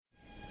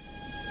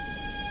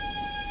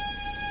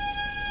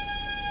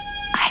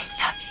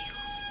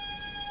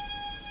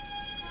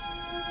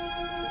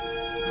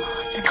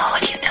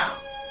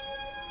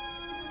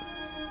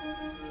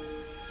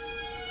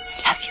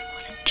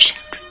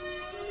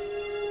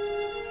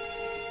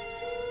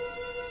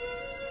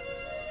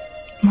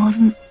more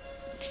than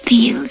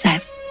fields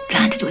I've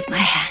planted with my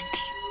hands.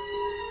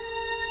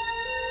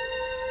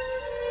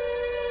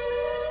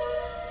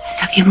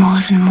 I love you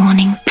more than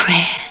morning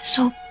prayers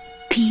or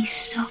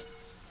peace or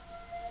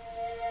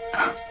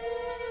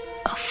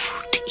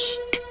food to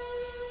eat.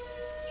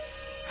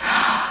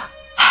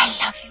 I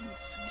love you more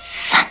than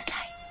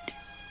sunlight,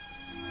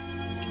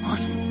 more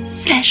than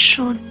flesh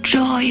or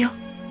joy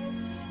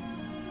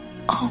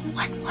or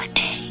one more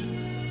day.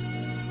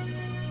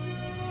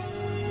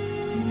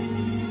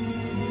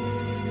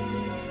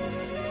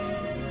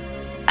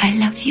 I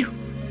love you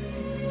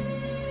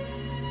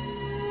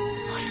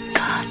more than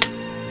God.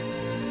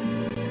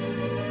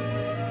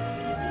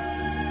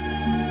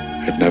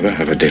 I'd never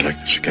have a day like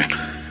this again,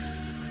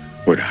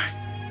 would I?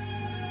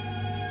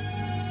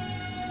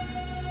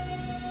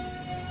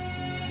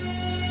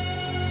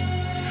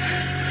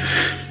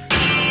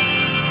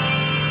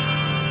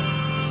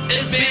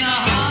 It's been a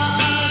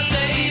hard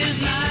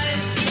day's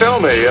night. Tell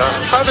me,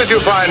 how did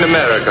you find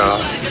America?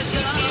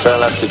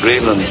 Fell after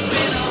Greenland.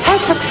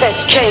 Has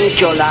success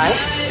changed your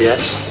life? Yes.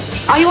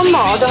 Are you a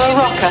mod or a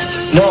rocker?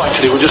 No,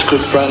 actually, we're just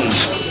good friends.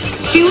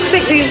 Do you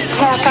think these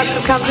haircuts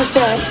have come to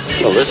stay?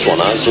 Well, this one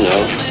has,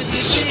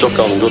 stuck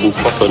on good and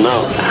proper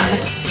now.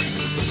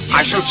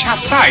 I shall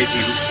chastise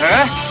you, sir.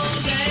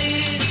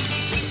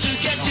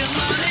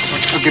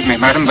 Forgive me,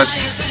 madam, but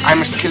I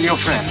must kill your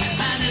friend.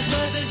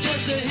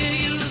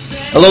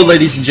 Hello,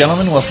 ladies and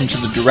gentlemen. Welcome to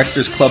the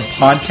Directors Club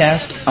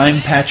podcast. I'm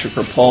Patrick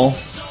Rapol,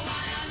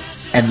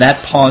 and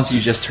that pause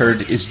you just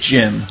heard is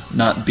Jim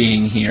not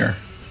being here.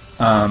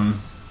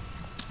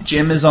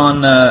 Jim is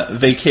on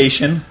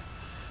vacation.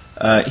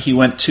 He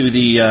went to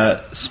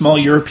the small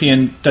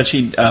European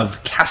duchy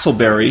of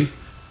Castleberry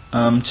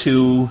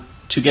to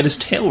get his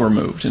tail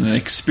removed in an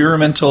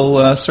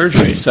experimental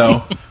surgery.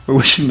 So we're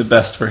wishing the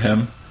best for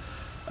him.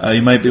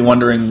 You might be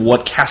wondering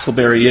what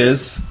Castleberry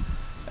is.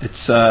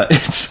 It's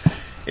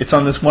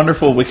on this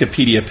wonderful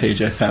Wikipedia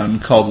page I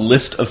found called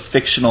List of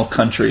Fictional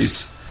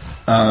Countries,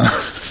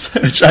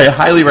 which I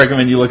highly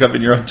recommend you look up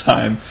in your own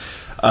time.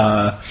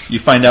 You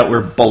find out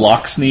where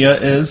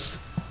Baloxnia is,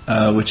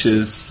 which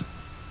is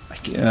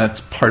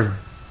it's part of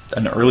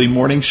an early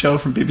morning show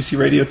from BBC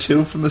Radio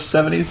 2 from the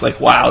 70s. Like,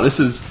 wow,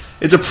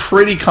 it's a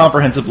pretty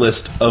comprehensive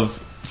list of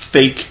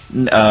fake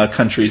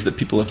countries that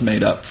people have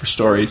made up for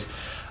stories.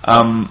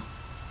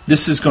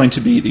 This is going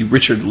to be the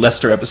Richard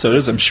Lester episode,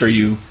 as I'm sure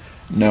you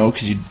know,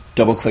 because you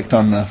double-clicked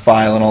on the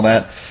file and all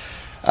that.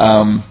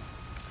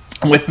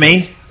 With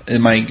me,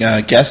 my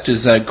guest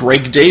is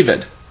Greg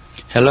David.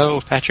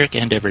 Hello, Patrick,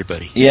 and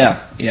everybody.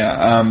 Yeah.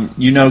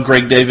 You know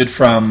Greg David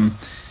from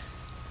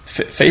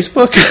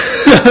Facebook?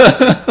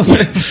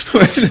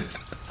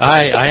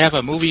 I have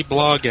a movie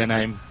blog,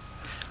 and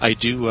I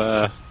do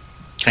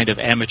kind of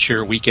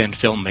amateur weekend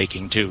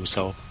filmmaking too.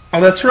 So. Oh,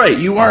 that's right.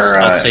 You are.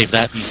 I'll save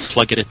that and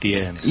plug it at the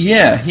end.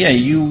 Yeah.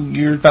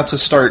 You're about to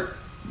start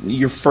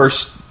your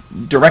first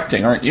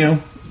directing, aren't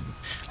you?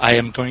 I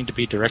am going to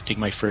be directing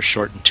my first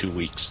short in 2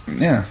 weeks.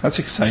 Yeah, that's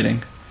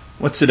exciting.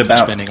 What's it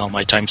about? I'm spending all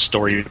my time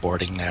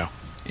storyboarding now.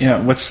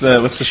 Yeah, what's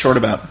the short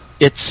about?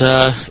 It's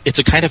a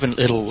kind of a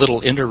little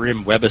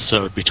interim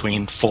webisode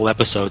between full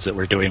episodes that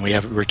we're doing.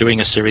 We're doing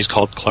a series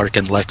called Clark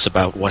and Lex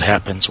about what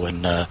happens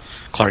when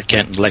Clark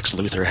Kent and Lex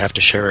Luthor have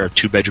to share a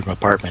 2-bedroom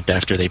apartment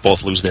after they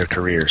both lose their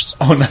careers.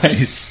 Oh,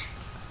 nice.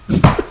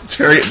 It's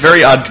very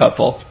very odd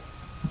couple.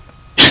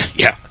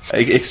 Yeah.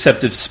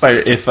 Except if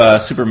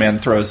Superman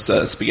throws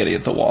spaghetti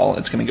at the wall,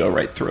 it's going to go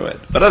right through it.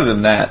 But other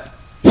than that,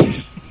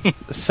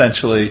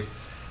 essentially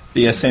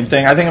the same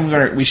thing. I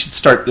think we should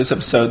start this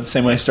episode the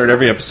same way I start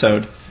every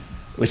episode,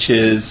 which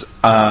is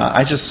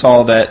I just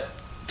saw that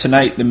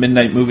tonight the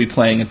midnight movie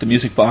playing at the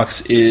Music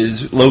Box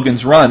is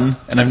Logan's Run,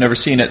 and I've never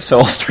seen it, so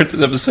I'll start this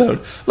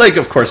episode. Like,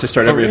 of course, I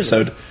start every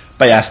episode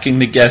by asking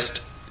the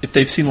guest if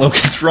they've seen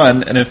Logan's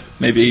Run, and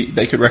if maybe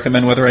they could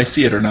recommend whether I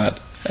see it or not.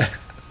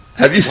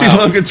 Have you seen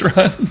Logan's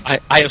Run? I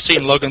have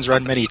seen Logan's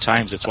Run many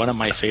times. It's one of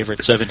my favorite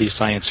 70s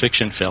science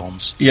fiction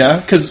films.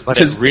 Yeah, but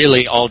it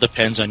really all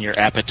depends on your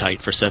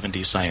appetite for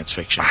 70s science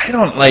fiction. I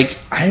don't like.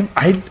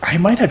 I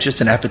might have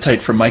just an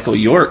appetite for Michael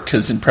York,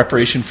 because in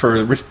preparation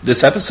for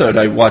this episode,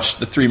 I watched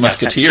The Three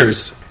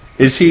Musketeers.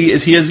 Is he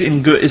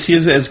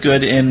as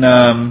good in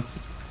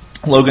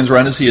Logan's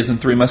Run as he is in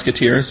Three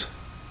Musketeers?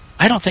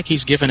 I don't think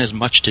he's given as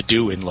much to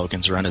do in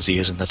Logan's Run as he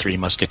is in The Three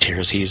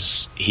Musketeers.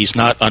 He's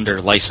not under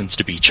license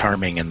to be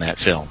charming in that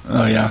film.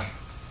 Oh yeah,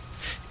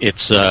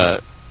 it's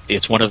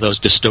one of those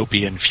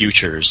dystopian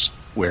futures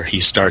where he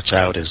starts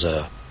out as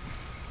a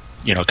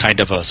kind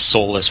of a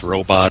soulless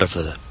robot of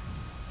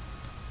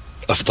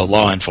the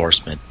law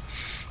enforcement.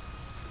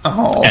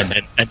 Oh,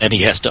 and then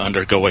he has to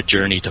undergo a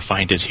journey to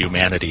find his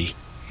humanity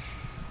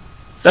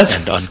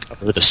and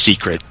uncover the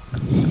secret.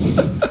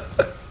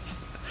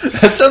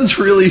 That sounds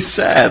really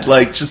sad.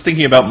 Like, just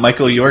thinking about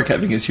Michael York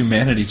having his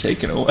humanity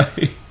taken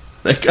away.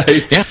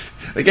 That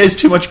guy's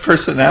too much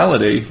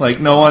personality. Like,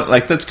 no one,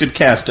 like, that's good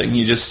casting.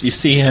 You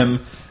see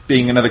him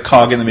being another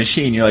cog in the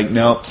machine. You're like,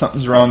 nope,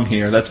 something's wrong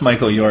here. That's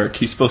Michael York.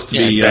 He's supposed to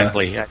be...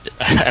 exactly.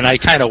 And I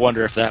kind of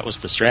wonder if that was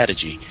the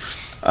strategy.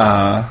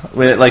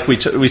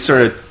 We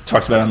sort of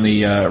talked about on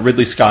the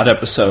Ridley Scott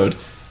episode,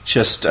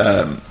 just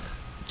I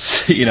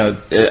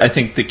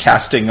think the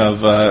casting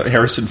of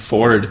Harrison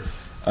Ford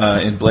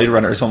in Blade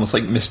Runner is almost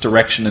like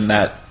misdirection in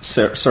that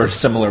sort of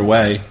similar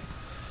way.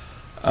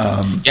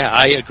 Yeah,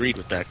 I agreed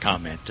with that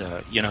comment.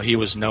 He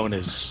was known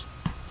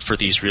for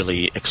these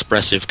really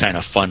expressive kind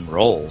of fun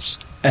roles.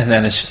 And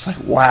then it's just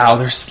like, wow,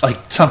 there's like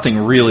something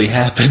really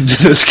happened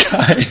to this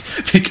guy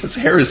because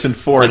Harrison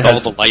Ford all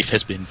the life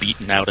has been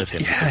beaten out of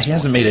him. Yeah, he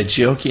hasn't made a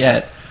joke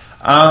yet.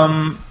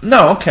 No,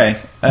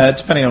 okay.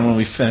 Depending on when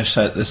we finish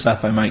this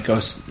up, I might go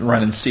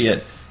run and see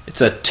it.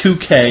 It's a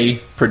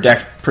 2K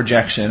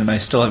projection, and I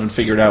still haven't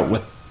figured out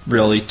what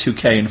really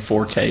 2K and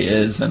 4K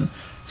is. And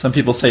some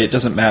people say it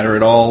doesn't matter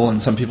at all,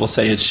 and some people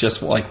say it's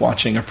just like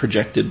watching a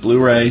projected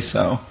Blu-ray.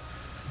 So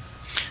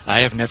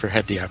I have never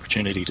had the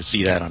opportunity to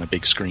see that on a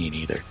big screen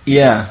either.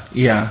 Yeah.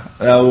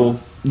 That'll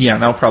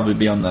probably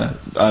be on the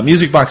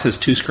Music Box. Has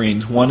 2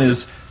 screens. One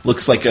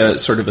looks like a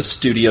sort of a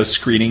studio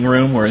screening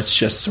room where it's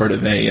just sort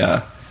of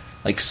a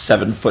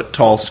 7-foot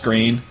tall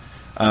screen,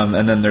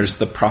 and then there's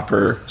the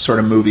proper sort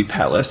of movie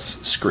palace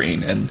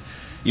screen. And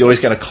you always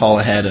got to call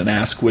ahead and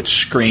ask which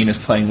screen is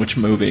playing which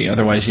movie.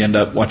 Otherwise, you end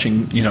up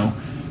watching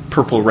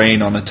Purple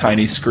Rain on a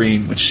tiny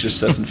screen, which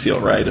just doesn't feel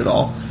right at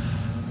all.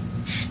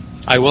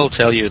 I will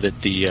tell you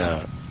that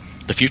the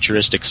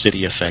futuristic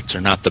city effects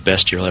are not the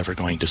best you're ever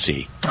going to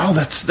see. Oh,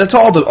 that's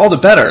all the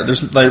better.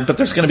 There's going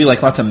to be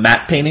like lots of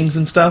matte paintings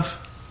and stuff.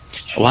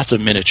 Lots of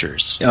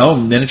miniatures. Oh,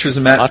 miniatures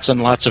and matte. Lots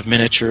and lots of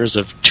miniatures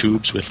of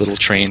tubes with little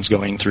trains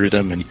going through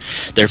them, and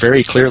they're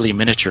very clearly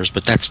miniatures.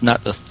 But that's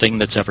not the thing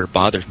that's ever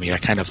bothered me. I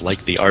kind of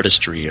like the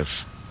artistry of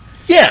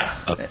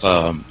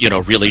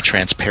really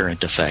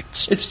transparent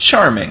effects. It's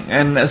charming,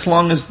 and as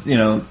long as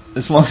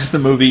the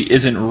movie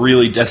isn't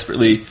really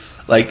desperately.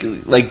 Like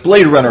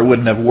Blade Runner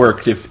wouldn't have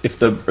worked if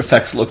the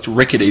effects looked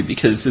rickety,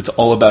 because it's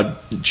all about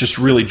just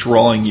really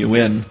drawing you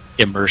in.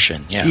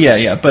 Immersion, yeah.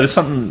 Yeah, but it's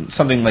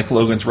something like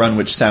Logan's Run,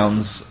 which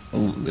seems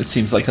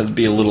like it'd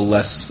be a little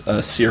less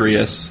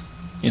serious,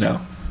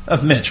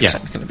 of miniatures. Yeah.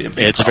 Going to be a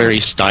big It's problem. very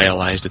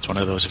stylized. It's one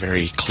of those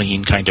very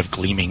clean, kind of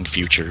gleaming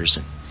futures.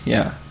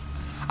 Yeah.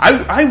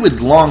 I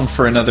would long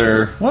for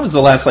another. What was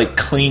the last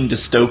clean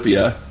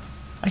dystopia?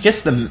 I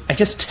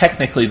guess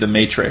technically The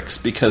Matrix,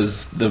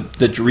 because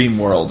the dream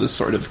world is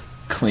sort of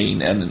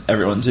clean and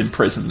everyone's in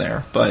prison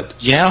there. But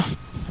yeah,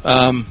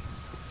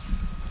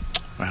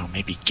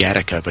 maybe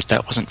Gattaca, but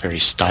that wasn't very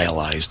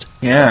stylized.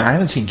 Yeah, I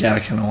haven't seen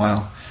Gattaca in a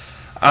while.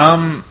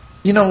 How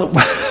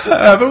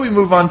about we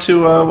move on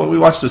to what we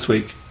watched this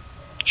week?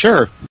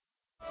 Sure.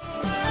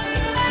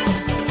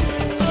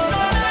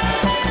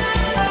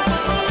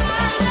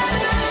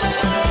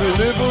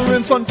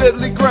 Deliverance on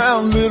deadly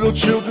ground, little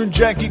children,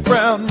 Jackie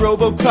Brown,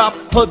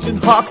 RoboCop, Hudson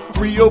Hawk,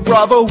 Rio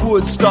Bravo,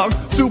 Woodstock,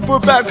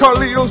 Superbad,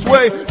 Carlito's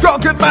Way,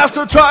 Drunken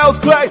Master, Child's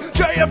Play,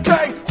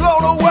 JFK,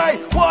 blown away,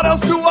 what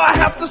else do I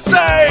have to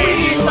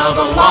say? We love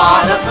a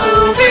lot of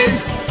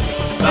movies,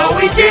 though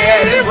we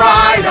didn't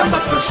write them,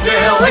 but they're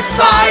still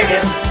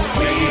exciting.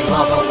 We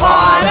love a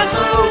lot of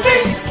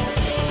movies,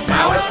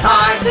 now it's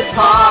time to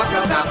talk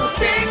about the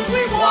things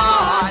we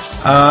watched.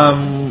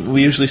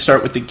 We usually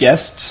start with the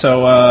guest,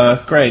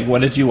 so Greg,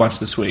 what did you watch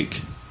this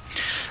week?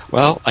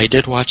 Well, I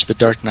did watch The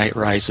Dark Knight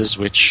Rises,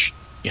 which,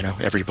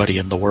 everybody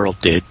in the world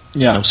did.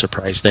 Yeah. No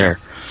surprise there.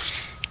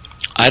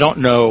 I don't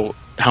know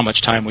how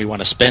much time we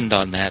want to spend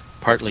on that,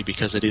 partly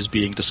because it is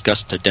being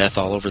discussed to death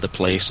all over the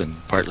place, and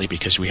partly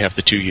because we have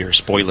the 2-year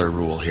spoiler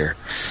rule here.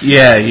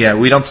 Yeah,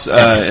 we don't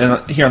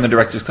here on the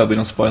Directors Club. We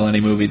don't spoil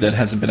any movie that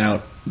hasn't been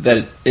out.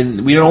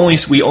 We only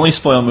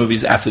spoil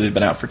movies after they've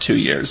been out for 2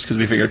 years, because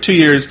we figure 2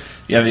 years.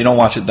 Yeah, if you don't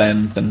watch it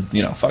then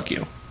fuck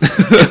you.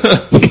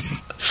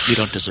 You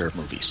don't deserve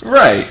movies,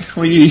 right?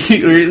 Or at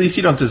least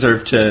you don't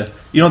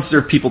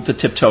deserve people to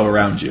tiptoe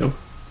around you.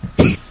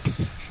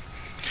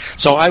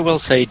 So I will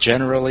say,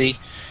 generally,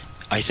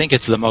 I think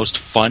it's the most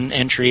fun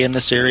entry in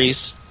the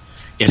series.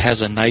 It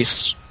has a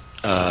nice,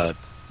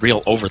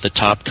 real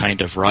over-the-top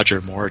kind of Roger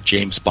Moore,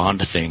 James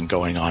Bond thing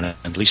going on,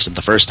 at least in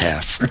the first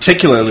half.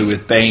 Particularly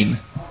with Bane.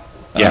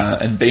 Yeah.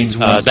 And Bane's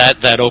one.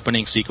 That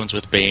opening sequence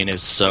with Bane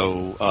is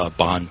so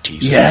Bond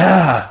teasing.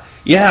 Yeah.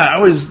 I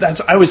was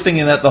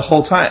thinking that the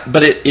whole time.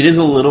 But it is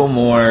a little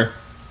more...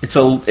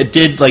 It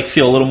did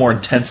feel a little more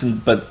intense,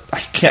 but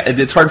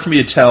it's hard for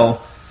me to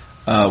tell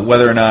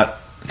whether or not...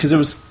 Because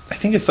I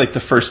think it's the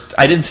first...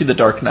 I didn't see The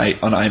Dark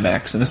Knight on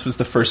IMAX, and this was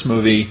the first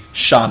movie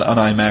shot on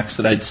IMAX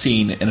that I'd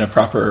seen in a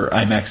proper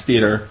IMAX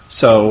theater.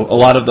 So a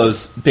lot of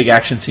those big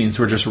action scenes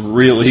were just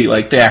really,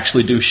 they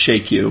actually do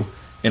shake you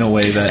in a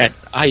way that...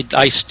 And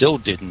I still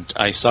didn't.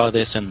 I saw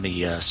this in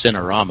the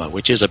Cinerama,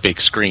 which is a big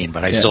screen,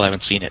 but I still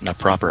haven't seen it in a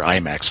proper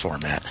IMAX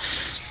format.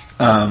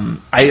 I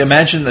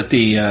imagine that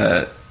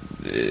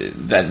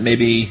that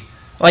maybe...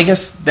 Well, I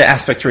guess the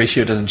aspect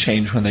ratio doesn't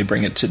change when they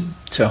bring it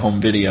to home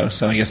video,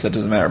 so I guess that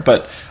doesn't matter.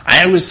 But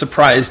I was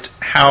surprised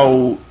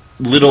how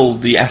little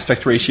the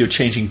aspect ratio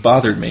changing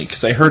bothered me,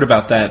 because I heard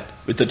about that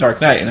with The Dark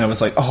Knight, and I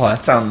was like, oh,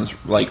 that sounds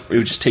like it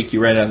would just take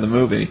you right out of the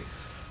movie.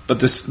 but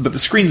the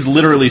screen's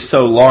literally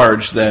so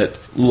large that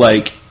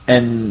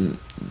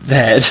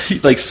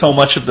so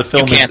much of the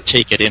film you can't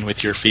take it in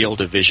with your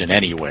field of vision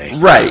anyway.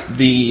 Right.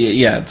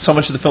 So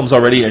much of the film's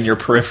already in your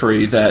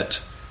periphery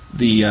that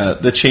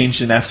the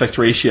change in aspect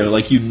ratio,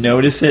 like, you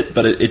notice it,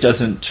 but it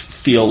doesn't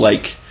feel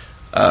like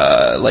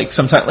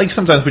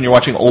sometimes when you're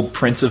watching old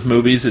prints of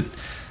movies,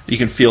 you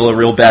can feel a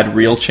real bad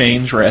reel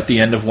change, where at the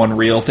end of one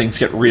reel things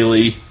get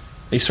really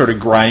sort of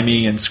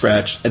grimy and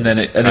scratched, and then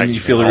you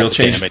feel the real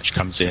change. Damage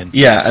comes in.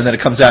 Yeah, and then it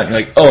comes out, and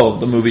you're like, oh,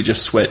 the movie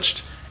just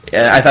switched.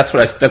 That's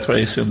what I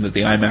assumed that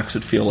the IMAX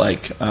would feel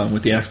like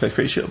with the aspect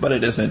ratio, but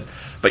it isn't.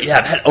 But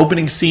yeah, that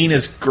opening scene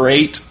is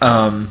great.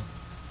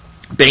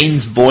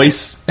 Bane's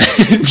voice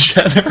in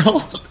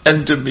general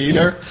and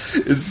demeanor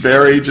is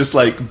very just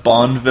like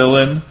Bond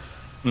villain.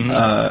 Mm-hmm.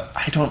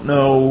 I don't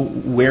know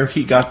where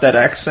he got that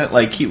accent.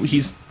 Like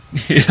he's.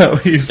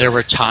 There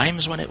were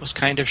times when it was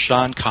kind of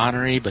Sean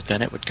Connery, but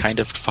then it would kind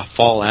of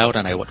fall out,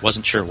 and I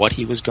wasn't sure what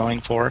he was going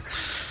for.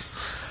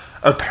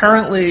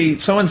 Apparently,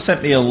 someone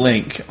sent me a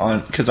link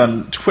because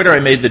on Twitter I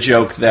made the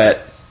joke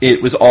that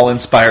it was all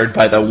inspired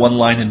by the one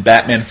line in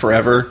Batman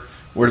Forever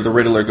where the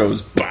Riddler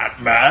goes,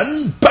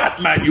 Batman,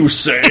 you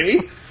say?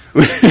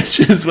 Which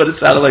is what it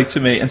sounded like to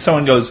me. And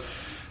someone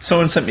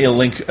sent me a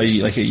link,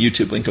 like a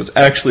YouTube link, goes,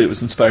 actually it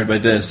was inspired by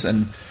this,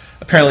 and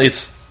apparently he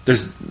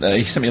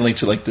sent me a link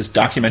to like this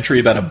documentary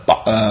about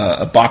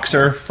a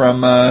boxer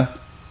from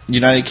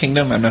United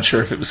Kingdom. I'm not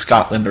sure if it was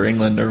Scotland or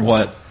England or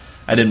what.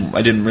 I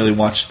didn't really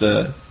watch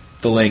the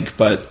link,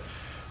 but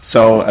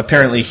so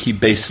apparently he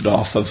based it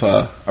off of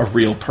a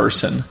real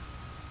person.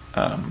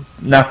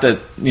 Not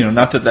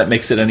that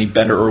makes it any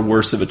better or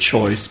worse of a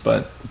choice,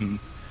 but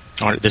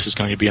this is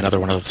going to be another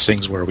one of those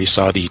things where we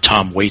saw the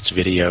Tom Waits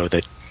video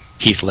that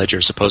Heath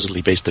Ledger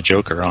supposedly based the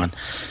Joker on.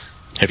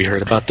 Have you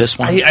heard about this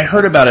one? I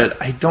heard about it.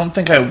 I don't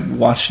think I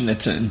watched in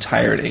its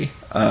entirety.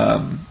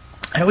 I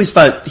always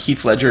thought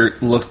Heath Ledger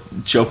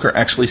Joker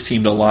actually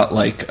seemed a lot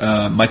like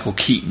Michael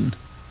Keaton,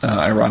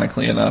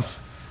 ironically enough.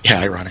 Yeah,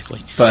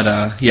 ironically. But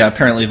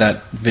apparently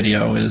that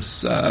video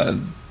is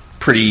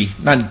pretty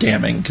not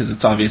damning, because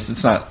it's obvious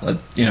it's not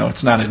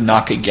it's not a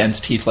knock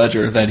against Heath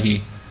Ledger that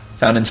he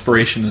found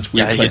inspiration in this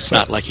weird place. Yeah, it's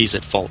not like he's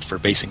at fault for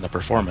basing the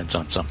performance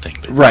on something.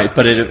 Right,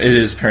 but it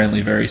is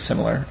apparently very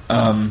similar.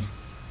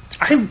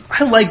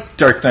 I like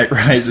Dark Knight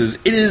Rises.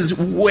 It is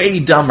way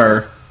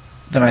dumber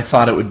than I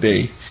thought it would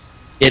be.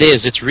 It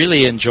is. It's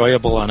really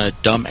enjoyable on a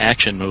dumb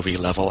action movie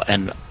level,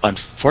 and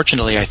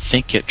unfortunately I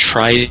think it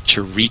tried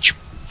to reach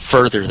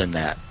further than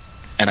that.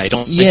 And I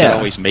don't think it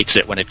always makes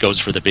it when it goes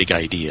for the big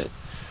idea.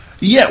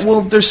 Yeah,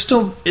 well, there's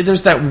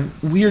that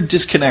weird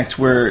disconnect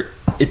where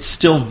it's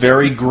still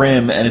very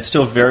grim, and it's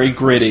still very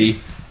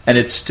gritty, and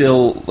it's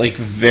still like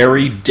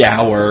very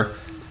dour,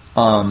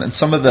 and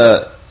some of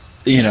the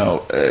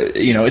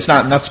it's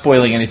not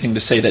spoiling anything to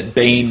say that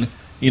Bane,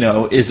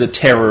 is a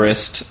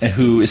terrorist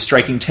who is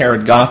striking terror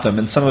in Gotham,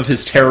 and some of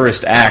his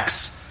terrorist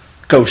acts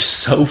go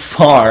so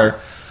far,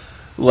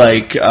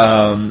 like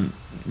in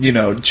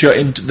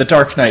The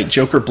Dark Knight,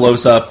 Joker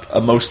blows up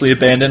a mostly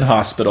abandoned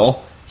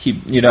hospital.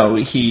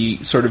 He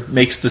sort of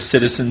makes the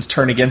citizens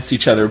turn against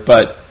each other,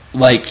 but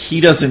like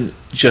he doesn't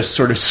just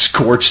sort of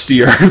scorch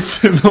the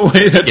earth in the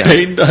way that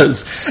Bane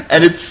does,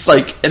 and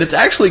it's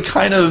actually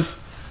kind of.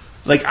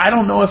 Like, I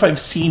don't know if I've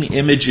seen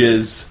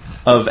images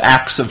of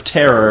acts of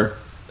terror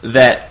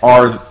that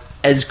are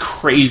as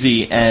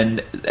crazy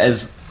and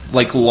as,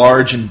 like,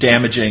 large and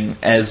damaging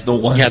as the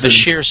ones... Yeah, the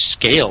sheer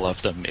scale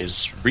of them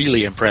is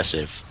really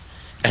impressive.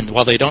 And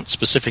while they don't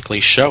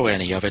specifically show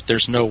any of it,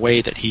 there's no way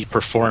that he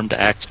performed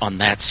acts on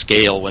that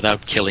scale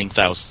without killing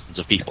thousands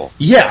of people.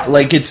 Yeah,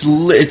 like,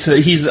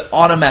 he's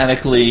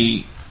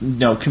automatically,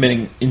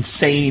 committing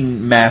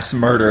insane mass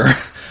murder.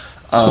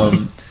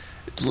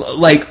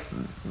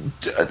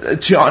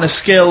 On a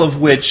scale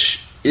of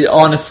which it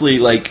honestly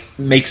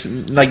makes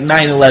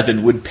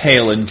 9/11 would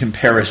pale in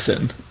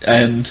comparison,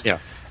 and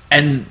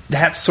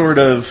that sort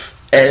of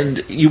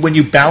when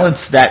you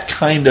balance that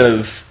kind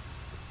of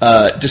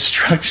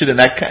destruction and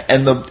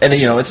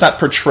it's not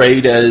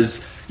portrayed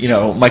as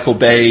Michael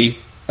Bay.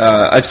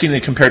 I've seen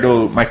it compared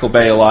to Michael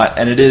Bay a lot,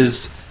 and it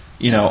is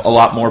a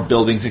lot more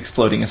buildings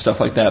exploding and stuff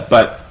like that,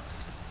 but.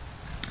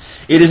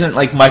 It isn't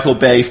like Michael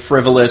Bay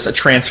frivolous. A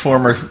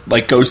transformer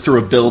goes through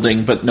a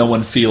building, but no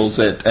one feels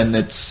it, and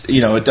it's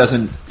it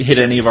doesn't hit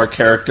any of our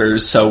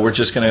characters. So we're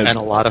just gonna. And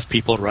a lot of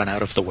people run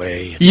out of the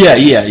way.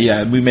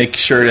 Yeah. We make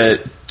sure to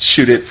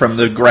shoot it from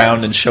the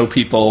ground and show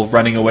people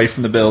running away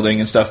from the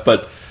building and stuff.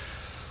 But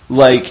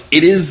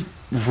it is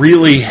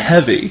really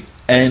heavy,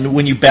 and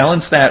when you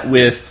balance that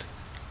with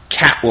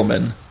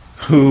Catwoman,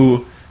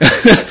 who.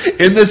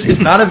 In this, she's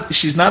not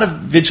a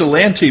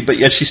vigilante, but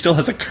yet she still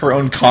has her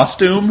own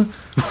costume,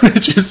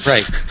 which is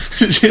right.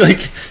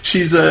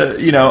 She's a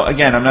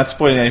again, I'm not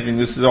spoiling anything.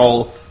 This is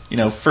all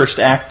first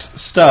act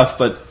stuff,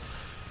 but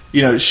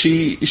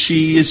she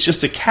is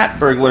just a cat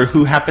burglar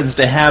who happens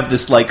to have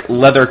this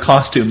leather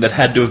costume that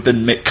had to have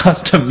been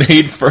custom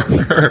made for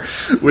her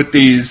with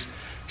these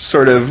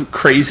sort of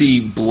crazy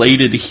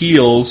bladed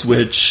heels,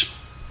 which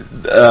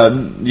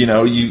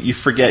you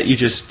forget,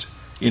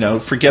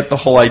 forget the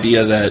whole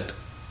idea that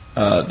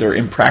they're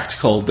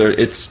impractical.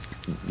 It's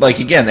like,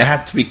 again, they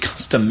have to be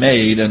custom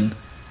made, and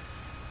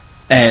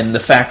the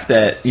fact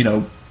that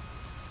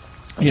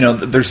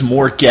there's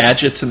more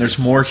gadgets and there's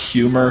more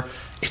humor.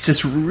 It's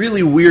this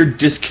really weird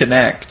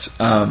disconnect,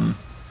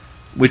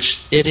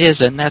 which it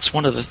is, and that's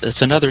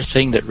another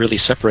thing that really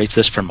separates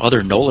this from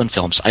other Nolan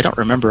films. I don't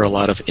remember a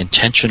lot of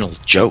intentional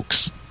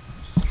jokes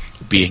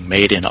being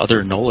made in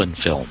other Nolan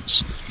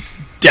films.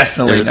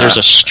 Definitely not. There's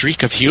a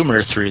streak of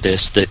humor through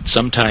this that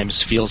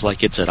sometimes feels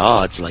like it's at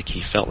odds, like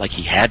he felt like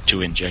he had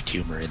to inject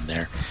humor in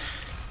there.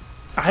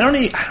 I don't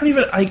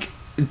even like.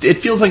 It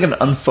feels like an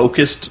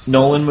unfocused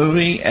Nolan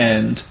movie,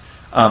 and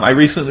I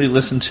recently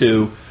listened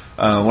to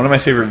one of my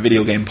favorite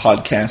video game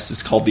podcasts.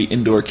 Is called The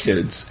Indoor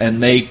Kids,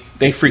 and they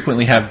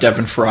frequently have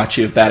Devin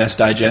Faraci of Badass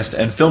Digest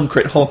and Film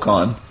Crit Hulk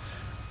on.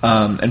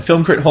 And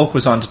Film Crit Hulk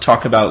was on to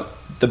talk about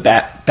the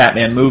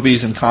Batman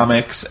movies and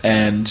comics,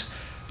 and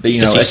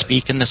does he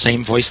speak in the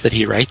same voice that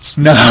he writes?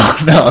 No.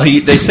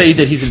 They say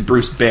that he's in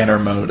Bruce Banner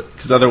mode,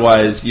 because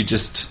otherwise it would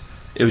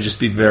just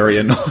be very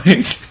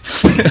annoying.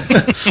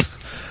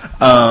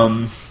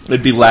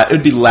 It'd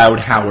be Loud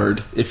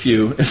Howard if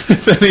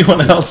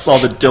anyone else saw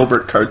the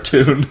Dilbert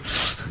cartoon.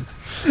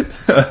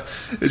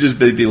 It'd just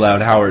be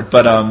Loud Howard.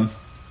 But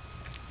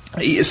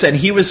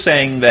he was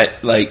saying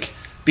that, like,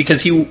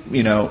 because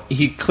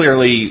he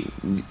clearly,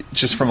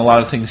 just from a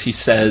lot of things he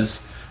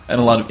says and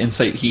a lot of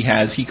insight he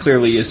has, he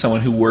clearly is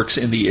someone who works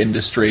in the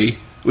industry,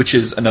 which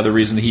is another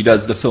reason he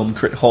does the Film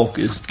Crit Hulk,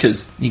 is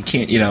because he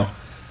can't,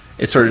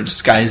 it sort of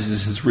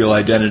disguises his real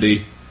identity.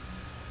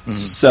 Mm-hmm.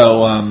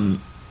 So,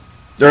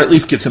 or at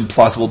least gives him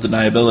plausible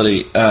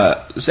deniability.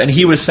 And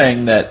he was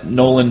saying that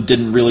Nolan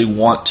didn't really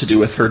want to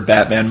do a third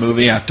Batman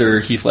movie after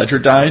Heath Ledger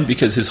died,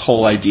 because his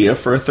whole idea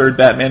for a third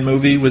Batman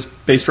movie was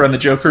based around the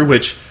Joker,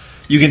 which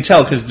you can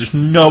tell because there's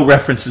no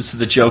references to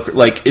the Joker.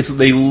 Like,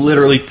 they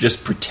literally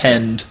just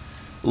pretend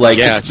like...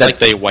 Yeah, it's like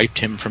they wiped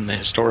him from the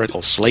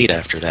historical slate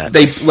after that.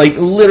 They, like,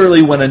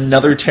 literally when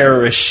another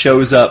terrorist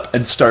shows up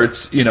and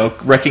starts,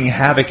 wrecking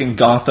havoc in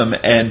Gotham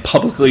and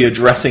publicly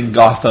addressing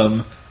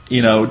Gotham,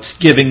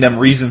 giving them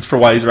reasons for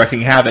why he's wrecking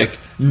havoc,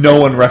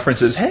 no one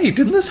references, hey,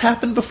 didn't this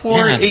happen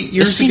before 8 years ago?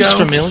 This seems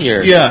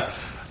familiar. Yeah.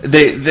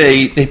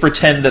 They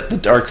pretend that The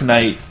Dark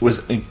Knight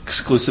was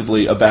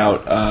exclusively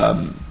about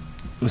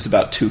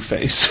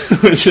Two-Face,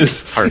 which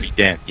is... Harvey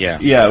Dent, yeah.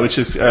 Yeah, which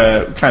is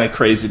kind of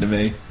crazy to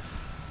me.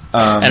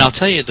 And I'll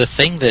tell you, the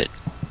thing that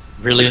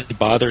really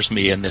bothers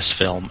me in this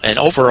film, and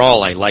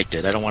overall I liked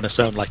it, I don't want to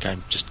sound like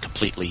I'm just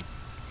completely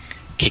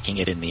kicking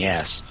it in the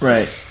ass.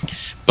 Right.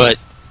 But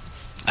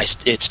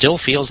it still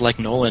feels like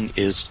Nolan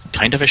is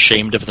kind of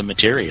ashamed of the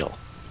material.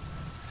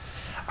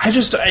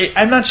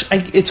 I'm not.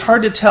 It's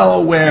hard to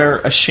tell where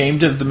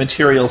ashamed of the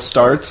material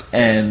starts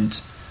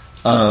and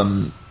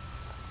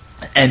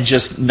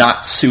just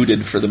not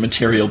suited for the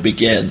material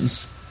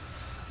begins.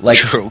 Like,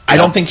 true. I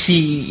don't think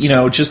he,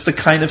 just the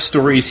kind of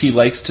stories he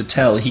likes to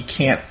tell, he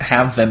can't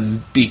have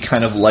them be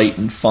kind of light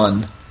and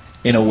fun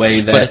in a way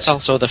that... But it's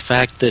also the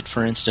fact that,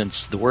 for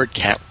instance, the word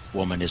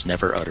Catwoman is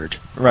never uttered.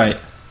 Right.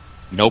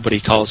 Nobody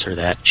calls her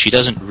that. She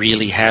doesn't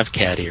really have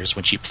cat ears.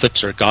 When she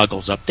flips her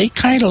goggles up, they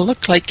kind of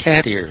look like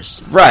cat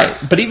ears. Right,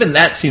 but even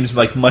that seems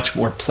like much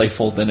more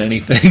playful than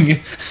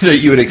anything that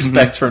you would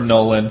expect from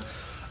Nolan.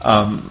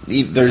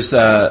 There's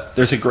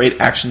a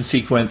great action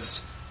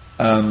sequence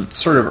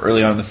sort of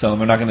early on in the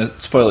film. I'm not going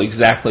to spoil it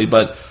exactly,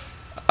 but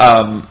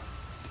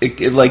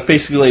it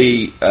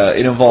basically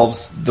it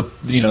involves the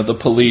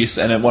police,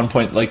 and at one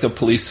point, like, the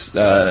police,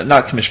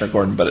 not Commissioner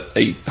Gordon, but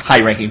a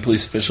high-ranking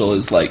police official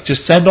is like,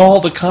 just send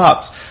all the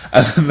cops,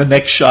 and then the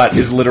next shot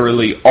is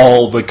literally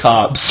all the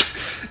cops.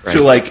 Right.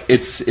 So, like,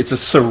 it's a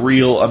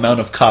surreal amount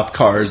of cop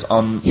cars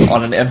on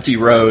an empty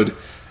road,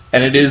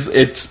 and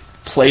it's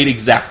played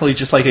exactly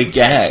just like a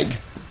gag,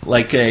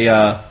 like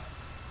a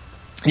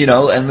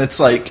and it's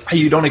like,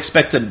 you don't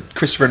expect a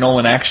Christopher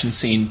Nolan action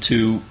scene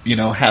to,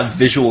 have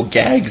visual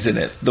gags in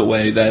it the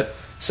way that,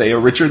 say, a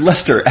Richard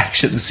Lester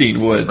action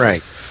scene would.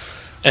 Right.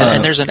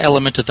 And there's an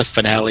element of the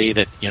finale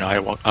that,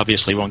 I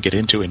obviously won't get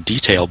into in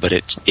detail, but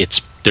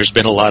there's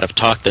been a lot of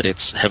talk that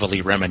it's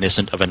heavily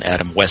reminiscent of an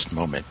Adam West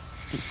moment.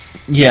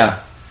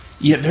 Yeah.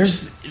 Yeah,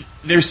 there's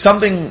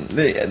something,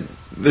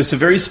 there's a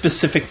very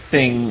specific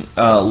thing,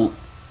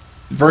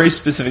 very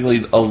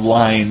specifically a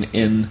line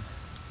in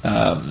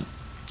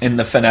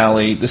the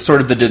finale, the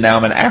sort of the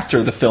denouement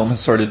after the film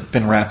has sort of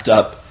been wrapped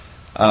up,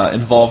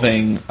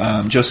 involving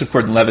Joseph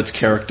Gordon-Levitt's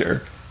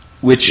character,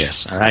 which...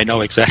 Yes, I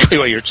know exactly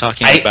what you're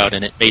talking about,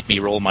 and it made me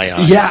roll my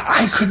eyes. Yeah,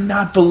 I could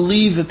not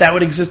believe that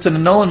would exist in a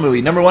Nolan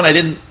movie. Number one,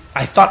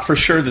 I thought for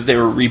sure that they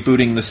were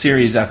rebooting the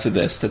series after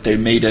this, that they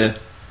made a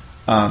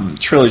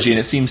trilogy, and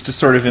it seems to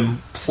sort of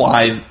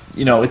imply,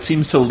 it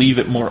seems to leave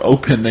it more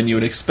open than you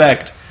would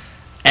expect,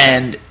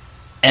 and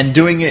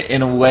doing it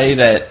in a way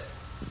that,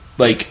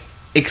 like,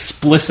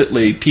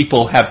 explicitly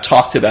people have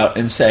talked about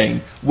and saying,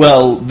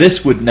 well,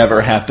 this would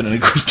never happen in a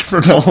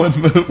Christopher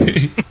Nolan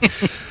movie.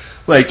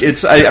 Like,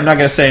 I'm not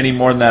going to say any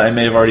more than that. I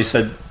may have already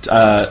said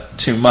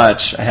too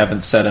much. I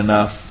haven't said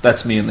enough.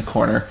 That's me in the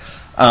corner.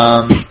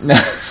 But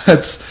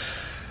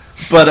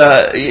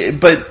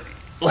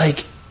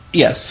like,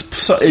 yes.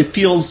 So it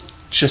feels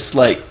just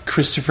like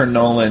Christopher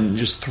Nolan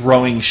just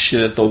throwing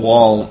shit at the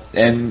wall,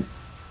 and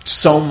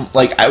so,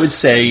 like, I would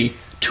say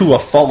to a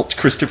fault,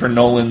 Christopher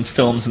Nolan's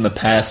films in the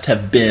past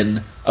have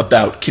been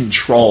about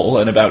control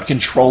and about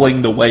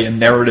controlling the way a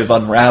narrative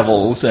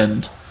unravels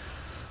and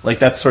like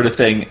that sort of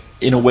thing,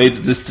 in a way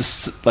that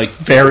this like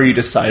very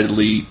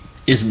decidedly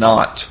is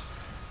not.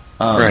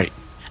 Right.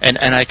 And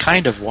I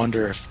kind of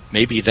wonder if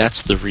maybe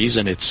that's the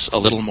reason it's a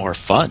little more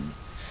fun.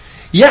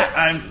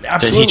 Yeah,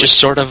 absolutely. That he just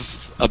sort of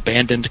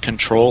abandoned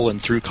control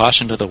and threw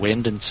caution to the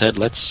wind and said,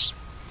 let's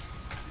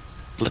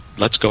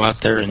go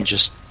out there and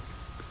just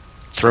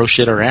throw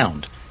shit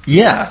around.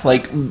 Yeah,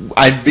 like,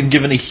 I've been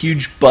given a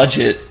huge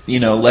budget,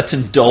 let's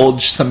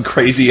indulge some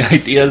crazy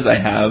ideas I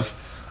have.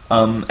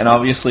 And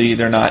obviously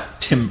they're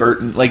not Tim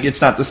Burton. Like, it's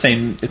not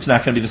going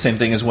to be the same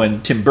thing as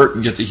when Tim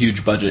Burton gets a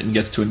huge budget and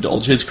gets to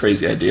indulge his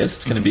crazy ideas.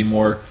 It's going to be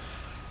more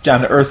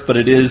down to earth, but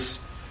it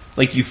is,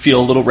 like, you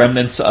feel little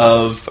remnants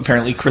of,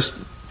 apparently,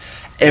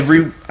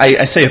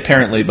 I say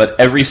apparently, but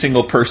every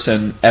single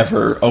person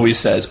ever always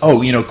says,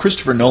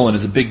 Christopher Nolan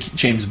is a big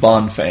James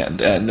Bond fan,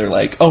 and they're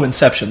like,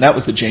 Inception, that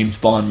was the James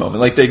Bond moment.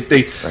 Like,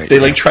 they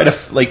like try to,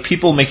 like,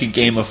 people make a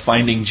game of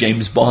finding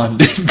James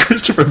Bond in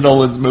Christopher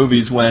Nolan's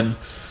movies when,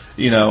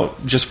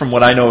 just from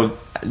what I know,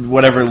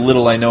 whatever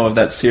little I know of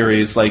that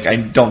series, like, I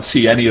don't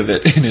see any of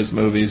it in his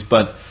movies,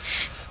 but,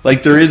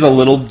 like, there is a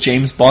little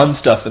James Bond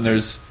stuff, and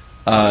there's,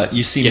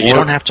 you see more. You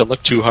don't have to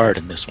look too hard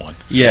in this one.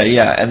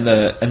 Yeah, and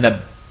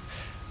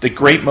the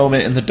great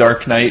moment in The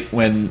Dark Knight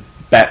when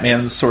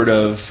Batman sort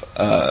of,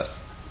 I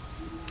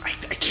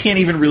can't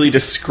even really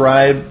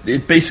describe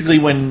it. Basically,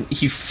 when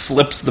he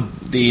flips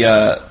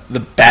the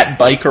bat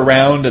bike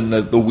around and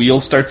the wheel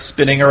starts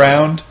spinning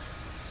around,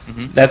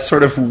 that's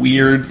sort of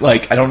weird.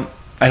 Like, I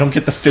don't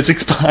get the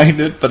physics behind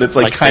it, but it's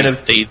like kind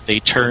of they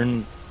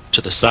turn to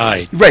the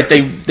side. Right.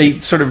 They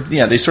sort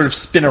of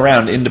spin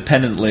around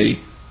independently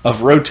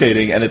of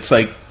rotating, and it's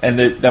like, and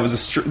that was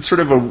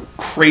sort of a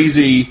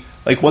crazy,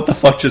 like, what the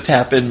fuck just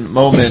happened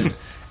moment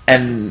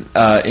and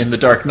in The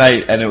Dark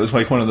Knight, and it was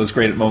like one of those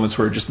great moments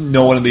where just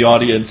no one in the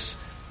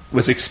audience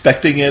was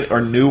expecting it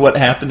or knew what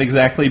happened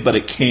exactly, but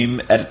it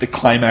came at the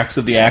climax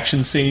of the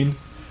action scene.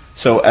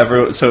 So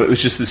it was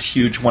just this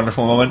huge,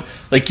 wonderful moment.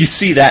 Like, you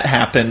see that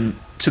happen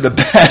to the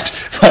bat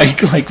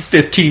like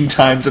 15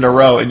 times in a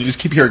row, and you just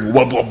keep hearing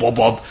wub wub wub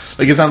wub.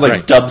 Like, it sounds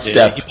like dubstep.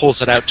 Yeah, he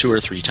pulls it out 2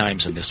 or 3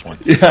 times in this one.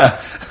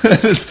 Yeah,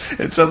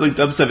 it sounds like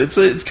dubstep.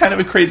 It's kind of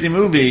a crazy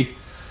movie.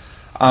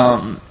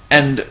 And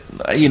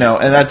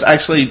that's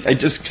actually,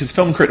 because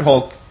Film Crit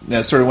Hulk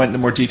sort of went into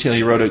more detail.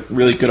 He wrote a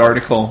really good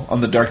article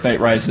on The Dark Knight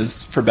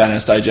Rises for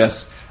Badass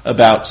Digest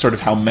about sort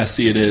of how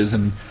messy it is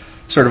and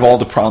sort of all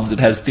the problems it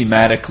has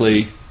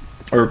thematically,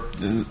 or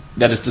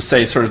that is to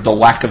say, sort of the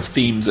lack of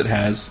themes it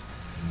has.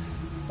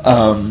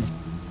 And,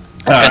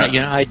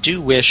 I do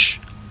wish,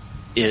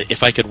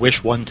 if I could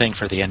wish one thing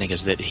for the ending,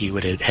 is that he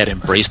had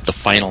embraced the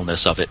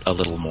finalness of it a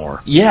little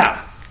more.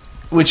 Yeah.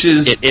 Which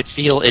is...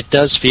 It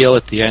does feel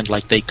at the end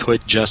like they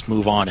could just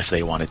move on if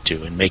they wanted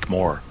to and make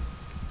more.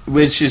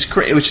 Which is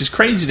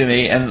crazy to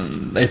me,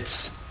 and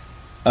it's...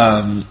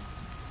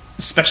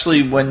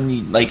 especially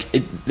when,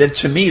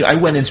 to me, I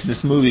went into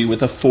this movie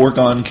with a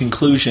foregone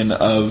conclusion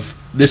of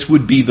this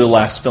would be the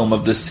last film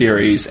of this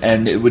series,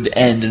 and it would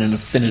end in an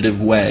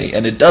definitive way,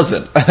 and it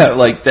doesn't.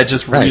 Like, that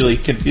just really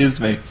confused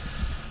me.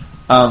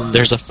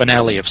 There's a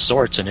finale of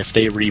sorts, and if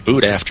they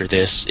reboot after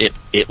this,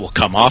 it will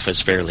come off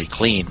as fairly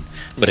clean.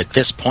 But at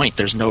this point,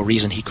 there's no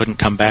reason he couldn't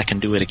come back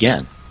and do it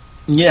again.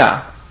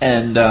 Yeah,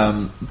 and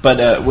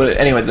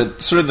anyway,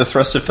 the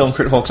thrust of Film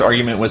Crit Hulk's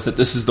argument was that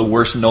this is the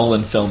worst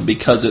Nolan film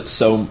because it's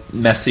so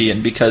messy,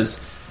 and because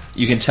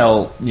you can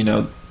tell,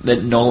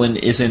 that Nolan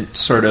isn't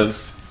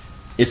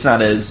it's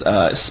not as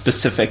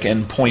specific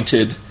and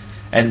pointed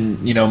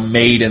and,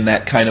 made in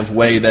that kind of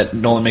way that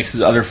Nolan makes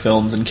his other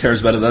films and cares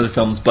about his other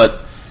films,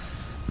 but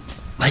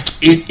like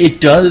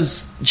it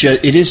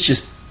is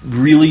just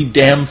really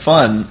damn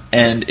fun,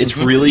 and it's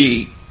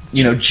really,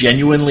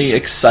 genuinely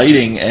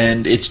exciting,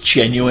 and it's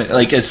genuine,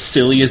 like, as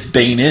silly as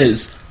Bane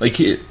is, like,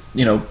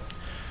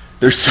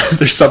 there's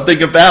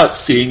something about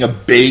seeing a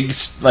big,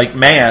 like,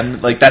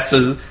 man, like, that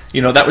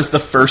was the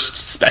first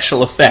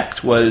special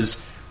effect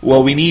was,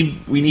 well, we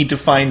need to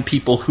find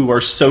people who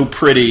are so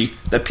pretty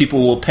that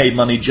people will pay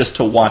money just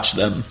to watch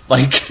them,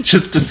 like,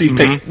 just to see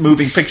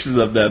moving pictures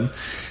of them,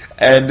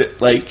 and,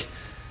 like,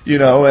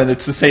 and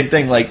it's the same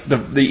thing. Like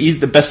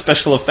the best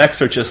special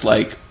effects are just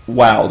like,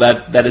 wow,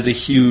 that is a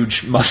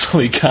huge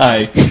muscly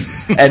guy,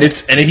 and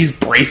he's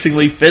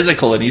bracingly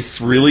physical, and he's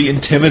really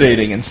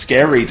intimidating and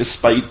scary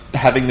despite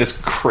having this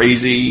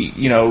crazy,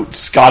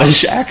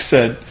 Scottish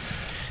accent.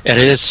 And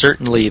it is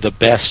certainly the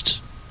best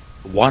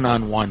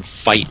one-on-one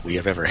fight we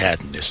have ever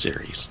had in this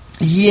series.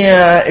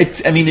 Yeah,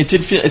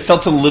 it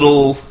felt a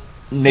little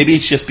maybe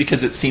it's just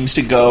because it seems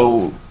to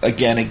go,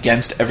 again,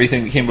 against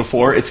everything that came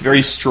before. It's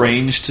very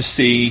strange to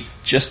see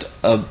just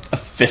a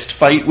fist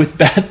fight with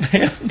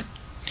Batman.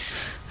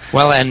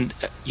 Well, and,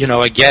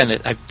 again,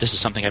 this is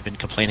something I've been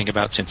complaining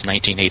about since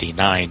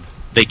 1989.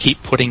 They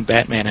keep putting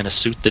Batman in a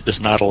suit that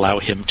does not allow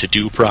him to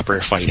do proper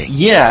fighting.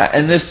 Yeah,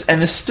 and this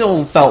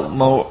still felt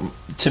more,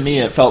 to me,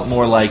 it felt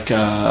more like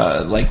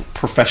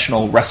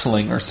professional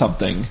wrestling or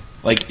something.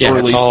 Like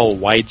early, it's all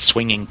wide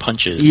swinging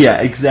punches. Yeah,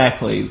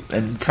 exactly,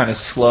 and kind of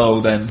slow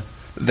than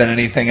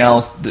anything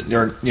else.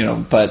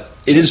 But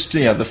it is,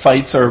 the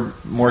fights are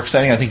more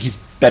exciting. I think he's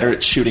better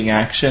at shooting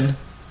action.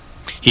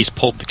 He's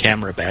pulled the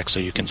camera back so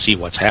you can see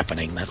what's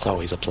happening. That's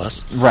always a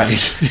plus. Right,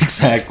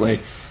 exactly.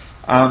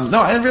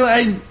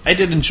 I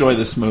did enjoy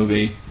this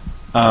movie.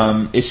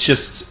 It's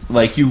just,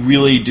 like, you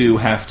really do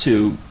have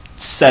to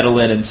settle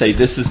in and say,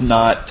 this is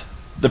not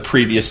the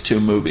previous two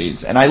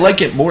movies. And I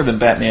like it more than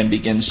Batman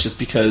Begins just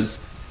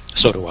because...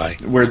 So do I.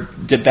 Where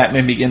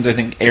Batman Begins, I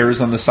think,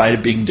 errs on the side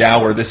of being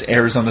dour. This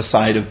errs on the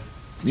side of,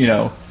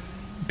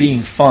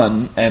 being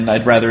fun. And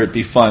I'd rather it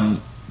be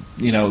fun,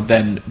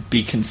 than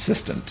be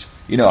consistent.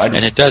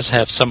 And it does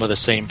have some of the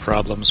same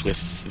problems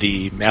with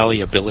the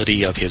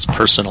malleability of his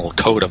personal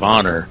code of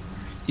honor.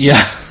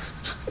 Yeah.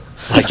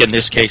 Like in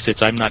this case,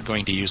 it's I'm not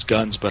going to use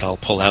guns, but I'll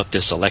pull out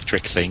this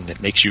electric thing that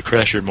makes you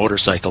crash your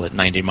motorcycle at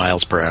 90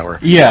 miles per hour.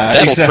 Yeah,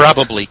 That'll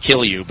probably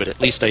kill you, but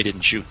at least I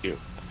didn't shoot you.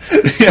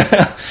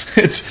 Yeah,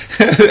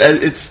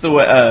 it's the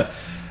way...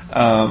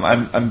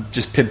 I'm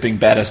just pimping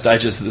Baddest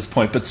Digest at this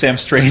point, but Sam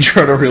Strange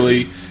wrote a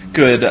really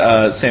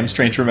good Sam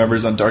Strange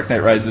Remembers on Dark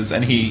Knight Rises,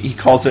 and he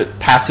calls it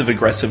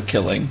passive-aggressive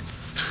killing,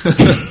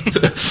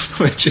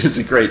 which is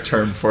a great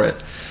term for it.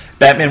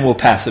 Batman will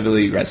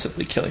passively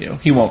aggressively kill you.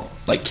 He won't,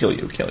 kill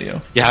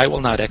you. Yeah, I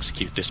will not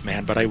execute this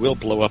man, but I will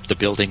blow up the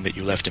building that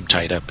you left him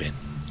tied up in.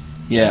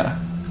 Yeah.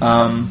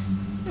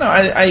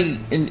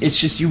 It's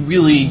just, you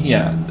really,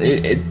 yeah.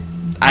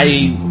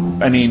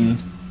 I mean,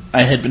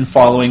 I had been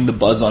following the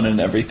buzz on it and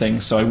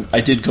everything, so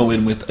I did go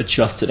in with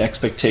adjusted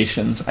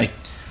expectations. I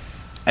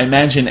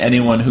imagine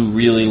anyone who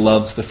really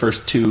loves the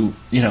first two,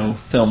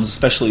 films,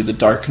 especially The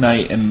Dark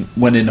Knight, and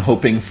went in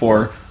hoping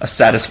for a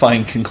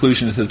satisfying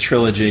conclusion to the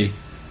trilogy,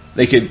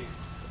 they could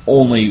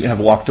only have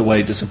walked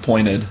away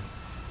disappointed.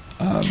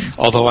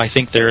 Although I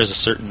think there is a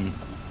certain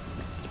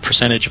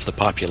percentage of the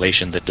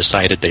population that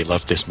decided they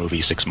loved this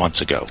movie 6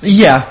 months ago.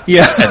 Yeah.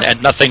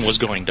 and nothing was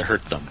going to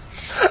hurt them.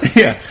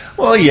 Yeah.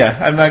 Well, yeah.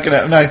 I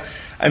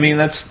mean,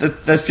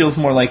 that feels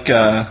more like.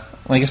 Well,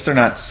 I guess they're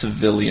not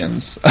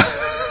civilians.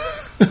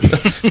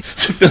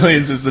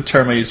 Civilians is the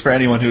term I use for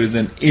anyone who is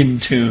in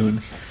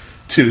tune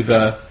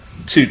to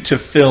to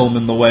film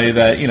in the way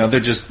that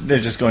they're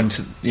just going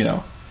to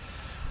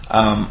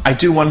I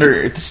do wonder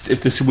if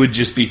this would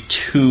just be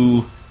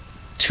too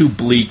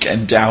bleak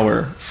and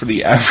dour for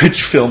the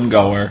average film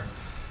goer,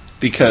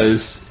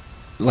 because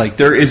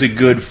there is a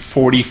good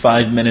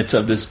 45 minutes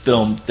of this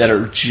film that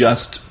are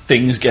just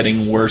things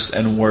getting worse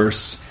and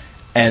worse,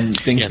 and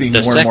things being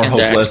more and more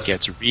hopeless. The second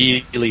act gets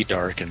really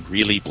dark and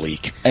really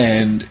bleak,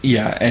 and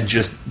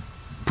just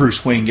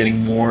Bruce Wayne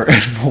getting more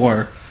and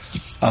more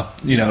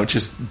up,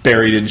 just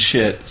buried in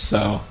shit.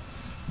 So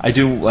I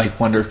do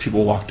wonder if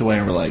people walked away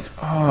and were like,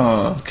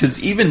 oh, because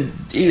even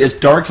as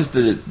dark as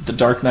the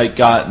Dark Knight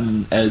got,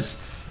 and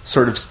as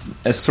sort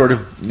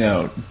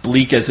of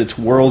bleak as its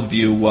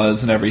worldview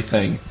was and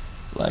everything,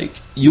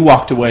 you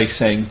walked away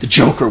saying the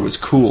Joker was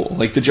cool,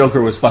 the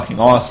Joker was fucking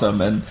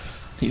awesome, and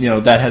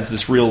that has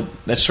this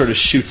that sort of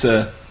shoots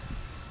a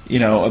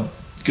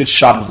good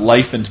shot of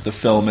life into the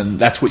film, and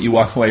that's what you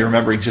walk away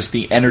remembering, just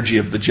the energy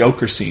of the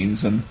Joker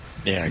scenes. And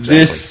yeah, exactly.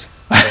 This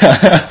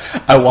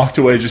I walked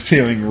away just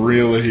feeling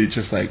really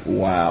just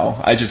wow,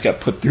 I just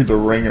got put through the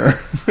ringer.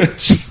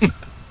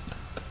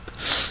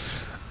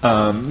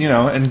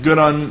 And good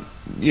on,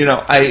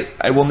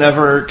 I will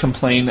never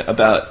complain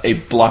about a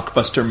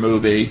blockbuster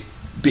movie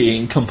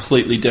being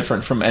completely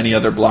different from any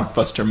other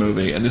blockbuster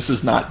movie, and this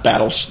is not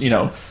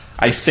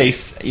I say,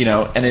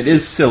 and it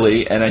is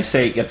silly, and I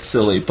say it gets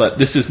silly, but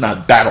this is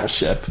not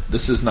Battleship.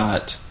 This is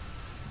not,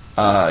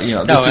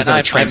 this is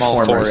a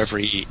Transformers. I'm all for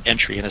every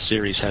entry in a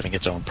series having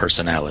its own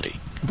personality.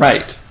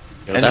 Right.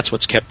 And that's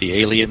what's kept the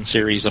Alien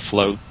series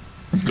afloat,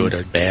 good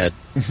or bad.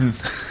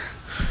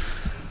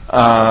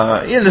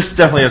 This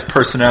definitely has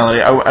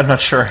personality. I'm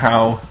not sure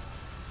how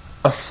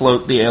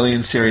afloat the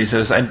Alien series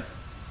is. I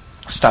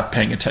stopped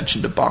paying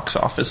attention to box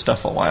office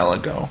stuff a while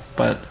ago,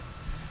 but...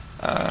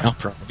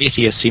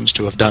 Prometheus seems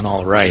to have done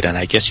all right, and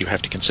I guess you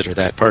have to consider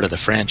that part of the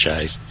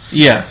franchise.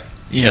 Yeah.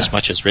 As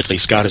much as Ridley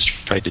Scott has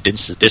tried to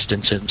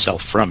distance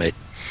himself from it.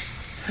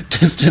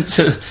 He's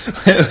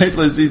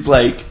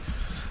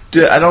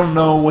I don't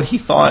know what he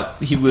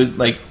thought he was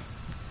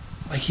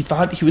he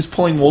thought he was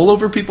pulling wool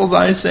over people's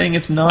eyes, saying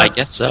it's not. I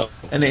guess so.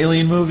 An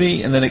Alien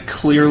movie, and then it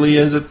clearly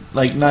is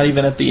not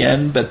even at the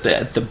end, but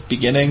at the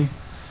beginning.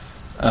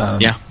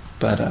 Yeah.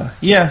 But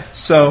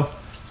so.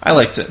 I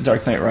liked it,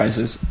 Dark Knight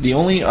Rises. The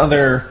only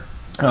other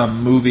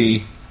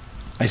movie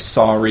I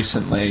saw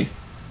recently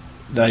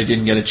that I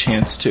didn't get a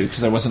chance to,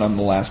 because I wasn't on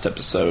the last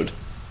episode,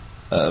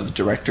 of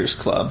Directors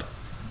Club.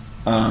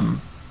 The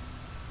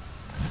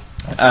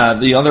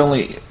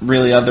only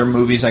really other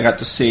movies I got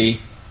to see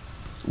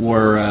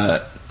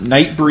were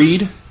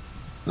Nightbreed,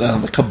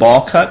 the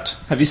Cabal cut.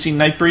 Have you seen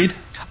Nightbreed?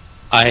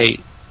 I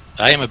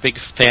am a big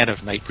fan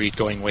of Nightbreed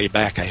going way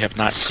back. I have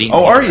not seen.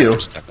 Oh, are you?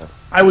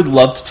 I would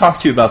love to talk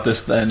to you about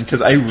this then,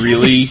 because I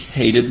really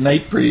hated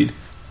Nightbreed.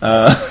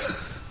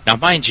 Now,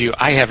 mind you,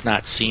 I have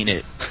not seen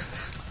it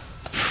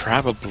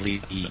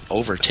probably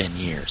over 10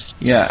 years.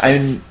 Yeah,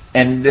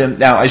 and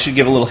now I should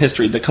give a little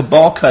history. The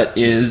Cabal cut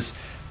is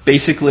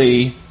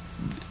basically,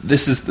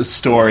 this is the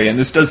story, and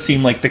this does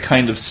seem like the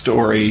kind of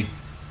story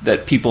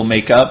that people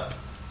make up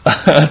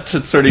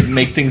to sort of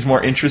make things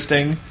more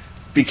interesting,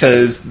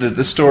 because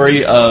the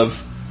story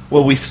of,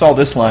 well, we saw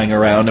this lying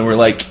around, and we're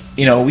like,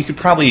 we could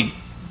probably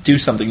do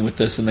something with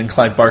this, and then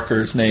Clive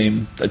Barker's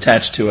name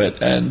attached to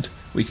it, and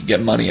we could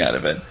get money out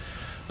of it.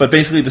 But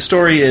basically the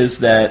story is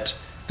that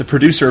the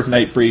producer of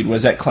Nightbreed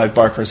was at Clive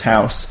Barker's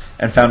house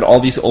and found all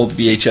these old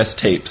VHS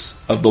tapes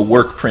of the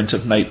work print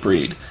of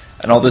Nightbreed,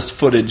 and all this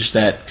footage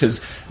that,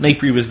 because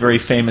Nightbreed was very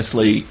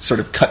famously sort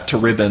of cut to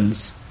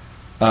ribbons.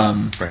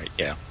 Right,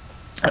 yeah.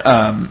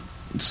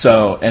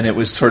 So, and it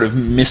was sort of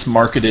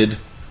mismarketed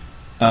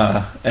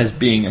as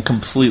being a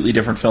completely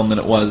different film than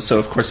it was, so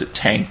of course it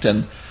tanked,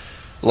 and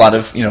a lot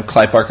of,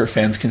 Clive Barker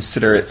fans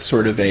consider it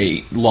sort of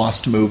a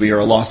lost movie or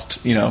a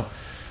lost, sort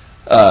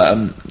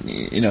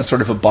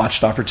of a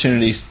botched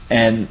opportunity.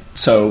 And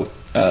so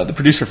the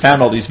producer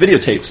found all these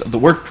videotapes of the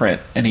work print,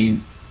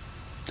 and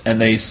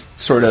they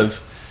sort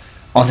of,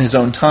 on his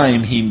own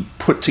time, he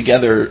put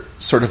together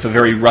sort of a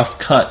very rough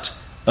cut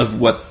of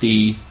what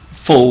the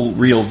full,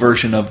 real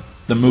version of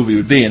the movie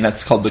would be, and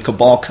that's called the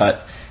Cabal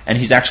cut. And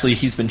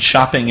he's been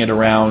shopping it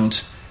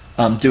around,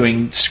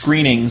 doing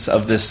screenings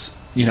of this,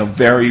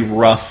 very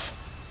rough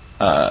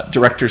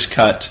director's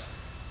cut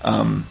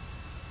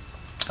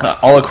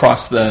all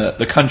across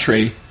the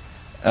country,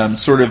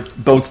 sort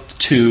of both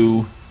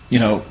to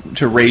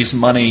raise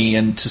money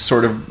and to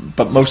sort of,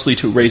 but mostly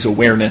to raise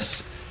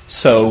awareness.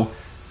 So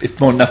if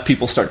enough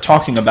people start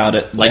talking about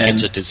it, like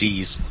it's a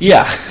disease.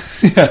 Yeah.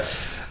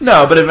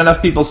 No, but if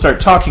enough people start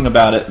talking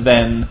about it,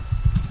 then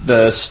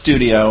the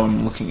studio,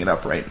 I'm looking it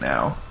up right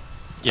now.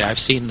 Yeah, I've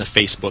seen the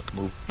Facebook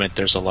movement.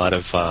 There's a lot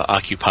of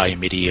Occupy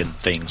Midian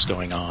things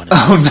going on.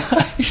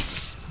 Oh,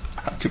 nice.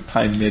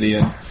 Occupy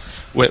Midian.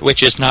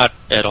 Which is not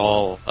at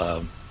all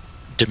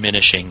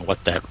diminishing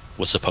what that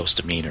was supposed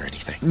to mean or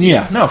anything.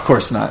 Yeah, no, of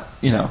course not.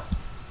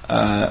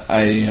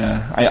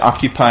 I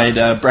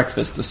occupied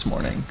breakfast this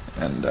morning,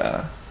 and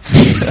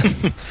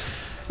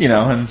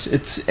and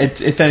it's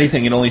if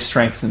anything, it only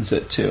strengthens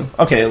it too.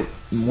 Okay,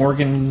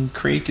 Morgan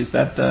Creek, is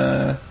that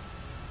the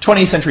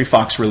 20th Century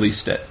Fox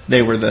released it?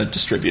 They were the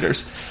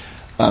distributors.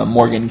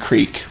 Morgan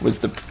Creek was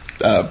the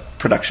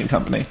production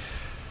company.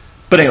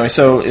 But anyway,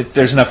 so if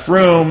there's enough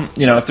room,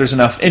 if there's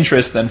enough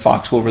interest, then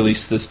Fox will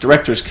release this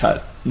director's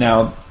cut.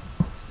 Now,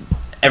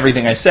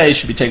 everything I say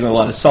should be taken with a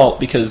lot of salt,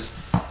 because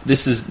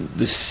this is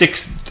the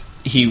sixth,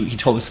 he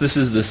told us, this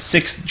is the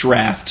sixth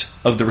draft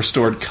of the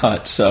restored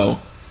cut, so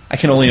I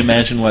can only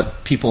imagine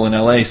what people in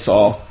LA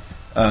saw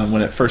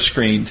when it first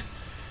screened.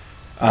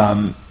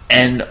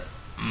 And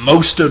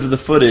most of the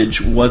footage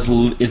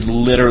is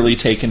literally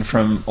taken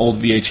from old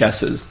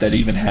VHSs that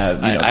even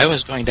have, I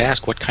was going to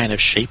ask, what kind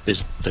of shape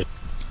is the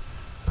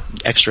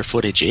extra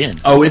footage in?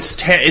 Oh, it's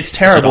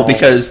terrible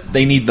because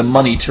they need the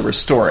money to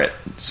restore it.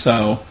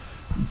 So,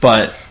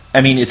 but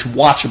I mean, it's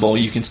watchable.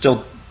 You can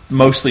still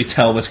mostly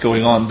tell what's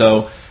going on,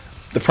 though.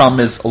 The problem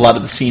is a lot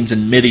of the scenes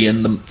in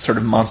Midian, the sort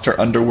of monster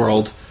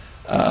underworld,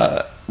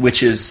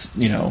 which is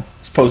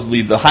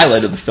supposedly the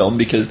highlight of the film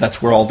because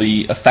that's where all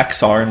the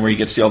effects are and where you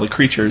get to see all the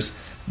creatures.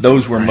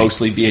 Those were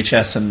mostly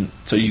VHS, and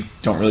so you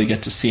don't really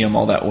get to see them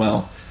all that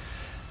well.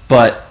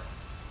 But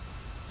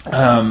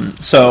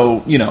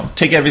so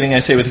take everything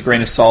I say with a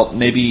grain of salt.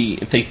 Maybe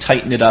if they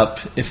tighten it up,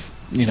 if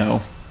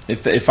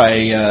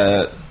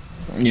I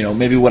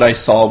maybe what I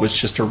saw was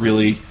just a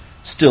really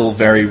still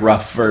very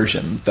rough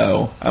version.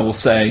 Though I will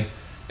say,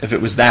 if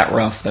it was that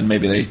rough, then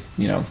maybe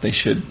they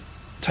should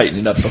tighten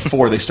it up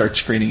before they start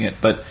screening it.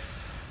 But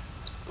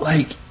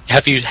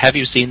have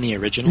you seen the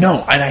original?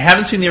 No, and I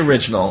haven't seen the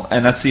original,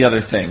 and that's the other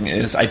thing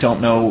is I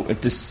don't know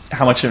if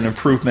how much of an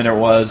improvement it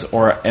was,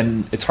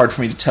 and it's hard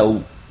for me to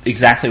tell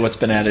exactly what's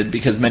been added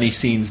because many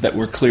scenes that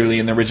were clearly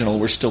in the original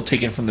were still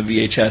taken from the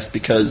VHS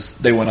because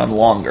they went on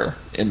longer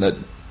in the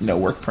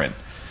work print.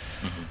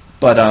 Mm-hmm.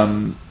 But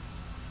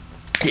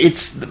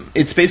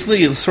it's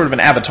basically sort of an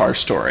Avatar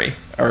story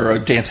or a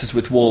Dances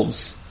with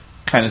Wolves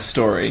kind of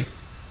story,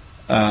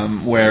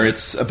 where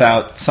it's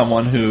about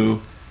someone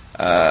who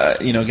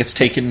gets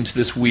taken into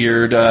this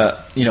weird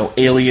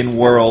alien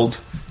world.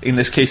 In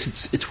this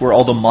case, it's where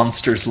all the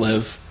monsters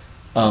live,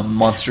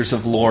 monsters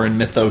of lore and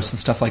mythos and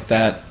stuff like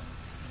that.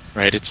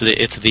 Right, it's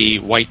the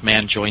white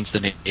man joins the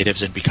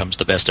natives and becomes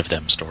the best of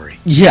them story.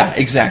 Yeah,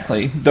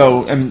 exactly.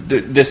 Though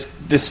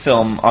this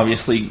film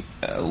obviously,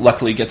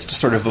 luckily, gets to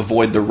sort of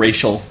avoid the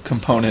racial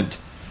component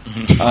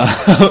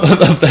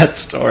of that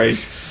story.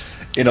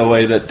 in a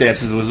way that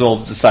Dances with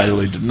Wolves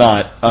decidedly did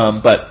not.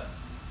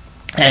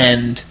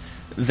 And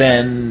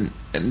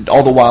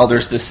all the while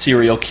there's this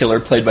serial killer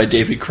played by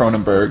David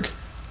Cronenberg,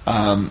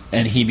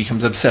 and he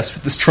becomes obsessed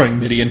with destroying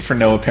Midian for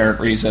no apparent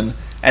reason,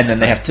 and then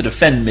they have to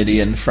defend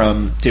Midian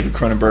from David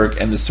Cronenberg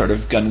and this sort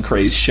of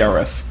gun-crazed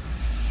sheriff.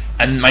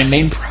 And my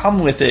main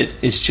problem with it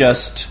is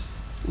just,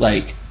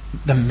 like,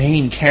 the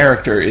main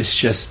character is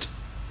just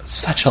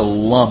such a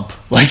lump.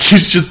 Like,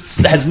 he's just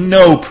has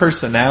no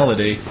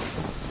personality.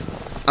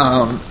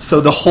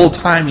 So the whole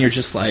time you're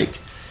just like,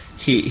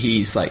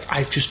 he's like,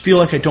 I just feel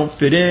like I don't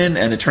fit in,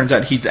 and it turns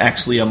out he's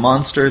actually a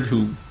monster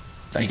who,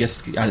 I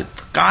guess,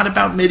 forgot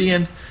about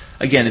Midian.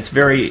 Again, it's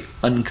very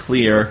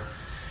unclear.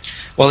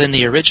 Well, in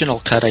the original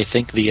cut, I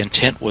think the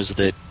intent was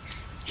that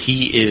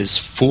he is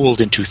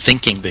fooled into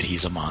thinking that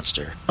he's a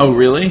monster. Oh,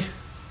 really?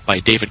 By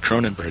David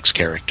Cronenberg's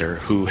character,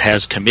 who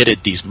has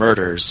committed these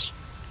murders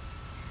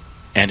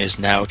and is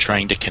now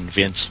trying to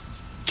convince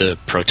the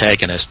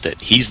protagonist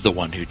that he's the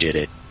one who did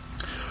it.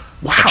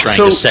 Wow, and trying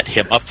to set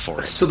him up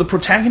for it. So the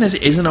protagonist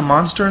isn't a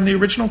monster in the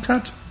original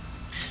cut?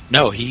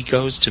 No, he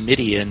goes to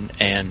Midian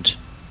and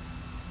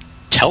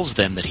tells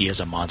them that he is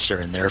a monster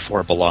and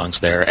therefore belongs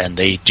there, and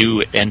they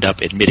do end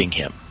up admitting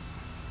him.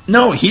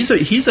 No, he's a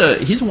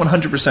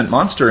 100%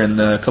 monster in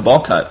the Cabal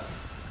cut.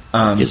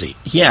 Is he?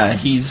 Yeah,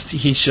 he's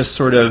just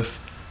sort of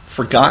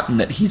forgotten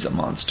that he's a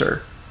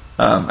monster,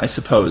 I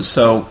suppose.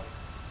 So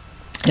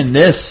in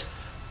this,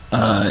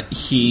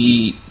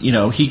 he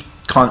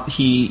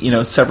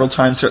several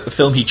times throughout the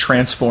film he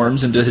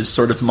transforms into his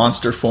sort of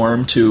monster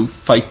form to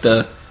fight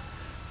the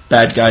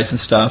bad guys and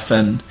stuff.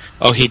 And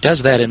he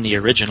does that in the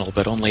original,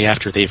 but only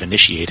after they've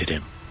initiated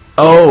him.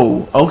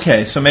 Oh,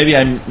 okay. So maybe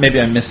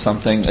I missed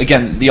something.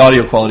 Again, the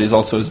audio quality is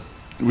also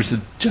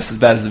just as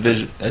bad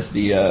as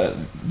the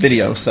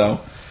video.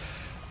 So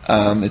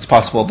it's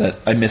possible that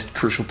I missed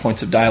crucial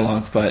points of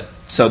dialogue. But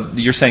so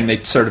you're saying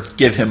they sort of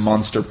give him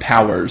monster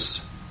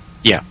powers?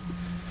 Yeah.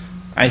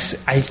 It's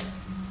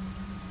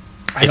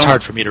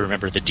hard for me to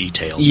remember the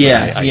details.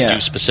 Yeah, but I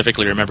do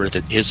specifically remember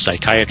that his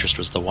psychiatrist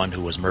was the one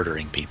who was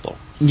murdering people.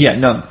 Yeah,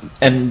 no,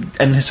 and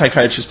his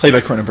psychiatrist, played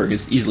by Cronenberg,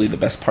 is easily the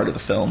best part of the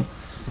film.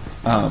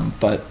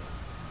 But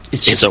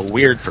it's a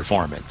weird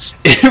performance.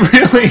 It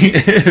really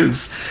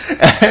is,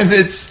 and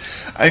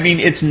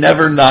it's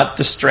never not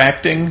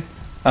distracting.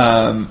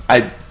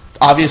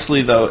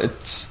 Obviously though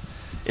it's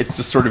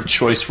the sort of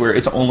choice where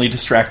it's only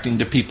distracting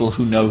to people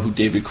who know who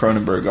David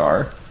Cronenberg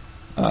are.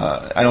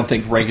 I don't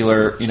think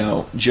regular,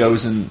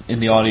 Joes in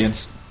the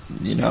audience,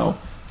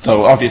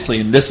 though obviously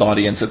in this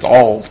audience it's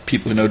all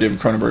people who know David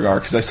Cronenberg are,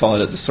 because I saw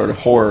it at this sort of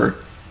horror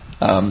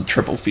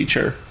triple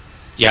feature.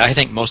 Yeah, I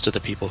think most of the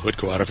people who would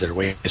go out of their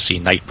way to see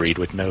Nightbreed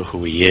would know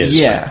who he is.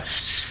 Yeah,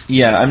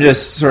 I'm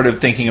just sort of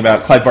thinking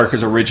about Clive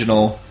Barker's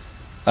original,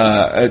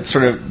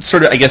 sort of,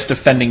 I guess,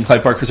 defending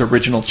Clive Barker's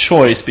original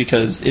choice,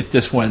 because if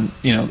this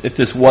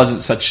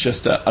wasn't such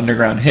just an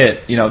underground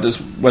hit, this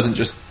wasn't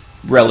just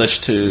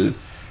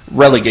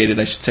relegated,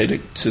 I should say,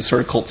 to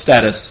sort of cult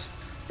status.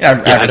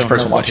 I don't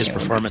know what his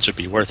performance would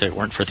be worth if it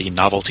weren't for the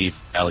novelty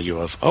value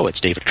of, it's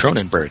David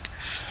Cronenberg.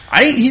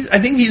 I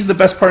think he's the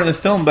best part of the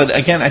film, but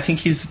again, I think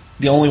he's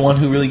the only one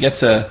who really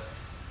gets a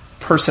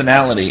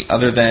personality,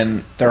 other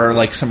than there are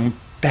like some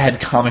bad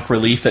comic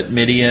relief at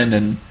Midian,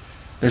 and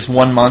there's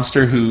one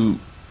monster who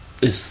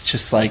is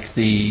just like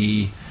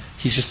he's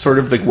just sort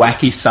of the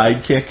wacky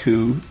sidekick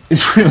who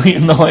is really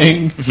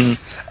annoying.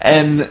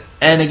 Mm-hmm.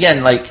 And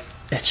again, like,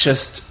 it's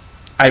just,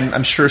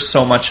 I'm sure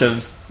so much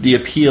of the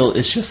appeal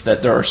is just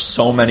that there are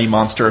so many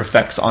monster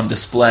effects on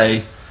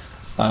display.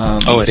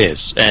 It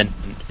is. And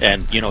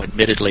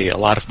admittedly, a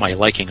lot of my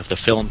liking of the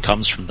film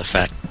comes from the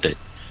fact that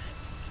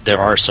there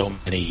are so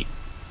many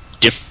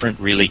different,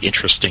 really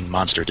interesting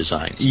monster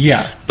designs.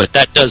 Yeah. But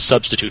that does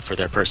substitute for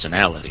their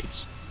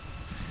personalities.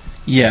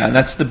 Yeah, and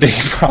that's the big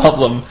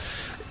problem.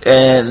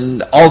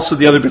 And also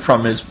the other big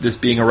problem is this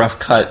being a rough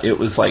cut. It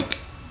was like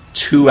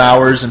 2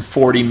 hours and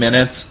 40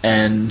 minutes,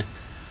 and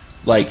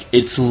like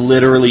it's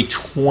literally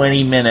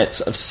 20 minutes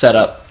of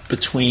setup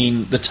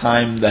between the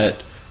time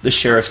that the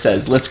sheriff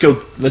says, let's go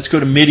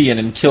to Midian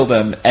and kill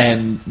them,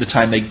 and the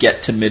time they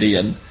get to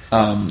Midian.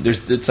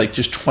 It's like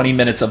just 20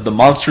 minutes of the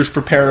monsters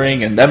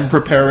preparing and them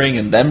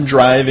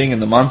driving,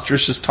 and the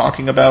monsters just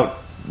talking about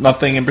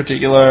nothing in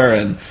particular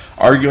and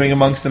arguing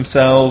amongst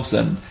themselves,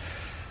 and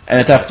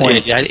at that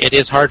point, it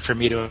is hard for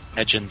me to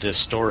imagine the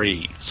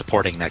story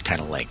supporting that kind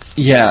of length.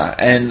 Yeah,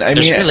 and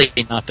there's really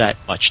not that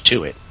much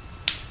to it.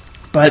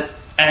 But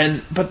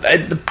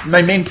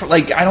my main,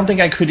 like, I don't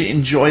think I could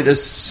enjoy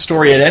this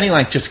story at any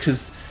length, just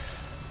because,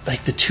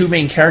 like, the two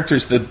main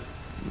characters, the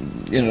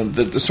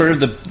sort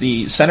of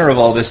the center of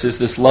all this is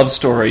this love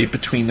story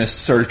between this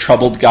sort of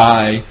troubled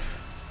guy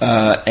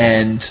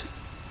and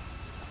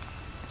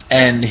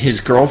his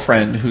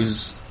girlfriend,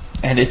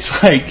 and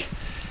it's like,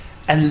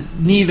 and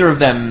neither of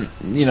them,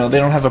 they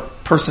don't have a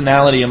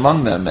personality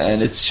among them,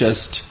 and it's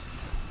just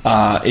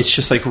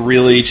like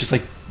really just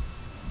like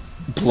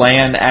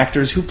bland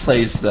actors. Who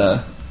plays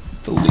the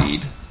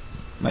lead?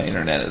 My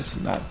internet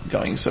is not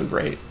going so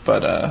great,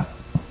 but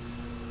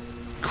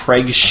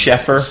Craig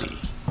Sheffer. Let's see.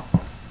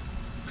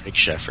 Craig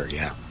Sheffer,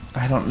 yeah.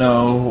 I don't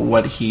know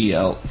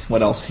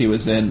what else he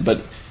was in,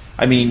 but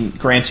I mean,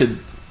 granted,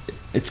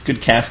 it's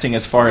good casting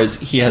as far as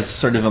he has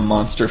sort of a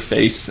monster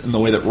face in the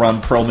way that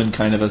Ron Perlman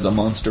kind of has a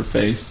monster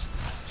face.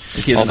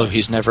 Although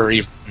he's never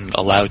even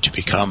allowed to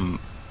become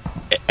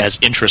as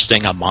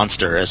interesting a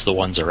monster as the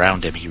ones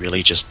around him. He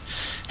really just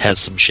has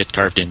some shit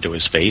carved into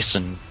his face,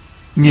 and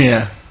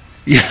yeah,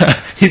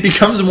 he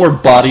becomes more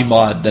body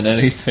mod than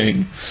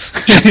anything.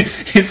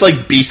 It's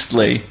like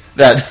beastly.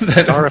 That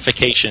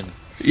scarification.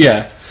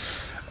 Yeah.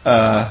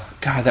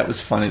 God, that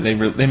was funny.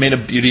 They made a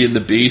Beauty and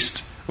the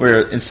Beast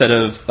where instead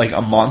of like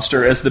a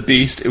monster as the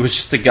Beast, it was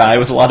just a guy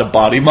with a lot of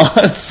body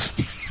mods.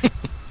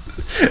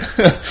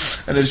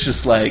 And it's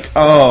just like,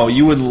 oh,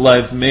 you wouldn't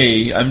love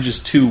me. I'm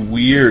just too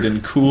weird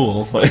and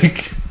cool.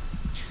 Like,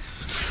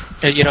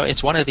 you know,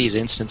 it's one of these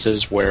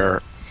instances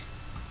where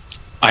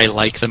I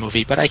like the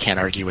movie, but I can't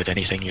argue with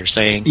anything you're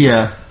saying.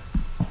 Yeah.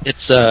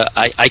 It's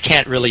I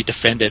can't really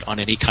defend it on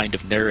any kind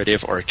of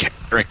narrative or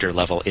character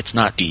level. It's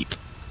not deep.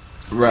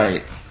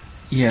 Right.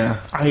 Yeah.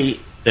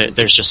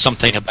 There's just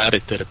something about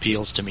it that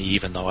appeals to me,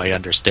 even though I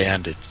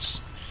understand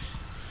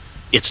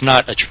it's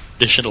not a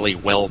traditionally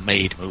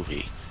well-made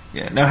movie.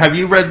 Yeah. Now, have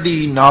you read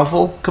the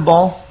novel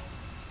Cabal?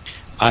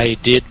 I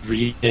did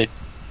read it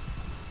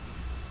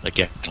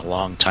again a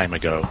long time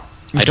ago.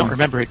 Mm-hmm. I don't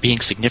remember it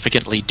being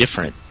significantly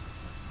different,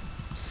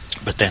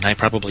 but then I'm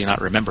probably not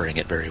remembering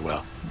it very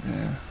well.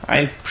 Yeah.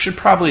 I should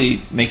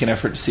probably make an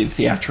effort to see the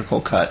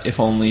theatrical cut, if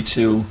only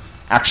to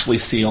actually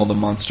see all the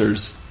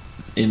monsters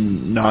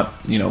in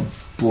not,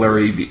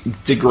 blurry,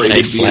 degraded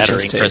in a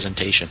flattering VHS tape.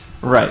 Presentation.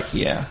 Right,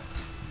 yeah.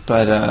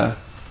 But,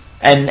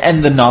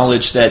 and the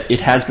knowledge that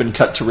it has been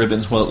cut to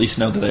ribbons will at least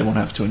know that I won't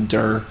have to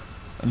endure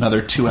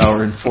another 2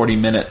 hour and 40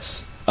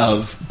 minutes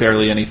of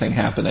barely anything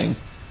happening.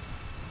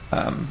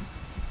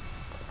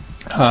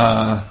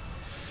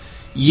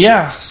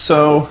 Yeah,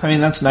 so, I mean,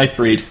 that's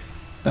Nightbreed.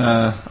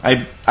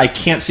 I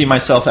can't see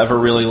myself ever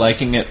really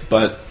liking it,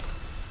 but,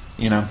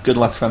 good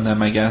luck from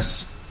them, I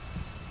guess.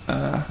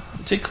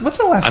 Jake, what's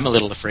the last... I'm a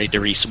little afraid to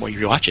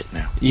rewatch it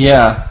now.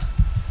 Yeah.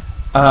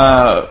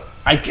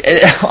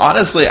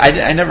 Honestly,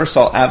 I never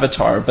saw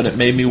Avatar, but it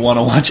made me want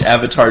to watch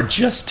Avatar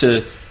just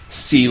to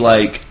see,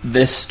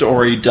 this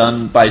story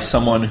done by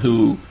someone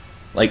who,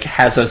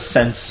 has a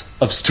sense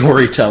of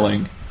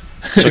storytelling.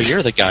 So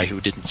you're the guy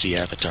who didn't see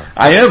Avatar.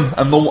 I am.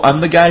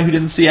 I'm the guy who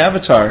didn't see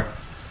Avatar.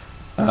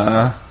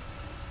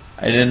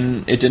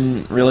 It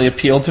didn't really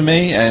appeal to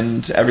me,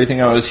 and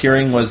everything I was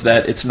hearing was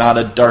that it's not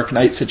a Dark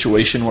Knight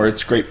situation where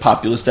it's great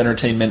populist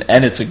entertainment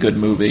and it's a good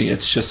movie.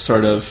 It's just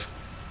sort of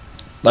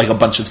like a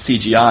bunch of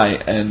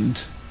CGI,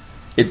 and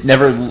it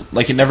never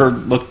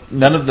looked,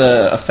 none of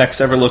the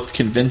effects ever looked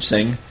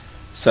convincing,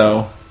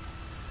 so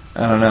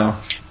I don't know.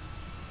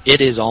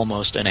 It is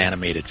almost an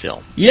animated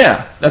film.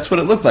 Yeah, that's what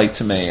it looked like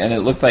to me, and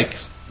it looked like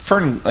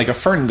a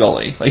Fern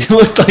Gully. It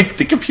looked like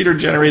the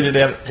computer-generated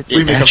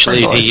remake of Fern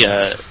Gully.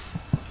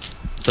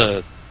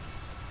 The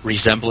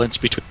resemblance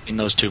between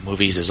those two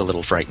movies is a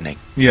little frightening.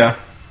 Yeah.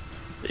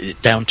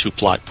 Down to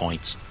plot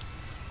points.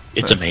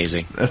 It's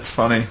amazing. That's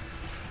funny.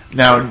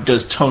 Now,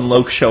 does Tone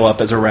Loc show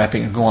up as a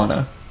rapping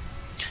iguana?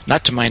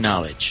 Not to my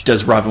knowledge.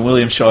 Does Robin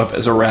Williams show up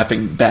as a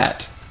rapping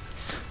bat?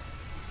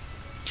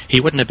 He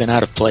wouldn't have been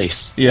out of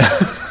place. Yeah.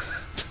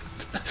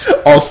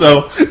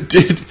 Also,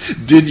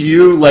 did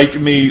you, like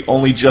me,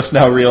 only just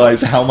now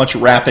realize how much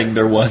rapping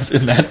there was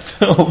in that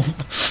film?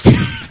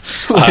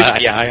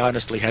 Yeah, I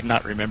honestly had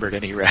not remembered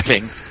any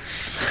rapping.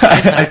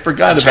 I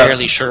forgot about it. I'm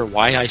entirely sure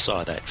why I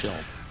saw that film.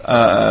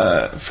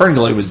 Fern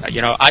Gully was...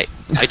 I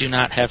do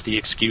not have the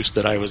excuse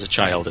that I was a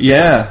child at the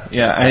time.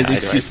 Yeah, I had the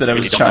excuse that I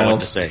was a child. Don't know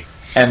what to say.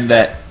 And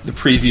that the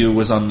preview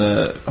was on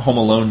the Home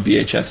Alone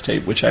VHS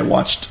tape, which I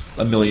watched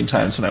a million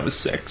times when I was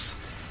 6.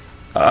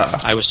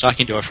 I was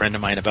talking to a friend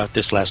of mine about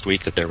this last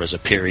week, that there was a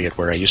period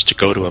where I used to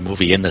go to a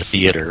movie in the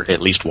theater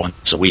at least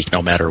once a week,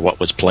 no matter what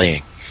was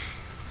playing.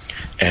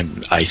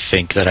 And I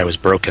think that I was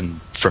broken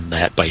from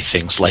that by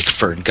things like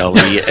Fern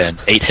Gully and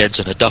 8 Heads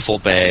in a Duffel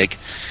Bag.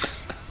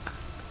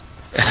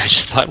 And I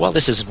just thought, well,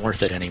 this isn't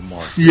worth it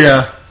anymore.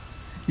 Yeah,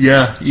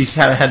 you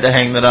kind of had to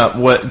hang that up.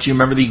 What, do you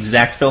remember the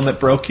exact film that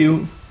broke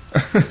you?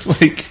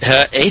 8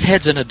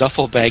 Heads in a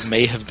Duffel Bag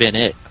may have been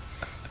it.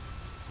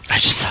 I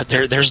just thought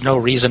there's no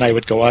reason I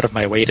would go out of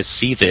my way to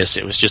see this.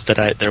 It was just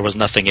that there was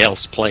nothing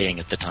else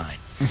playing at the time.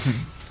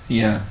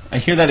 Yeah, I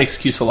hear that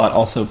excuse a lot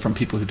also from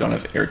people who don't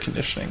have air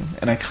conditioning,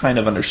 and I kind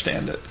of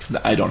understand it, because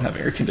I don't have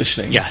air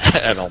conditioning. Yeah,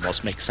 that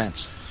almost makes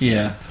sense.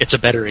 Yeah. It's a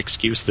better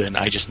excuse than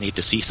I just need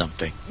to see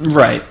something.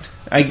 Right.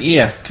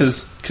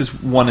 Because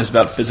one is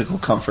about physical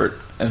comfort,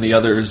 and the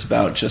other is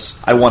about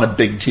just, I want a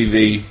big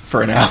TV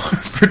for an hour,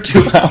 for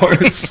 2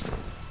 hours.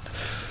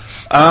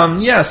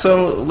 Yeah,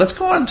 so let's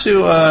go on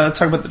to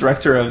talk about the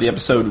director of the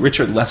episode,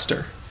 Richard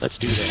Lester. Let's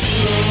do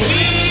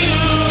that.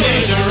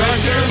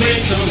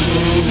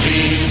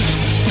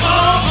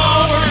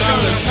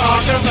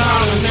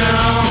 About it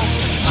now.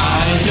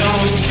 I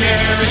don't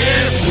care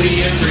if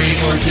we agree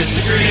or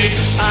disagree.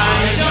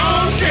 I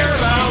don't care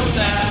about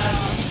that.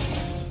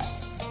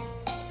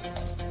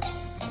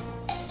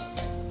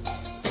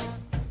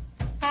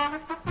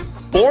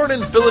 Born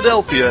in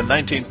Philadelphia in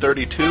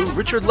 1932,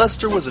 Richard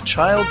Lester was a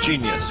child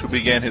genius who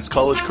began his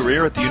college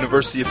career at the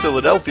University of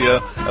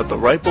Philadelphia at the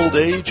ripe old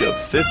age of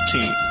 15.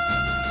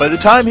 By the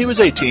time he was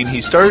 18,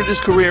 he started his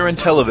career in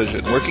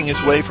television, working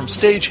his way from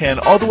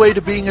stagehand all the way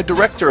to being a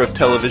director of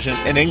television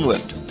in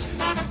England.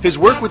 His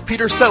work with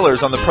Peter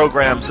Sellers on the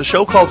programs A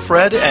Show Called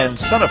Fred and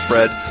Son of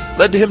Fred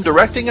led to him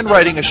directing and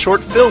writing a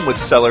short film with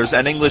Sellers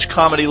and English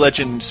comedy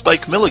legend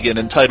Spike Milligan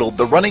entitled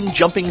The Running,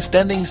 Jumping,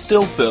 Standing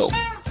Still Film.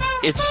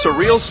 Its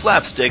surreal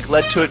slapstick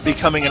led to it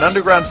becoming an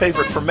underground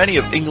favorite for many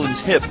of England's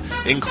hip,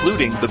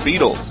 including the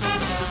Beatles.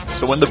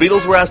 So when the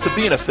Beatles were asked to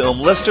be in a film,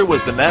 Lester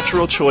was the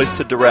natural choice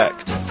to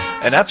direct.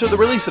 And after the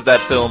release of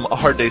that film, A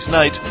Hard Day's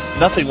Night,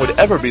 nothing would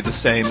ever be the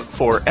same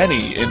for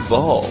any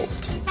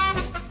involved.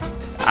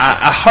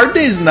 A Hard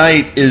Day's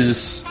Night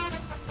is...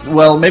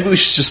 Well, maybe we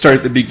should just start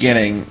at the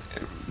beginning.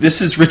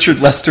 This is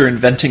Richard Lester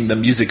inventing the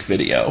music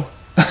video.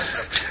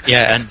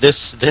 Yeah, and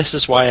this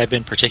is why I've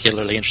been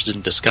particularly interested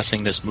in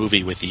discussing this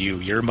movie with you.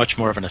 You're much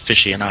more of an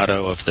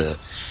aficionado of the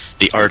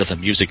art of the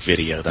music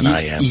video than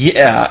I am.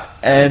 Yeah,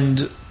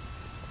 and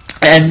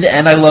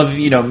I love,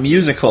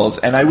 musicals.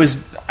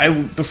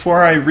 And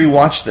before I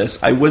rewatched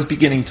this, I was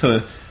beginning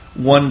to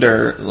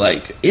wonder,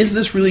 like, is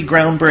this really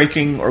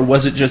groundbreaking, or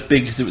was it just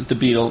big because it was the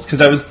Beatles?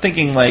 Because I was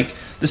thinking, like,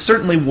 this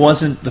certainly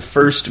wasn't the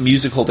first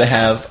musical to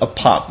have a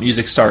pop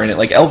music star in it.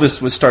 Like,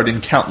 Elvis was starred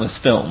in countless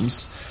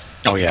films.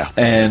 Oh, yeah.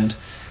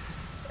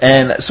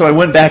 And so I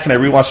went back and I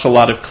rewatched a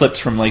lot of clips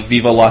from, like,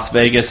 Viva Las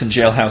Vegas and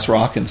Jailhouse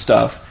Rock and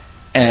stuff,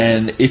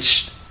 and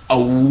it's a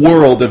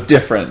world of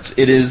difference.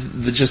 It is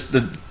just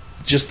the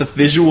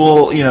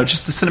visual,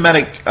 just the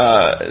cinematic,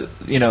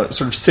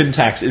 sort of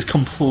syntax is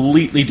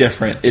completely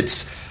different.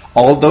 It's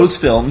all of those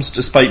films,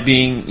 despite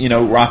being,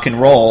 rock and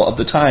roll of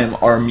the time,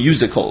 are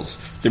musicals.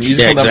 They're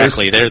musical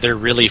exactly. numbers. They're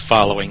really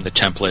following the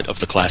template of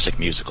the classic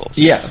musicals.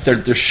 Yeah,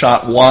 they're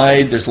shot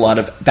wide. There's a lot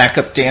of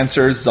backup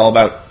dancers. It's all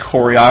about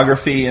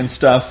choreography and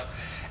stuff.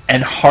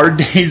 And Hard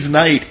Day's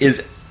Night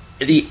is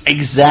the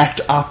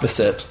exact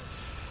opposite.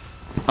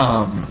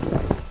 And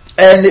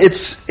it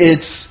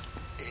is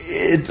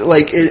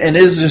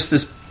just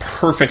this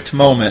perfect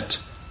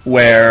moment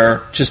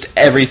where just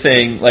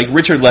everything, like,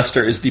 Richard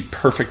Lester is the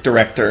perfect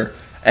director,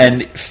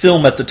 and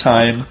film at the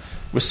time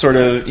was sort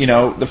of,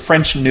 the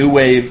French New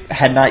Wave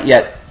had not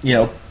yet,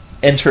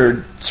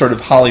 entered sort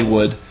of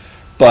Hollywood,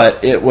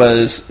 but it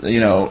was,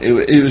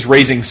 it was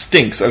raising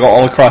stinks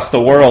all across the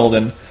world,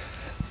 and,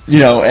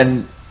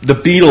 and the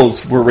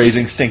Beatles were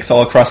raising stinks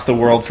all across the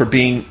world for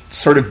being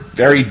sort of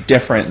very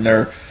different, and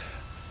they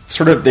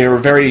were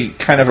very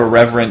kind of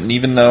irreverent, and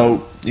even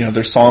though,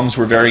 their songs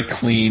were very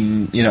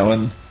clean,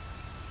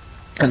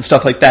 and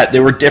stuff like that, they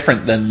were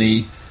different than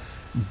the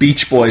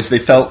Beach Boys.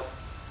 It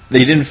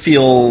didn't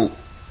feel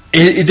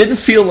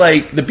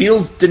like, the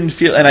Beatles didn't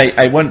feel, and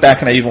I went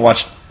back and I even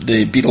watched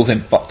the Beatles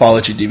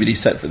Anthology DVD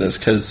set for this,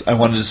 because I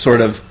wanted to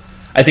sort of,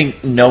 I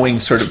think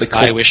knowing sort of the...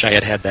 I wish I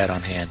had that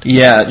on hand.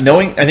 Yeah,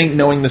 knowing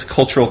the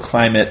cultural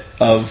climate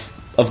of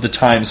the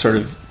time sort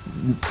of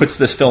puts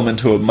this film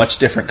into a much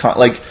different...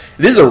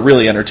 this is a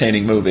really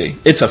entertaining movie.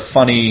 It's a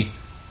funny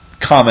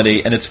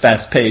comedy, and it's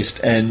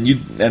fast-paced,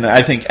 and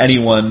I think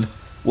anyone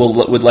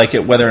would like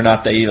it, whether or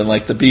not they even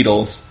like the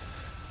Beatles.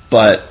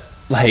 But,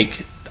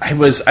 like, I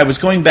was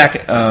going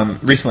back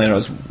recently, and I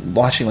was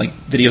watching, like,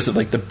 videos of,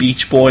 like, the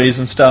Beach Boys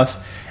and stuff,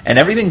 and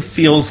everything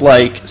feels,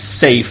 like,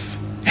 safe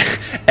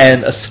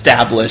and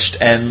established,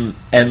 and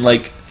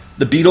like,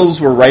 the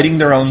Beatles were writing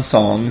their own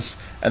songs,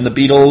 and the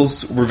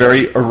Beatles were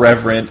very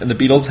irreverent, and the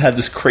Beatles had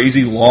this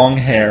crazy long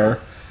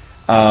hair,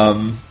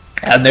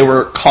 and they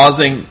were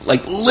causing,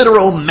 like,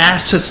 literal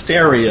mass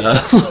hysteria.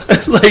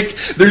 Like,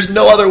 there's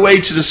no other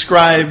way to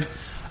describe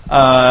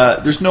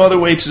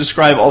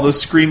all those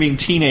screaming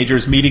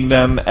teenagers meeting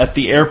them at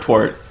the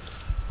airport.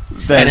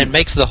 And it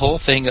makes the whole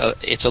thing,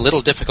 it's a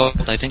little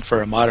difficult, I think,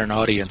 for a modern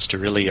audience to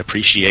really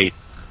appreciate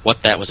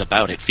what that was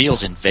about. It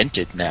feels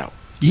invented now.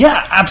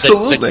 Yeah,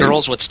 absolutely. The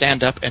girls would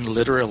stand up and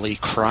literally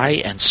cry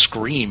and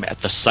scream at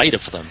the sight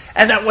of them.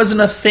 And that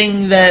wasn't a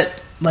thing that,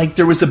 like,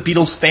 there was a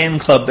Beatles fan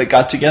club that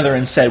got together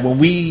and said,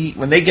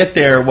 when they get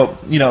there,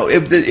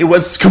 it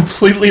was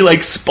completely,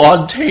 like,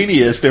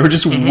 spontaneous. They were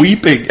just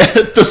weeping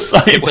at the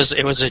sight.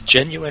 It was a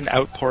genuine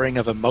outpouring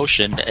of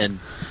emotion, and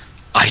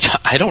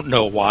I don't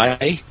know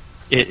why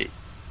it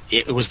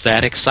was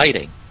that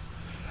exciting.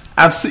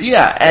 Absolutely,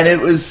 yeah, and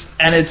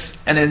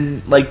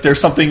there's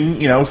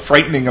something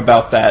frightening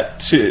about that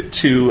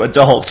to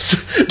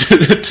adults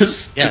to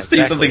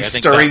see something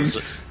stirring.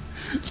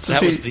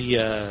 That was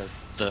the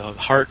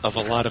heart of a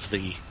lot of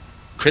the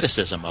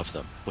criticism of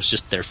them, was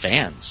just their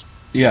fans.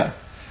 Yeah.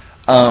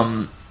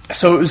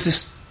 So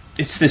it's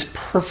this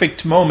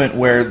perfect moment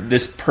where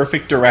this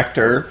perfect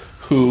director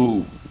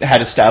who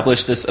had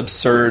established this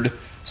absurd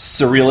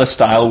surrealist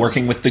style,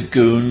 working with the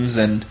Goons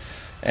and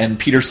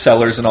Peter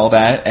Sellers and all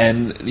that,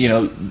 and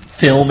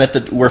film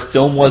where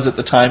film was at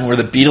the time, where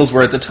the Beatles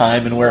were at the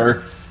time, and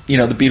where the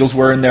Beatles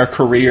were in their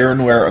career,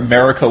 and where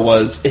America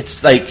was.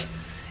 It's like,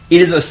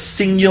 it is a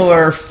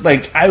singular,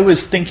 like, I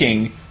was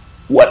thinking,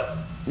 what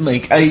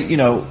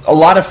a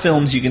lot of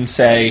films you can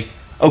say,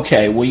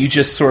 okay, well, you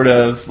just sort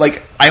of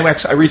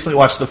I recently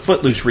watched the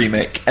Footloose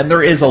remake, and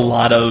there is a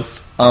lot of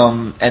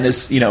and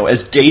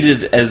as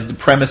dated as the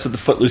premise of the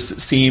Footloose it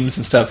seems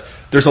and stuff,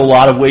 there's a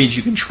lot of ways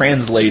you can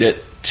translate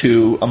it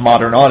to a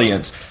modern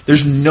audience.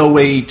 There's no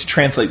way to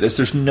translate this.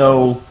 There's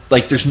no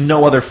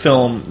other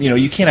film.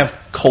 You can't have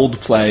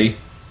Coldplay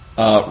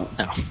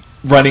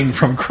running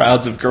from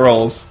crowds of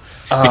girls.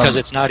 Because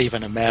it's not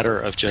even a matter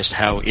of just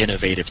how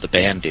innovative the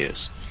band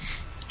is.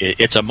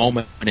 It's a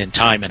moment in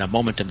time and a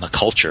moment in the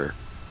culture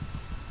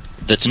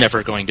that's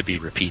never going to be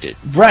repeated.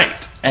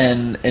 Right,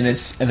 and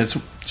it's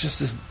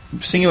just a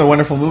singular,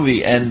 wonderful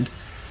movie, and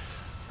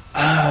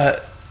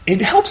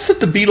it helps that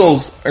the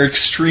Beatles are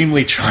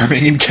extremely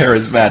charming and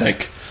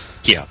charismatic.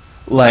 Yeah,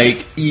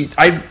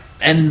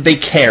 and they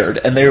cared,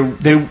 and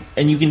they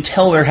and you can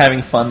tell they're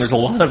having fun. There's a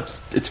lot of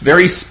it's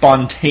very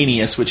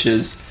spontaneous, which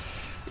is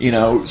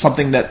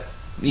something that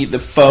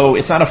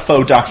it's not a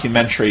faux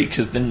documentary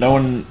because then no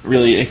one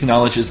really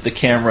acknowledges the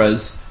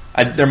cameras.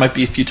 There might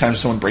be a few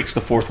times someone breaks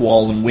the fourth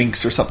wall and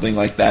winks or something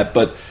like that,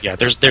 but yeah,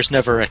 there's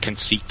never a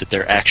conceit that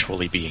they're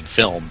actually being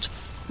filmed.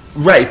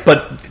 Right,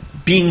 but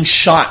being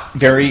shot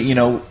very,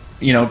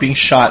 being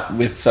shot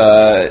with,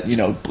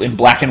 in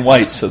black and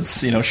white, so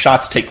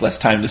shots take less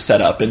time to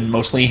set up and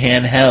mostly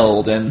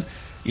handheld, and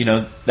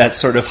that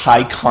sort of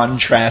high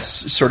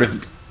contrast, sort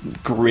of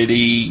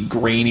gritty,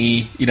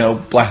 grainy,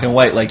 black and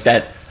white like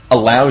that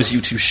allows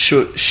you to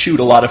shoot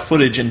a lot of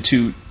footage and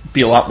to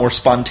be a lot more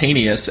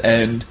spontaneous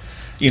and.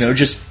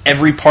 Just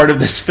every part of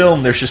this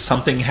film, there's just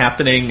something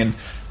happening, and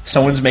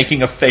someone's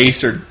making a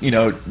face, or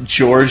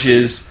George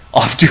is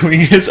off doing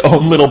his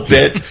own little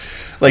bit.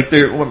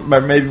 Maybe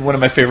one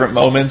of my favorite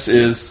moments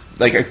is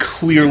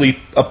clearly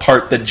a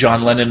part that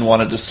John Lennon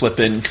wanted to slip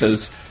in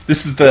because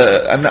this is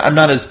I'm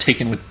not as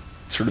taken with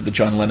sort of the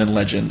John Lennon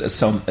legend as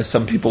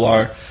some people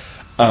are,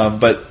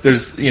 but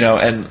there's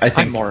and I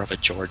think I'm more of a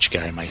George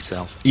guy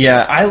myself.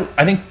 Yeah,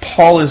 I think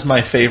Paul is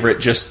my favorite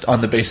just on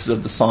the basis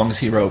of the songs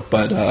he wrote,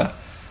 but.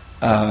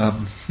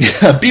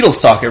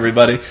 Beatles talk,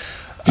 everybody.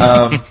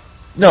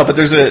 No, but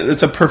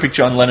it's a perfect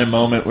John Lennon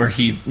moment where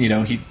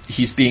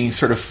he's being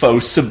sort of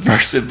faux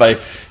subversive by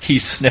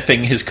he's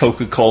sniffing his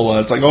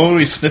Coca-Cola. It's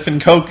he's sniffing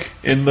Coke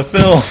in the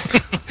film,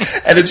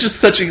 and it's just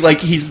such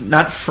he's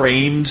not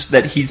framed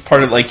that he's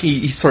part of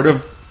he's sort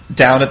of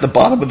down at the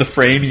bottom of the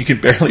frame. You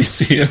can barely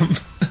see him,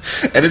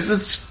 and it's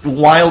this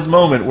wild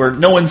moment where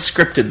no one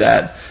scripted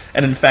that.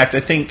 And in fact,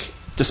 I think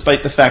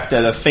despite the fact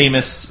that a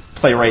famous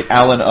playwright,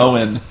 Alan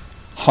Owen.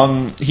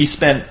 He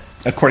spent,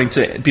 according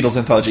to Beatles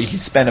Anthology, he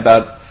spent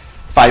about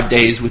 5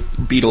 days with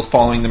Beatles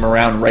following them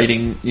around,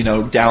 writing,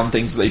 down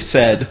things they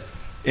said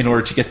in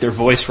order to get their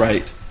voice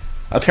right.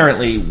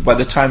 Apparently, by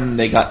the time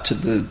they got to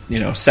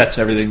the, sets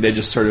and everything, they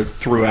just sort of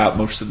threw out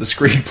most of the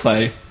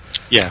screenplay.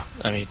 Yeah,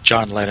 I mean,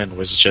 John Lennon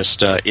was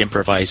just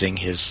improvising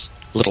his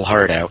little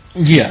heart out.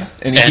 Yeah.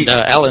 And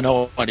Alan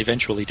Owen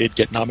eventually did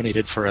get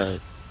nominated for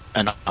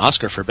an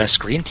Oscar for Best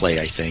Screenplay,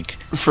 I think.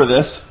 For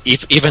this?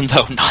 Even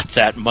though not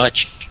that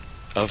much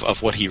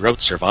of what he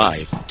wrote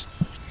survived.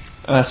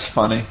 That's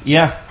funny.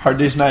 Yeah, Hard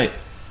Day's Night.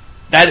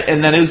 That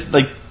is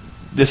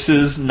this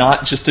is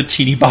not just a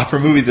teeny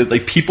bopper movie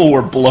that people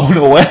were blown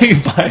away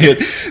by it.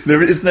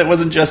 It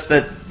wasn't just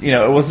that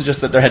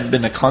there hadn't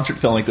been a concert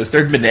film like this.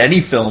 There had been any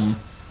film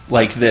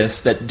like this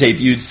that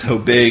debuted so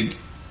big.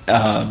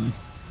 No,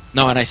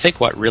 and I think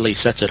what really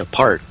sets it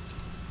apart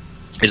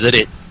is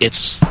that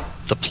it's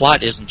the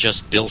plot isn't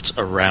just built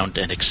around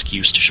an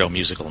excuse to show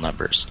musical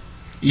numbers.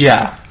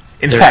 Yeah.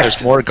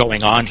 There's more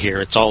going on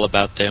here. It's all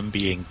about them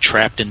being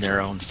trapped in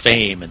their own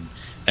fame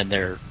and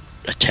their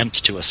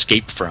attempts to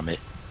escape from it.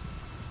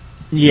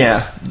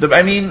 Yeah.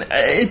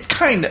 It's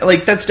kind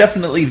of that's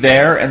definitely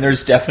there, and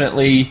there's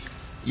definitely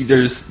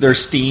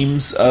there's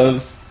themes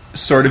of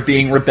sort of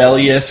being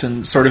rebellious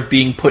and sort of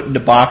being put into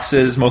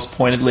boxes. Most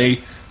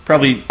pointedly,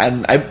 probably,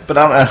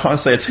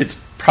 honestly,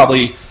 it's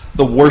probably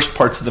the worst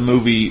parts of the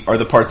movie are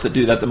the parts that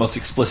do that the most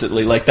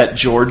explicitly, like that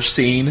George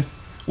scene.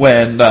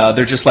 When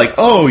they're just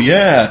oh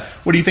yeah,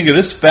 what do you think of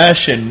this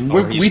fashion?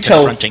 We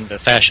confronting the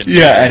fashion.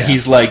 Yeah, and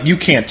he's you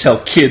can't tell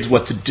kids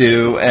what to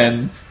do.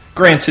 And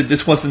granted,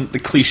 this wasn't the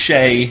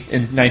cliche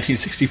in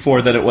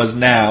 1964 that it was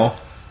now,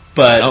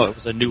 but it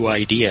was a new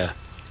idea.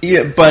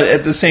 Yeah, but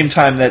at the same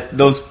time, that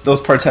those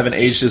parts haven't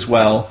aged as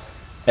well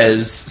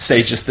as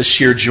say just the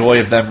sheer joy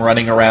of them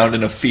running around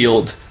in a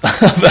field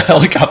of a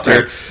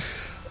helicopter,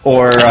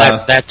 or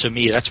that to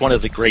me, that's one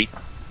of the great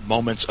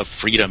moments of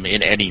freedom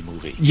in any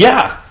movie.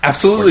 Yeah,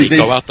 absolutely. Where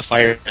you go out the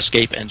fire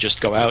escape and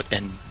just go out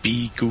and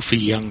be goofy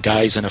young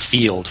guys in a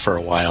field for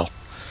a while.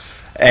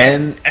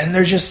 And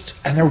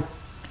they're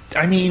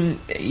I mean,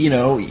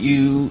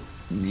 you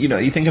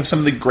think of some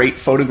of the great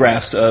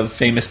photographs of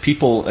famous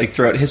people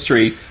throughout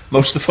history.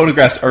 Most of the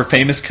photographs are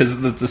famous because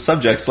of the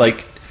subjects,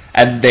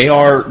 and they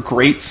are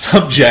great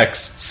subjects.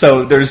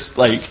 So there's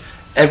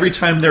every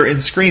time they're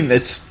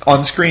that's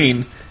on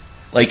screen,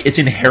 it's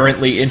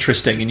inherently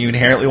interesting, and you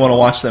inherently want to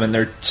watch them, and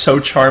they're so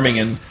charming.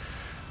 And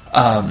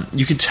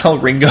you can tell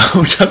Ringo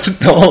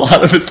doesn't know a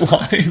lot of his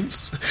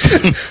lines.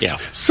 Yeah.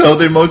 So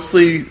they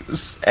mostly,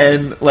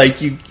 and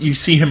like you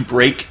see him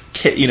break,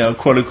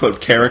 quote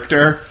unquote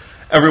character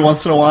every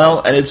once in a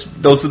while, and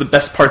those are the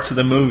best parts of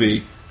the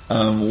movie.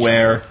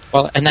 Where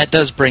and that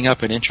does bring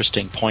up an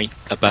interesting point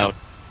about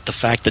the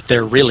fact that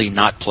they're really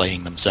not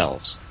playing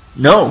themselves.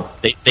 No,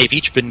 they've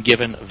each been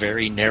given a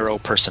very narrow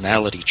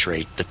personality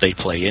trait that they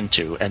play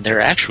into, and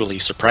they're actually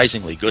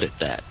surprisingly good at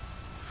that.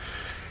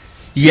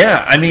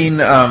 Yeah, I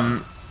mean,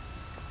 I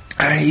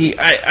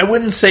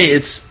wouldn't say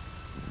it's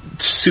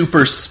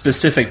super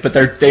specific, but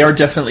they are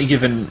definitely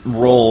given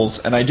roles,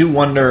 and I do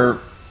wonder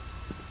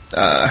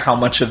how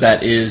much of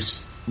that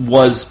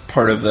was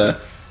part of the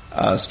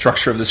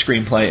structure of the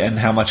screenplay, and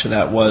how much of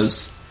that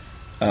was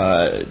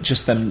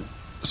just them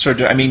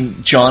sort of. I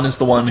mean, John is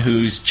the one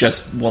who's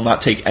just will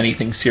not take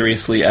anything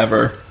seriously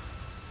ever.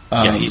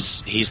 Yeah,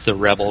 he's the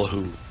rebel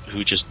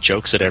who just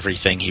jokes at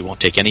everything. He won't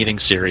take anything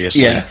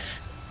seriously. Yeah.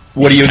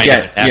 What do you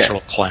get? A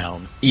natural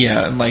clown.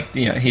 Yeah, and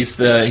he's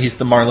the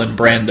Marlon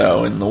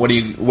Brando, and what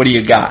do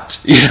you got?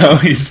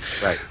 He's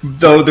right.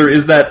 Though there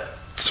is that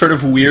sort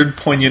of weird,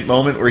 poignant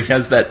moment where he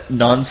has that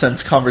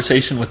nonsense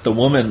conversation with the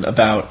woman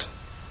about.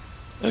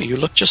 Oh, you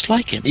look just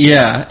like him.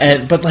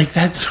 Yeah, but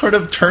that sort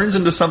of turns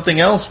into something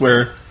else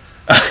where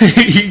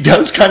he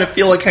does kind of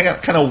feel like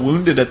kind of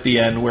wounded at the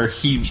end, where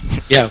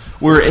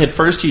where at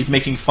first he's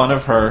making fun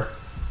of her.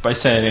 But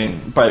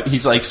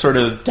he's like sort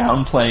of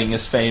downplaying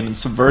his fame and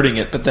subverting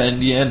it. But then in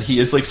the end, he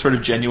is like sort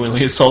of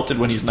genuinely assaulted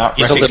when he's not.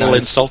 He's recognized. A little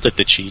insulted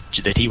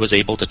that he was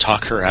able to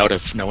talk her out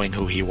of knowing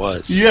who he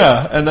was.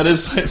 Yeah, and that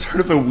is sort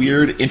of a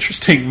weird,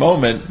 interesting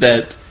moment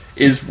that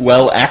is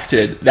well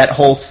acted. That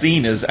whole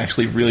scene is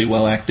actually really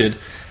well acted.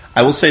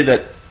 I will say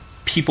that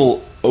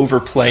people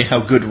overplay how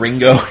good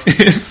Ringo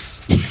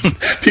is.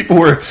 people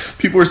were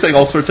saying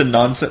all sorts of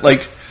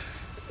nonsense,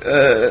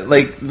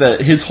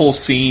 his whole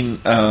scene.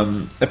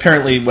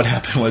 Apparently, what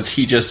happened was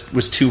he just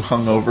was too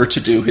hungover to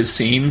do his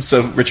scene.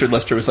 So Richard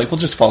Lester was like, "We'll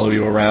just follow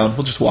you around.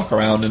 We'll just walk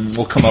around, and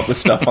we'll come up with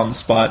stuff on the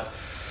spot."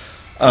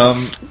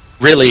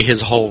 Really,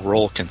 his whole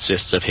role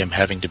consists of him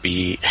having to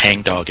be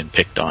hangdog and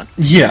picked on.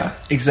 Yeah,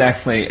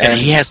 exactly, and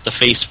he has the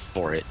face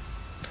for it.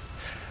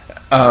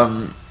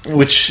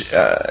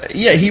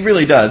 He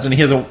really does, and he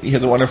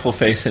has a wonderful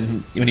face.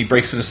 And when he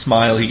breaks into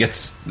smile,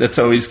 that's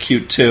always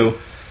cute too.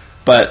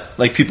 But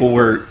people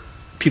were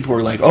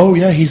like, "Oh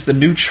yeah, he's the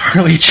new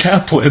Charlie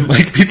Chaplin."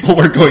 Like people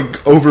were going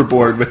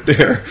overboard with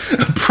their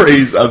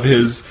praise of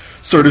his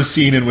sort of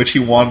scene in which he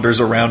wanders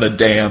around a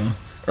dam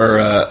or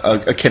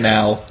a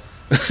canal,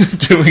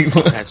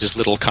 has his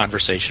little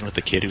conversation with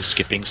the kid who's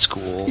skipping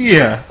school.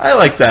 Yeah, I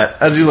like that.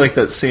 I do like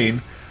that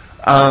scene.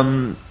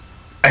 I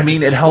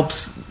mean, it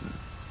helps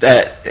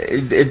that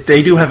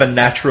they do have a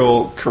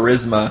natural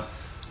charisma,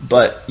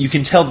 but you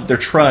can tell that they're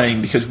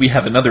trying because we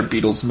have another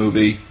Beatles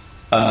movie.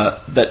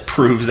 That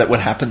proves that what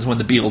happens when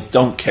the Beatles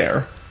don't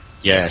care.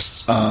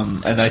 Yes,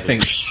 and I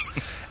think,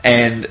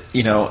 and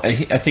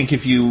I think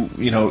if you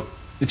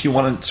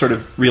want to sort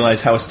of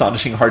realize how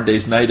astonishing Hard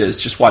Day's Night is,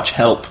 just watch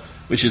Help,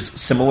 which is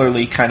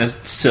similarly kind of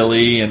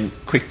silly and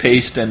quick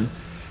paced and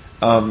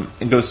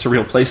goes to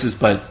real places,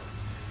 but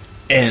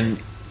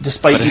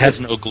despite it has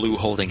no glue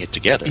holding it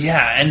together.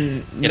 Yeah,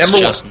 and it's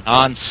just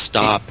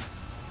nonstop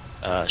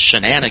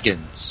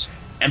shenanigans.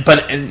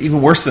 But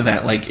even worse than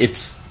that,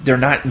 they're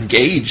not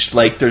engaged.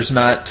 There's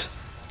not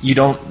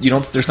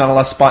there's not a lot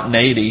of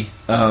spontaneity.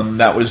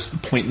 That was the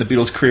point in the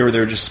Beatles' career where they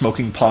were just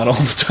smoking pot all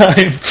the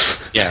time.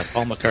 Yeah,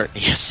 Paul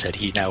McCartney has said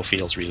he now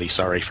feels really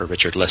sorry for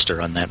Richard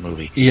Lester on that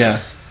movie.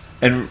 Yeah,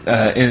 and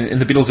in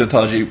the Beatles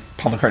anthology,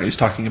 Paul McCartney was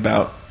talking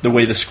about the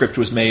way the script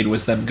was made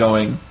was them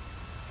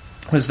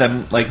when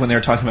they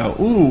were talking about,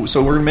 "Ooh,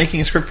 so we're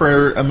making a script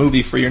for a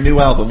movie for your new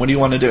album. What do you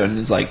want to do?" And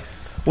it's like,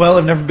 "Well,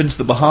 I've never been to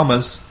the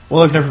Bahamas.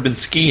 Well, I've never been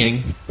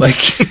skiing."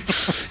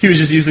 He was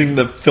just using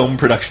the film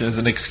production as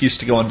an excuse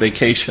to go on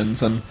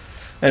vacations, and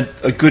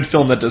a good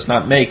film that does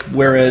not make.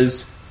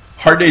 Whereas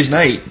Hard Day's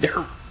Night,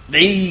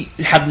 they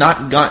have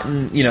not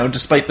gotten,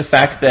 despite the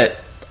fact that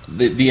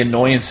the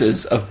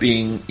annoyances of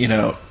being,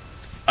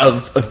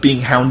 of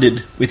being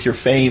hounded with your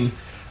fame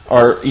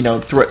are,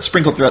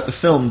 sprinkled throughout the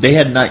film, they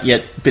had not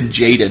yet been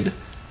jaded.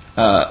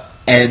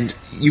 And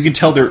you can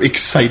tell they're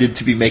excited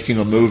to be making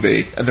a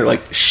movie. And they're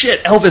like,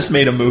 "Shit, Elvis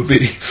made a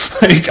movie."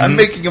 I'm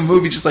making a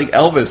movie just like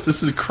Elvis.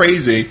 This is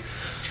crazy.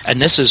 And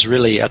this is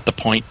really at the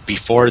point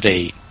before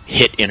they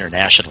hit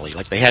internationally.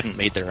 They hadn't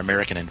made their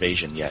American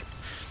invasion yet.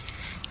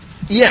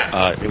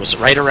 Yeah. It was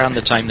right around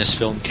the time this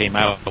film came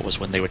out. It was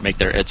when they would make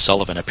their Ed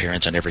Sullivan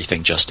appearance and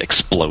everything just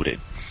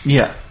exploded.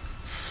 Yeah.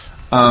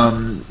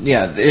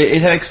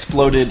 It had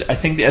exploded. I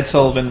think the Ed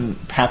Sullivan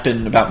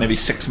happened about maybe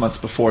 6 months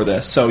before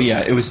this. So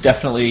yeah, it was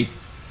definitely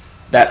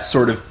that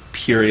sort of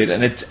period,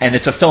 and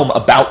it's a film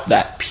about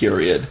that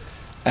period,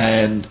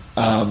 and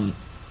that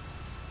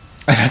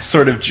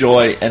sort of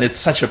joy, and it's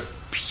such a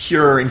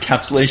pure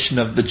encapsulation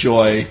of the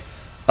joy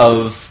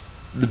of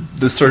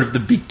the sort of the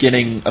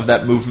beginning of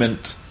that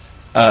movement,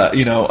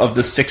 of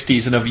the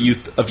 '60s and of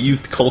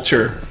youth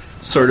culture,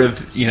 sort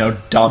of,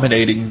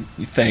 dominating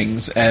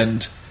things,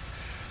 and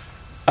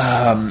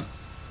I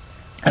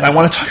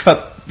want to talk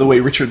about the way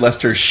Richard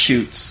Lester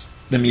shoots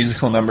the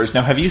musical numbers.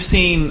 Now, have you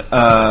seen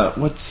what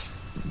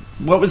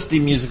was the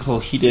musical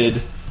he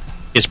did?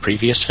 His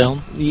previous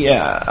film?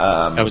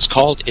 Yeah. It was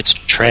called It's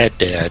Trad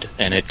Dad,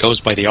 and it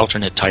goes by the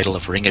alternate title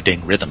of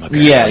Ring-a-Ding Rhythm,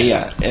 apparently.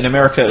 Yeah. In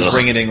America, it's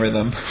Ring-a-Ding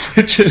Rhythm,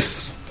 which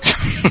is...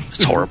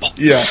 It's horrible.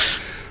 Yeah.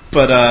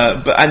 But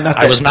I'm not.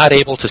 I was not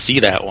able to see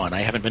that one.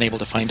 I haven't been able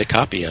to find a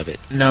copy of it.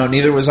 No,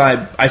 neither was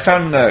I. I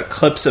found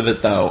clips of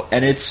it though,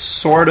 and it's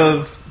sort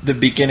of the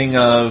beginning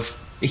of.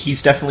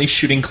 He's definitely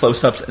shooting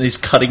close-ups, and he's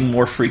cutting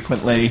more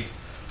frequently,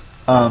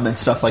 and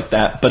stuff like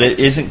that. But it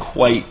isn't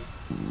quite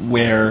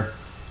where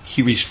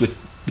he reached with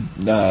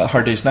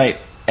Hard Day's Night,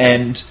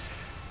 and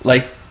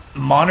like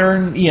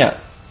modern,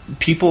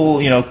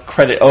 people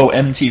credit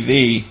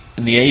MTV.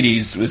 In the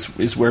 80s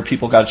is where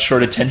people got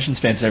short attention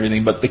spans and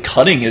everything, but the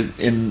cutting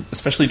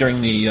especially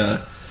during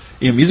the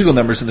musical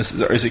numbers in this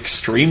is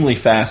extremely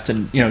fast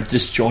and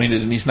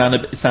disjointed, and it's not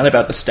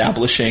about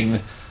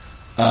establishing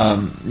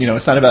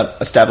it's not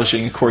about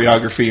establishing a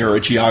choreography or a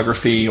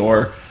geography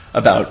or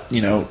about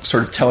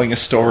sort of telling a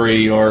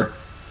story, or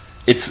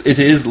it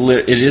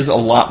is a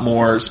lot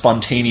more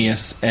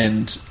spontaneous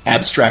and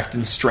abstract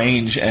and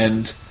strange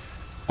and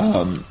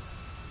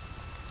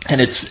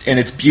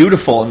it's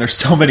beautiful, and there's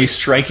so many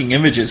striking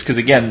images because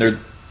again they're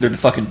the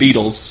fucking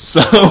Beatles,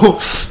 so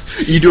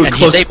you do and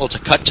he's able to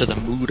cut to the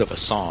mood of a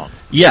song.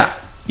 Yeah,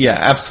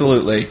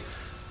 absolutely.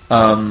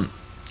 Though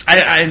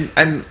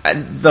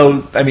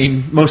I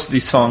mean most of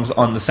these songs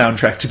on the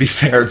soundtrack, to be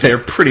fair, they're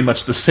pretty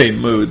much the same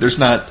mood. There's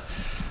not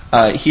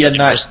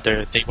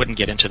they wouldn't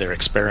get into their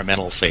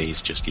experimental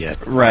phase just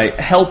yet. Right.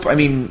 Help.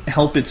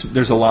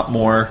 There's a lot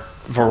more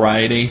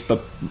variety,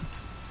 but.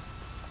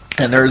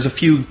 And there's a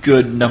few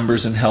good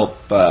numbers in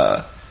Help.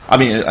 There's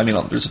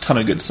a ton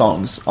of good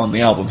songs on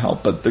the album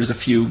Help, but there's a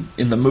few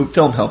in the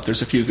film Help.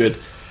 There's a few good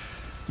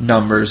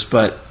numbers,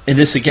 but in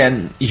this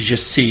again, you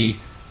just see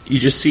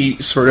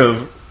sort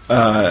of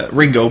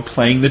Ringo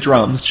playing the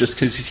drums just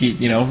because he,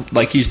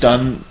 like he's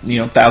done,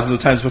 thousands of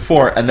times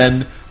before, and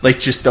then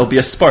there'll be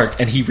a spark,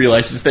 and he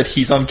realizes that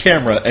he's on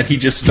camera, and he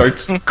just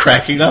starts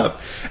cracking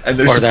up. And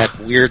there's that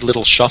weird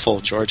little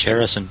shuffle George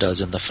Harrison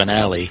does in the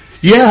finale.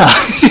 Yeah,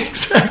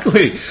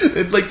 exactly.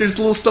 There's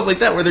little stuff like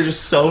that where they're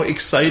just so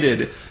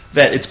excited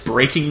that it's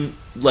breaking,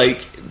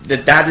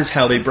 that is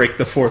how they break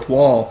the fourth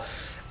wall,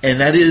 and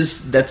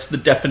that's the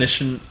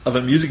definition of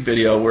a music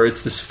video, where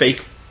it's this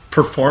fake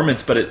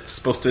performance, but it's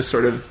supposed to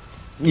sort of,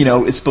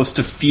 it's supposed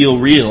to feel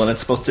real, and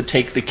it's supposed to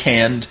take the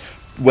canned,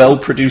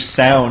 well-produced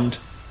sound,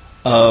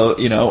 of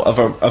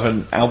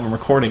an album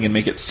recording and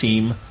make it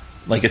seem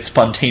like it's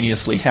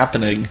spontaneously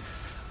happening.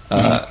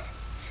 And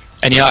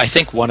I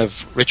think one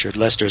of Richard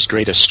Lester's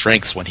greatest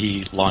strengths when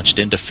he launched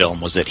into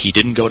film was that he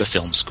didn't go to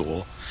film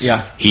school.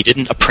 Yeah. He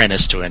didn't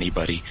apprentice to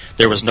anybody.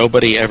 There was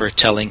nobody ever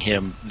telling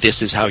him,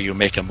 this is how you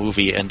make a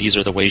movie, and these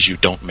are the ways you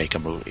don't make a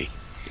movie.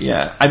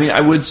 Yeah.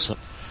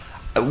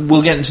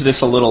 We'll get into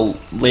this a little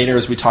later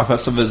as we talk about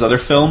some of his other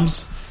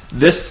films.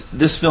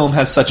 This film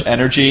has such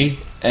energy,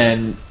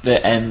 and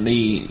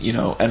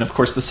of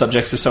course the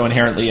subjects are so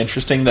inherently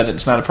interesting that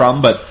it's not a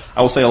problem. But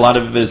I will say a lot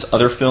of his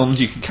other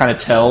films, you can kind of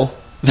tell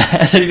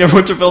that he never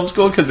went to film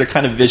school because they're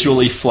kind of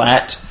visually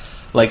flat.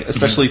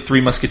 Especially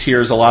Three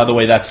Musketeers, a lot of the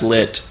way that's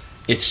lit,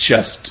 it's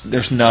just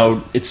it's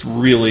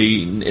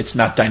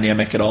not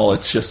dynamic at all.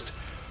 It's just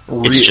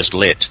it's just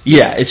lit.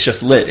 Yeah, it's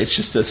just lit. It's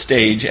just a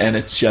stage, and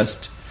it's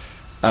just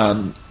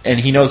and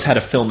he knows how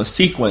to film a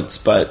sequence,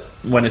 but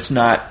when there's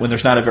not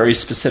a very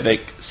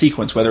specific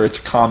sequence, whether it's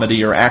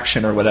comedy or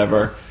action or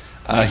whatever,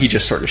 he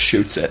just sort of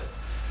shoots it.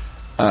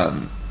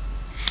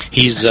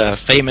 He's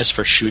famous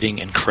for shooting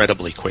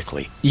incredibly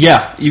quickly.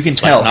 Yeah, you can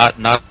tell.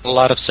 Not a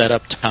lot of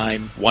setup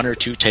time. 1 or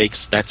 2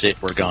 takes. That's it.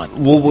 We're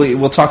gone.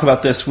 We'll talk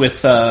about this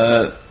with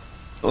Robin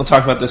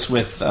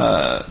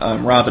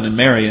and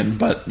Marion.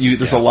 But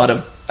there's a lot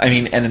of.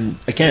 And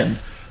again,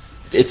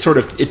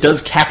 it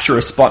does capture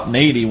a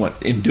spontaneity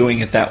in doing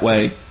it that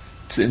way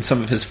in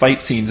some of his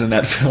fight scenes in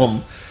that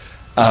film.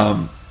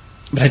 But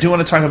I do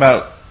want to talk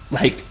about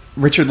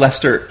Richard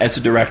Lester as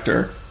a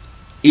director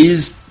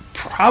is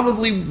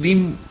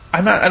probably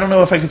I don't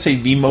know if I could say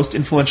the most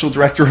influential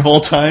director of all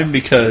time,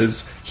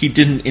 because he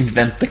didn't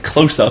invent the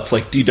close-up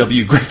like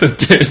D.W. Griffith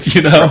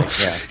did,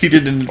 Right, yeah. He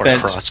didn't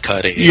invent... Or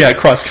cross-cutting. Yeah,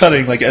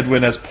 cross-cutting like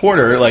Edwin S.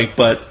 Porter,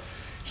 but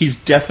he's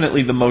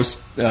definitely the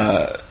most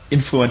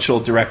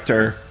influential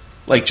director,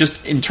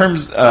 just in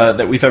terms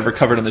that we've ever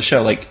covered on the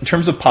show. In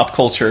terms of pop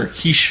culture,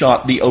 he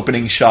shot the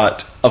opening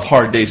shot of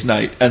Hard Day's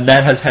Night, and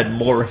that has had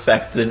more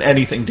effect than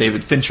anything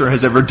David Fincher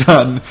has ever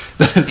done.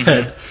 That has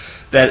had...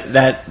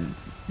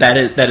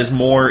 That is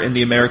more in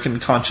the American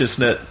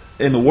consciousness,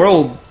 in the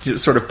world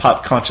sort of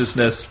pop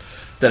consciousness,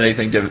 than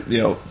anything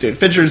David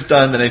Fincher's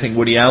done, than anything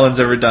Woody Allen's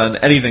ever done,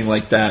 anything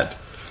like that.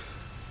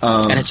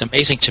 And it's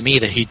amazing to me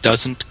that he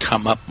doesn't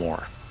come up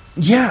more.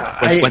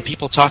 Yeah, when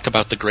people talk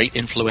about the great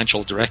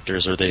influential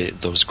directors or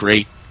those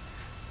great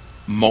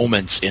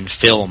moments in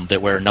film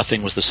where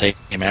nothing was the same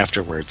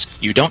afterwards,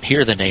 you don't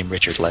hear the name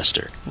Richard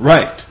Lester.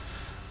 Right.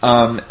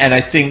 And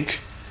I think,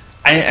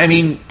 I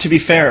mean, to be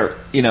fair,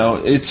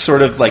 it's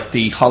sort of like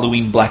the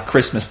Halloween Black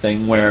Christmas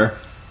thing, where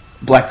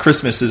Black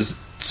Christmas is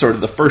sort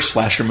of the first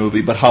slasher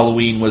movie, but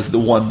Halloween was the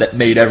one that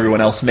made everyone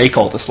else make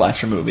all the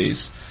slasher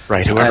movies.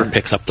 Right, whoever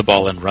picks up the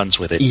ball and runs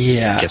with it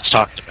gets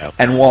talked about.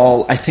 And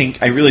while I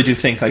really do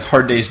think like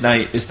Hard Day's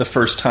Night is the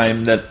first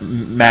time that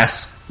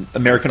mass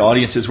American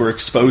audiences were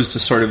exposed to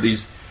sort of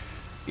these,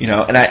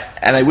 and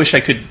I wish I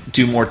could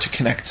do more to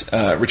connect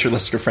Richard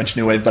Lester to French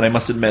New Wave, but I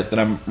must admit that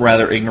I'm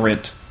rather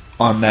ignorant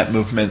on that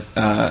movement.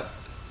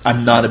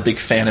 I'm not a big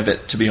fan of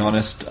it, to be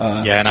honest.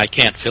 And I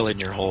can't fill in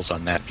your holes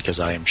on that because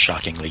I am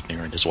shockingly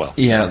ignorant as well.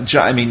 Yeah,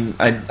 I mean,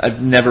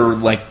 I've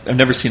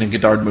never seen a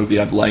Godard movie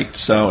I've liked,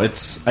 so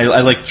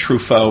I like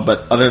Truffaut,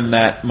 but other than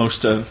that,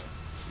 most of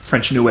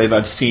French New Wave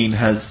I've seen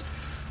has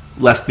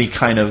left me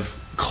kind of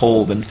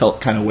cold and felt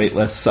kind of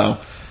weightless. So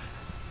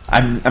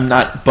I'm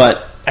not,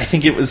 but I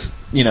think it was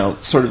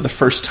sort of the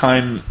first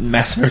time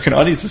mass American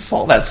audiences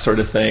saw that sort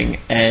of thing,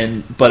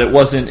 but it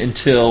wasn't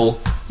until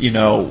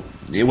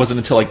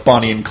like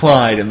Bonnie and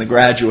Clyde and The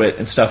Graduate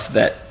and stuff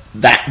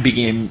that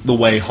became the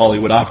way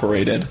Hollywood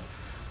operated.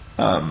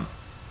 Well,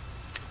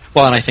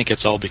 and I think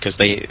it's all because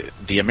the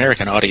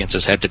American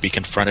audiences had to be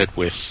confronted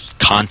with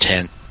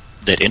content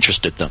that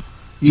interested them.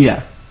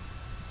 Yeah.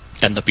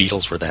 And the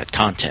Beatles were that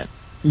content.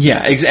 Yeah,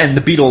 and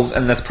the Beatles,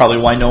 and that's probably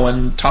why no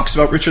one talks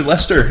about Richard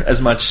Lester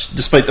as much,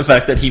 despite the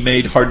fact that he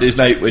made Hard Day's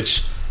Night,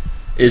 which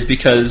is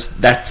because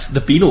that's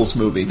the Beatles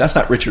movie. That's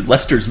not Richard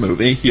Lester's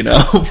movie,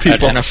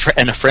 People... And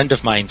a friend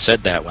of mine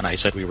said that when I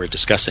said we were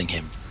discussing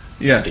him.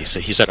 Yeah.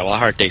 He said, "Oh, A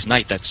Hard Day's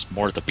Night, that's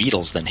more the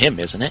Beatles than him,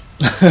 isn't it?"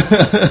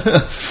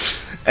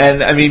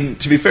 And, I mean,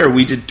 to be fair,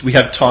 we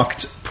have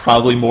talked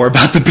probably more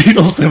about the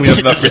Beatles than we have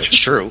about Richard. That's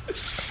true.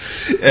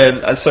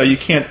 And so you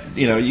can't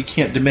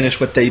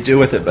diminish what they do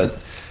with it, but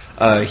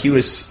he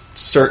was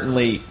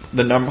certainly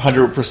the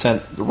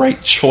 100%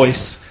 right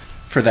choice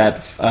for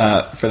that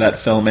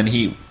film, and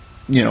he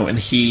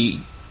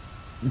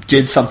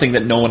did something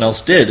that no one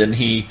else did, and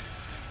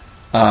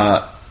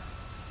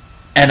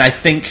and I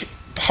think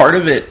part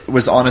of it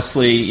was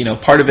honestly,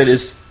 part of it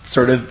is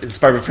sort of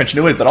inspired by French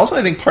New Wave, but also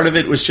I think part of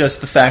it was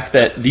just the fact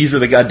that these are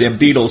the goddamn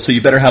Beatles, so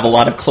you better have a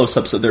lot of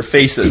close-ups of their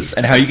faces,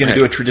 and how are you going to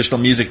do a traditional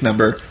music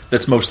number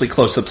that's mostly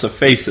close-ups of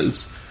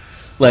faces?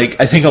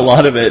 Like, I think a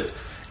lot of it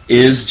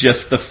is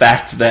just the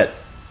fact that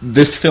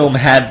this film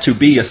had to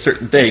be a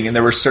certain thing, and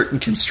there were certain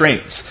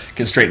constraints.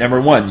 Constraint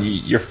number 1,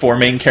 your 4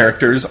 main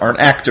characters aren't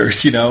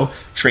actors,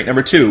 Constraint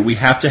number 2, we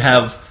have to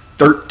have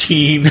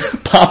 13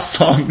 pop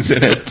songs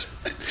in it.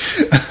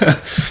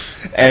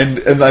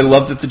 And I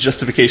love that the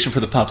justification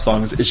for the pop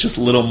songs is just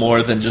little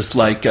more than just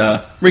like,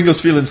 Ringo's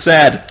feeling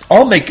sad,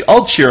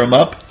 I'll cheer him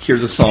up,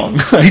 here's a song.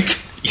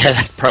 Yeah,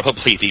 that's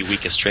probably the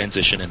weakest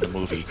transition in the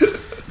movie.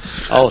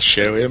 I'll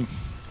show him.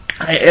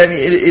 I mean,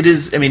 it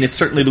is. I mean, it's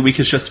certainly the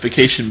weakest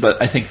justification, but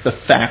I think the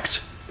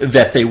fact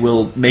that they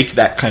will make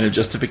that kind of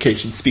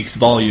justification speaks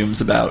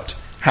volumes about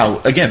how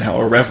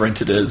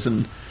irreverent it is,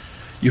 and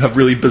you have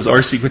really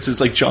bizarre sequences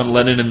like John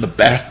Lennon in the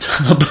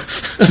bathtub,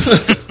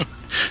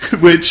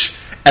 which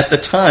at the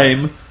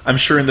time, I'm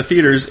sure in the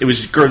theaters, it was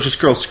just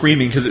girls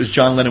screaming because it was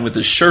John Lennon with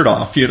his shirt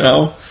off,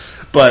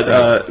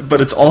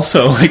 But it's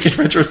also like in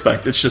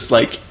retrospect, it's just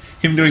like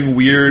him doing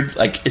weird.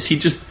 Like, is he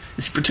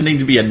pretending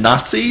to be a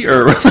Nazi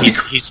or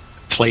he's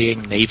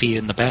playing Navy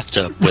in the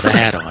bathtub with a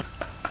hat on?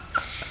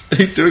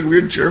 He's doing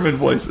weird German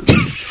voices.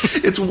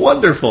 It's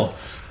wonderful.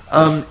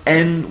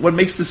 And what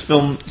makes this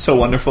film so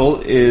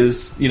wonderful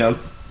is,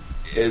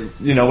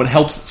 what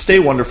helps it stay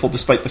wonderful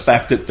despite the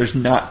fact that there's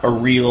not a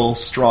real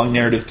strong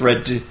narrative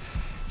thread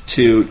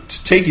to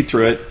take you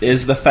through it,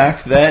 is the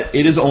fact that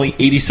it is only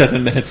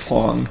 87 minutes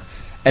long,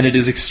 and it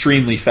is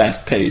extremely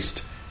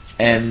fast-paced.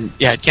 And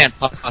yeah, it can't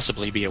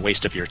possibly be a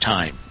waste of your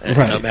time,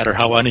 right. No matter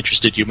how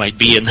uninterested you might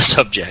be in the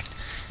subject.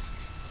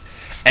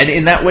 And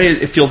in that way,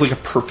 it feels like a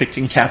perfect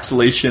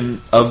encapsulation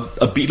of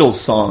a Beatles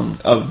song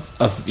of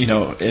in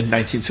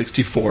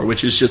 1964,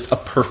 which is just a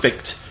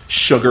perfect,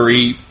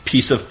 sugary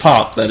piece of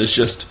pop that is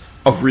just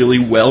a really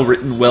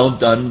well-written,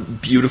 well-done,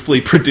 beautifully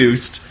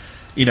produced,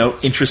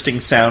 interesting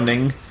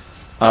sounding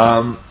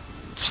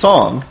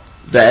song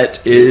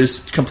that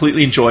is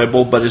completely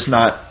enjoyable, but is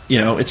not,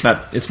 it's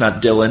not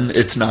Dylan,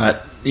 it's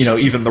not,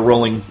 even the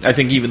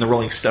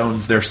Rolling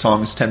Stones, their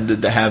songs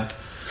tended to have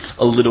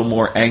a little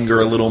more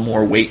anger, a little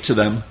more weight to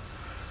them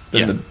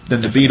than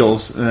the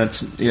Beatles, and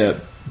that's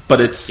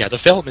but it's the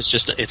film is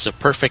just it's a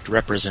perfect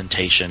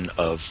representation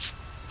of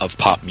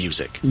pop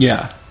music.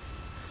 Yeah,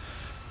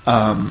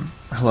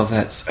 I love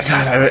that.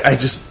 God, I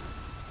just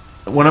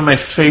one of my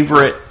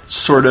favorite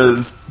sort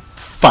of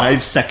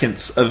 5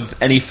 seconds of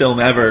any film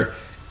ever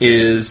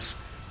is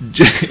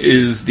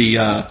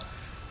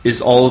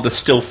all of the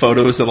still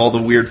photos of all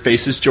the weird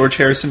faces George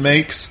Harrison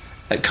makes.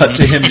 Cut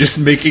to him just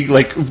making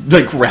like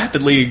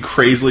rapidly and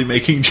crazily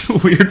making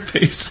weird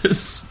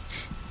faces,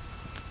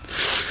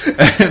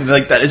 and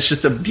like that is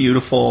just a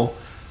beautiful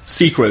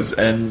sequence.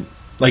 And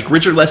like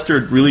Richard Lester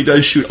really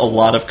does shoot a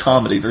lot of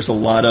comedy. There's a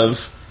lot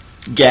of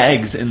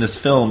gags in this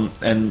film,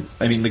 and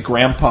I mean the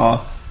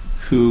grandpa,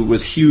 who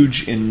was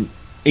huge in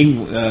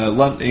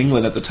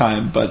England at the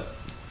time, but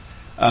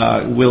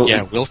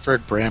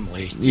Wilfred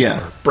Bramley.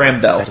 Yeah,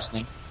 Brambell. Is that his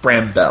name?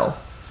 Brambell.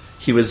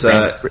 He was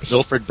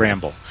Wilfred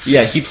Bramble.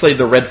 Yeah, he played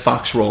the Red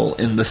Fox role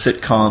in the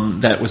sitcom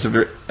that was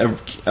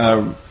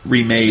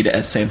remade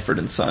as Sanford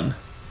and Son.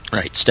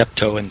 Right,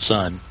 Steptoe and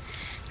Son,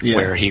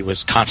 where he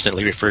was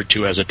constantly referred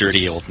to as a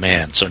dirty old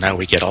man. So now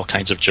we get all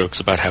kinds of jokes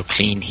about how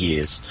clean he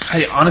is.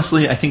 I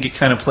think it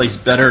kind of plays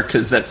better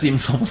because that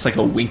seems almost like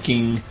a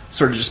winking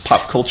sort of just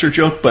pop culture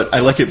joke, but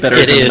I like it better.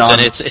 It is, and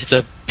it's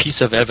a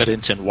piece of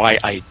evidence in why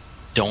I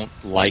don't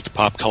like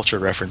pop culture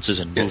references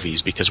in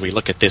movies, because we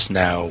look at this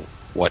now,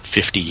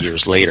 50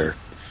 years later.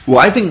 Well,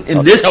 I think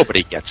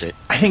nobody gets it.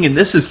 I think in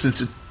this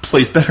instance it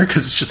plays better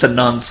because it's just a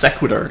non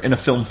sequitur in a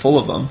film full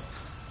of them.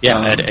 Yeah,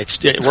 and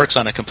it works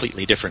on a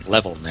completely different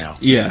level now.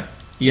 Yeah,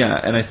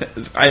 and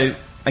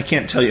I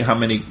can't tell you how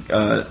many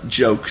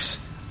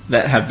jokes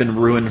that have been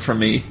ruined from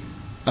me.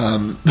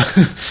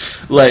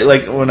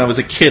 Like when I was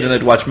a kid and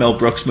I'd watch Mel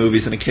Brooks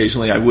movies, and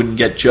occasionally I wouldn't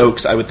get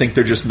jokes. I would think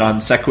they're just non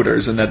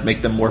sequiturs, and that'd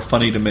make them more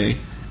funny to me.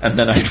 And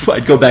then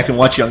I'd go back and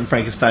watch Young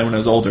Frankenstein when I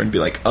was older and be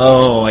like,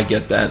 oh, I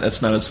get that. That's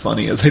not as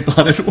funny as I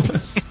thought it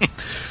was.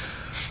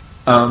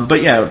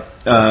 But yeah,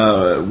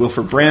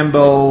 Wilford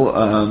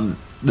Bramble,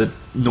 the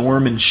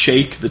Norm and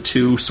Shake, the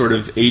two sort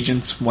of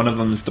agents. One of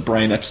them is the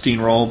Brian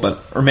Epstein role,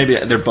 or maybe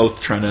they're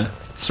both trying to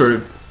sort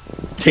of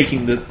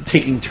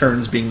taking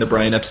turns being the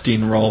Brian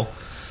Epstein role.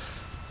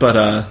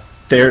 But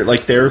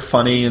they're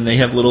funny, and they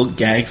have little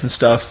gags and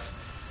stuff.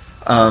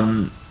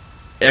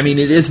 I mean,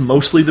 it is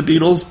mostly the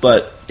Beatles,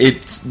 but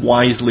it's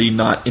wisely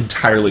not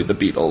entirely the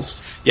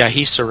Beatles. Yeah,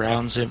 he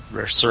surrounds them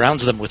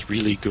with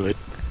really good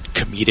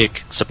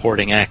comedic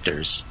supporting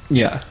actors.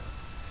 Yeah.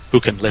 Who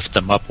can lift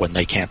them up when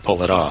they can't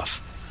pull it off.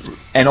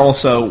 And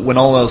also, when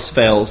all else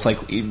fails, like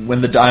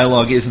when the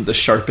dialogue isn't the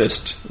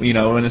sharpest,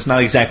 and it's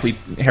not exactly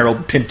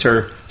Harold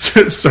Pinter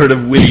sort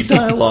of witty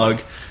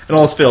dialogue, and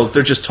all else fails,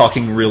 they're just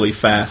talking really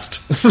fast.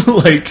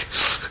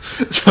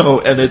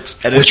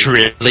 Which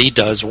really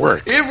does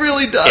work. It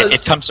really does.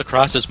 It comes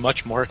across as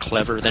much more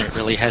clever than it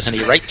really has any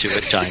right to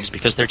at times,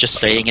 because they're just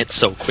saying it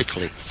so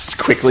quickly.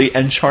 Quickly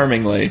and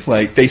charmingly.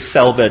 Like, they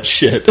sell that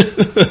shit.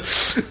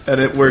 And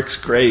it works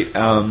great.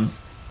 So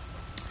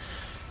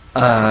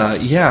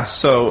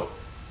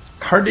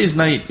Hard Day's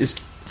Night is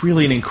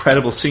really an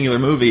incredible singular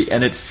movie,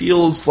 and it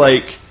feels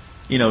like,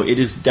 it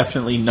is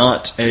definitely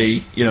not a,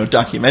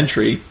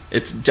 documentary.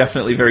 It's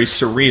definitely very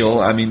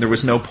surreal. I mean, there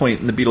was no point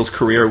in the Beatles'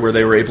 career where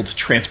they were able to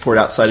transport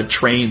outside of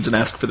trains and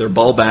ask for their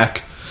ball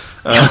back.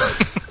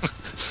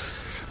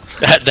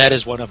 That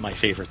is one of my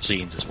favorite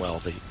scenes as well.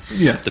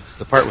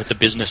 The part with the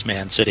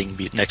businessman sitting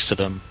next to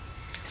them.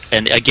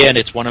 And again,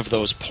 it's one of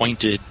those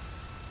pointed,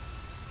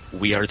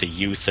 we are the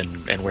youth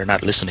and we're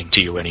not listening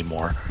to you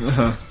anymore.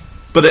 Uh-huh.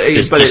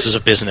 This is a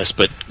business,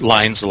 but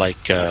lines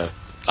like,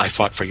 I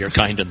fought for your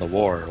kind in the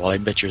war. Well, I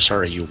bet you're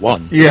sorry you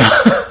won. Yeah.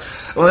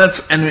 Well,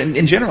 and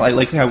in general, I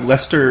like how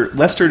Lester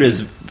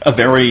is a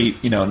very,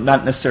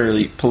 not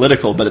necessarily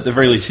political, but at the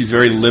very least, he's a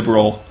very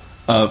liberal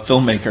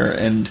filmmaker.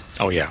 And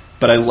oh, yeah.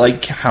 But I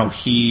like how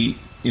he,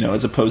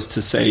 as opposed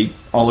to, say,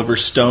 Oliver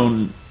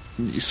Stone,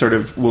 sort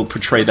of will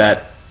portray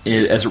that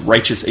as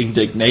righteous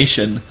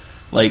indignation.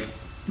 Like,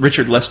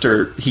 Richard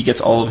Lester, he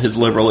gets all of his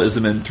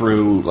liberalism in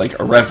through, like,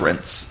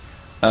 irreverence.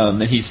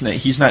 And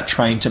he's not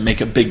trying to make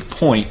a big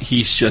point.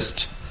 He's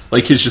just he'll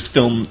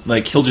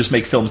just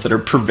make films that are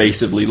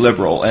pervasively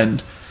liberal,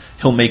 and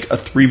he'll make a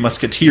Three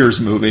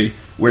Musketeers movie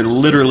where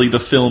literally the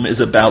film is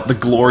about the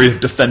glory of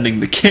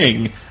defending the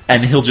king,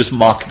 and he'll just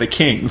mock the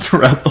king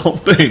throughout the whole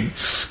thing.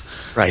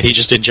 Right. He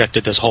just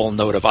injected this whole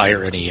note of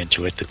irony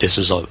into it, that this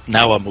is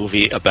now a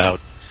movie about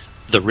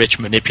the rich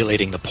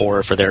manipulating the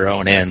poor for their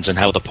own ends, and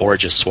how the poor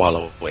just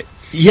swallow it.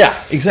 Yeah,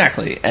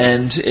 exactly.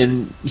 And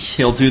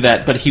he'll do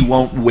that, but he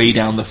won't weigh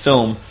down the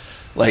film.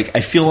 Like,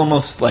 I feel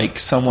almost like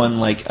someone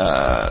like,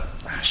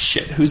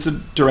 who's the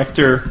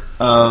director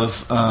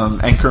of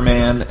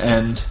Anchorman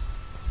and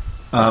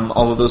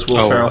all of those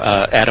Will Ferrell?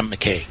 Adam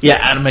McKay. Yeah,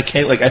 Adam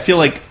McKay. Like, I feel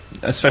like,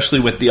 especially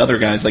with the other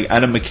guys, like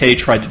Adam McKay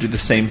tried to do the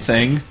same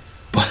thing,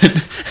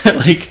 but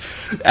like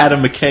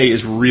Adam McKay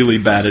is really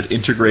bad at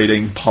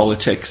integrating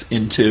politics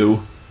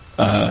into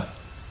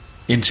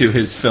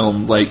his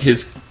film. Like,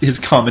 his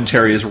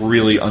commentary is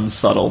really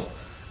unsubtle,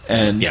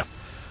 and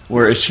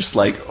where it's just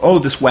like, oh,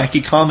 this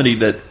wacky comedy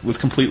that was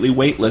completely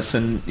weightless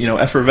and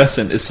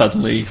effervescent is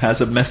suddenly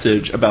has a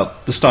message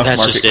about the stock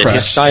market just crash.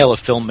 His style of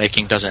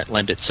filmmaking doesn't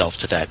lend itself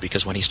to that,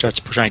 because when he starts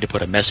trying to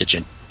put a message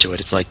into it,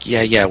 it's like,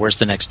 where's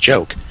the next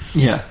joke?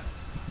 Yeah,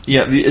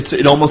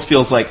 it almost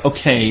feels like,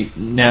 okay,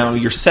 now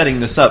you're setting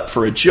this up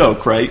for a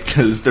joke, right?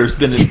 Because there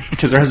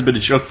hasn't been a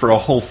joke for a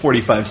whole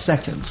 45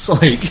 seconds,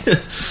 like.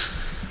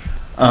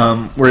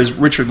 Whereas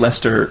Richard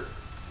Lester,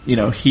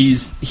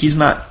 he's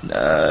not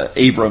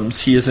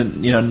Abrams. He isn't,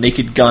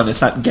 Naked Gun.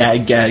 It's not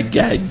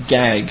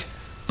gag,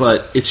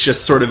 but it's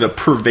just sort of a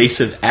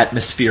pervasive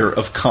atmosphere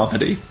of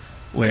comedy.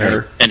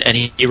 where and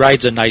he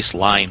rides a nice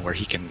line where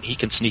he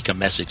can sneak a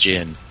message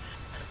in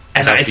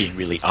without being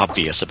really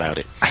obvious about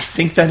it. I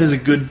think that is a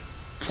good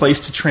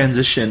place to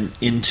transition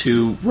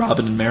into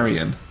Robin and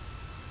Marian.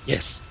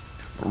 Yes.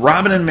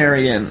 Robin and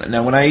Marian.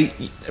 Now, when I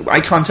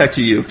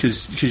contacted you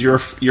because you're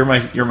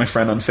my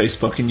friend on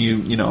Facebook, and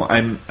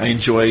I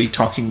enjoy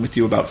talking with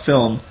you about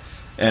film,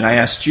 and I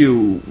asked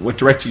you what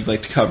director you'd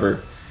like to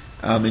cover,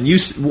 and you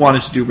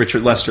wanted to do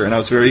Richard Lester, and I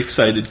was very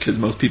excited because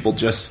most people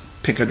just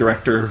pick a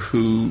director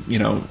who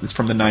is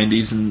from the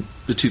 90s and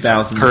the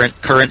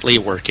 2000s. Currently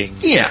working.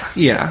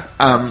 Yeah.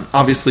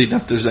 Obviously,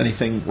 not that there's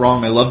anything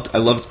wrong. I loved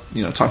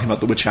talking about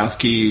the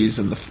Wachowskis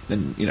and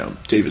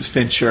David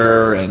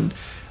Fincher and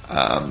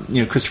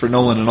Christopher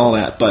Nolan and all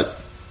that. But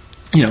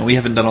we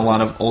haven't done a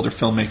lot of older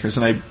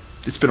filmmakers, and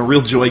it's been a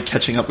real joy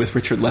catching up with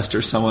Richard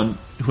Lester, someone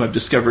who I've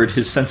discovered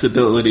his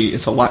sensibility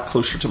is a lot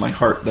closer to my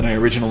heart than I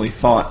originally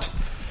thought.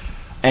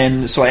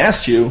 And so I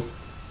asked you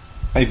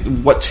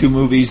what 2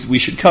 movies we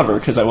should cover,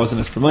 because I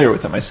wasn't as familiar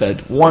with them. I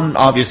said, one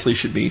obviously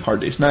should be Hard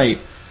Day's Night.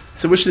 I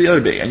said, which should the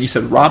other be? And you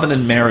said Robin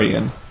and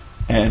Marian,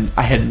 and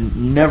I had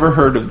never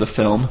heard of the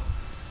film.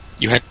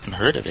 You hadn't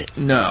heard of it?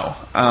 No.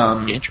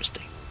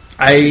 Interesting.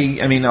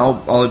 I mean,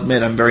 I'll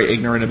admit I'm very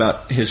ignorant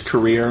about his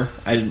career.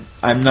 I'm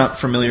not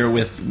familiar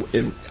with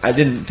it. I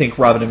didn't think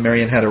Robin and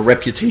Marian had a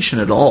reputation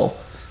at all.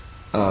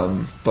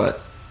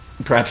 But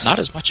perhaps not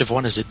as much of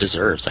one as it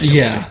deserves.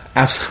 Yeah,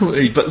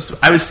 absolutely. But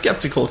I was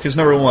skeptical because,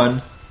 number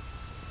one,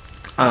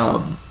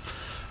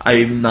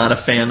 I'm not a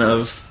fan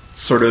of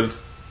sort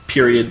of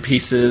period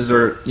pieces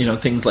or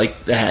things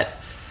like that.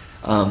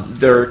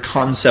 There are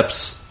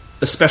concepts,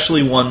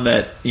 especially one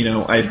that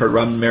I'd heard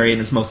Robin and Marian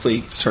is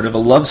mostly sort of a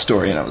love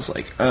story, and I was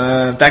like,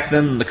 back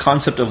then the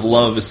concept of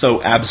love is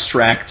so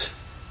abstract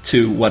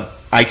to what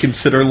I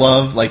consider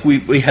love. Like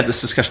we had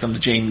this discussion on the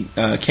Jane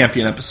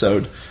Campion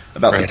episode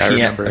about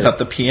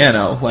the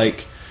piano.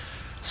 Like,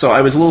 so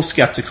I was a little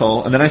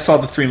skeptical, and then I saw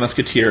The Three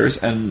Musketeers,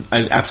 and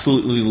I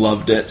absolutely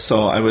loved it.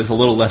 So I was a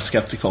little less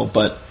skeptical.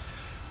 But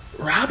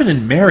Robin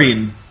and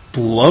Marian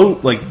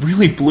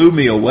really blew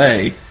me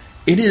away.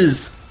 It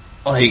is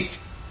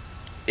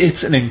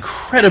it's an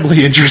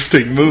incredibly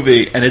interesting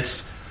movie, and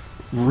it's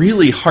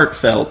really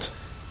heartfelt,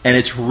 and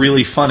it's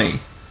really funny.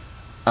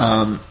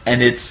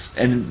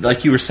 And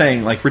like you were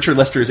saying, like Richard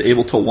Lester is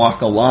able to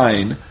walk a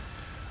line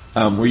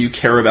where you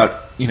care about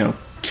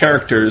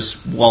characters,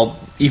 while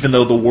even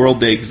though the world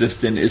they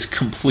exist in is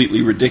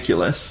completely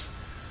ridiculous.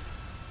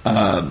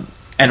 And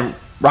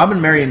Robin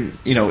and Marian,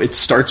 it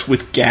starts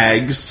with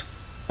gags.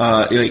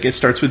 It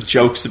starts with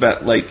jokes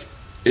about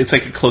it's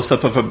like a close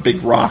up of a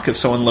big rock of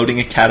someone loading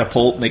a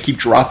catapult, and they keep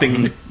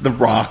dropping the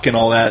rock and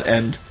all that,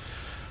 and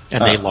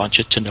they launch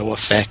it to no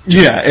effect.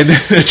 Yeah, and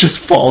it just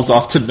falls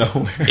off to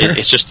nowhere.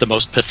 It's just the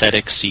most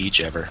pathetic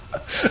siege ever.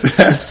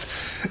 That's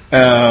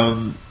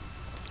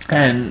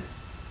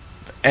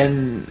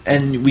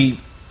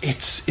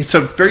it's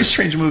a very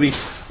strange movie.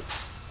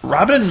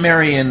 Robin and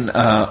Marian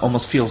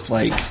almost feels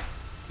like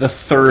the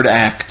third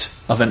act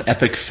of an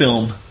epic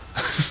film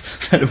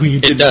that we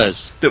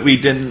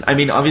didn't. I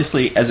mean,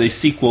 obviously, as a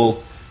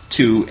sequel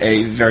to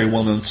a very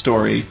well-known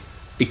story,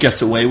 it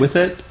gets away with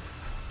it.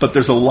 But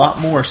there's a lot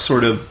more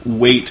sort of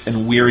weight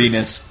and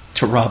weariness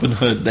to Robin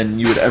Hood than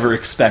you would ever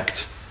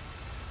expect.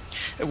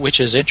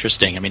 Which is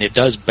interesting. I mean, it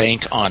does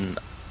bank on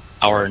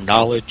our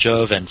knowledge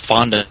of and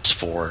fondness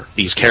for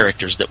these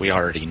characters that we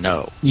already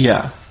know.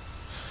 Yeah.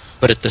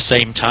 But at the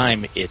same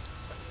time,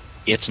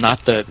 it's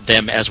not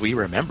them as we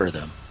remember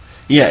them.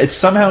 Yeah, it's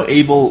somehow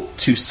able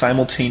to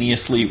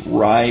simultaneously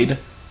ride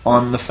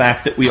on the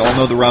fact that we all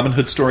know the Robin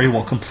Hood story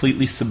while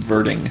completely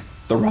subverting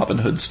the Robin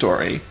Hood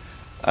story.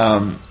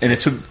 And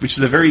which is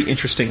a very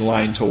interesting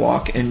line to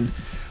walk. And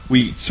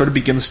we sort of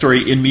begin the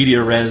story in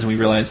media res, and we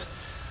realize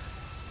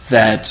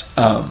that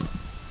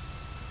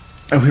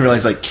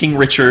King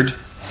Richard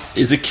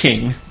is a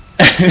king,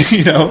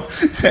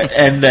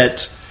 and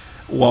that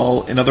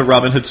while in other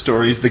Robin Hood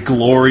stories the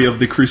glory of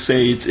the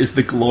Crusades is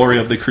the glory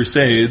of the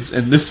Crusades,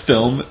 in this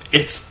film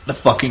it's the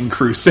fucking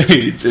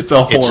Crusades. It's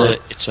a horror.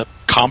 It's a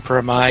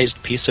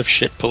compromised piece of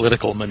shit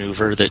political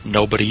maneuver that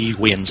nobody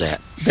wins at.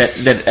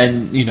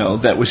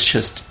 That was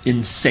just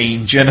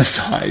insane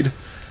genocide.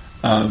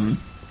 And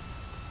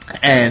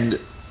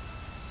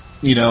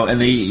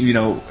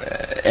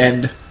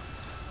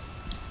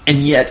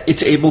yet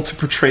it's able to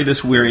portray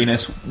this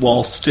weariness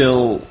while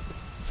still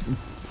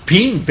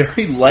being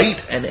very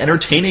light and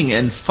entertaining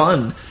and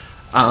fun.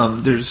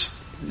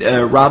 There's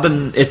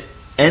Robin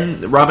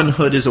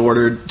Hood is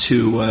ordered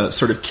to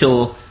sort of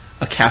kill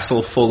a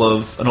castle full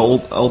of an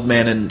old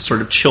man and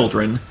sort of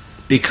children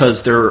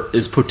because there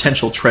is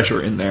potential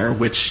treasure in there,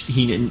 which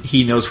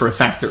he knows for a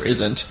fact there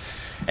isn't,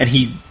 and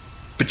he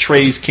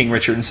betrays King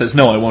Richard and says,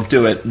 "No, I won't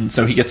do it," and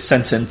so he gets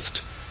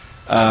sentenced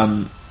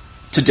to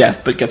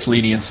death, but gets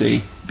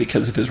leniency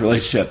because of his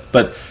relationship.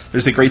 But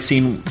there's a great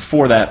scene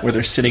before that where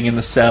they're sitting in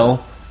the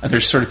cell and they're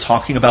sort of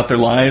talking about their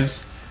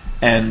lives.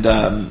 And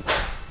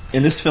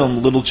in this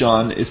film, Little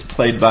John is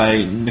played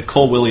by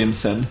Nicole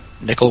Williamson.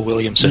 One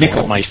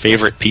of my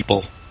favorite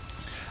people.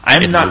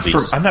 I'm not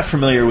movies. I'm not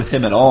familiar with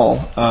him at all.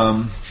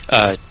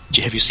 Have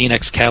you seen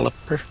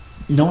Excalibur?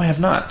 No, I have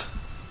not.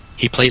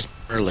 He plays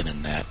Merlin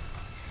in that.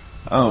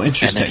 Oh,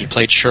 interesting. And then he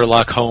played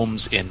Sherlock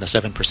Holmes in the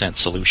 7%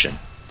 Solution.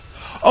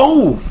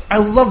 Oh, I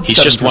love. He's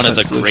just one of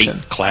the Solution.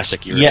 great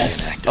classic European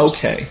Yes. actors.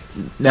 Okay.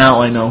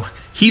 Now I know.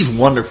 He's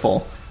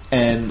wonderful,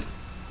 and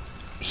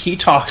he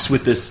talks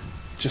with this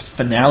just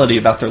finality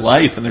about their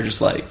life, and they're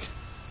just like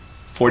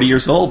 40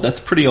 years old. That's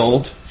pretty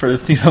old for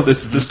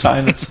this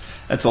time.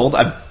 That's old.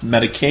 I've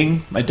met a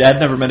king. My dad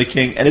never met a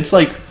king, and it's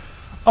like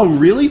a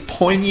really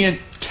poignant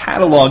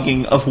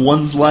cataloging of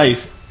one's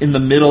life in the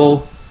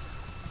middle,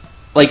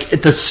 like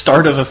at the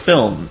start of a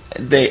film.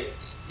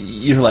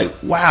 You're like,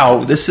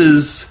 wow,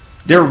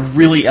 they're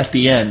really at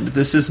the end.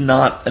 This is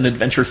not an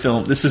adventure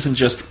film. This isn't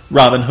just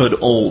Robin Hood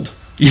old,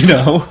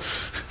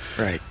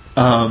 Right.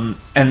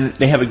 And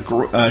they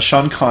have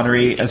Sean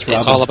Connery as Robin.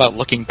 It's all about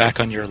looking back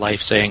on your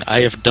life, saying,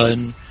 I have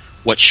done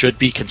what should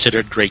be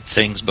considered great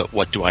things, but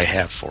what do I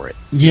have for it?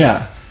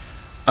 Yeah.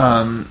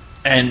 And,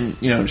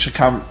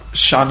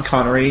 Sean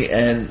Connery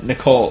and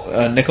Nicole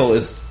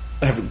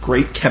have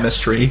great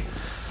chemistry.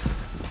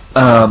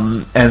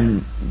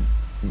 And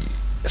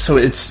so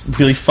it's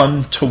really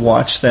fun to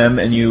watch them,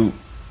 and you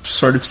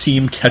sort of see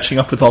him catching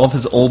up with all of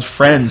his old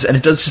friends, and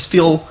it does just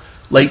feel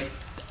like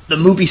the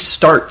movie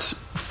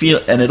starts,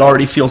 and it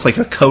already feels like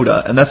a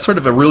coda, and that's sort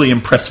of a really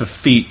impressive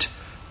feat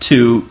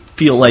to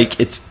feel like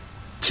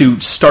to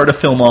start a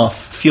film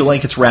off, feel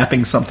like it's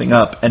wrapping something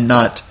up, and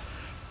not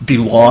be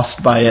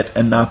lost by it,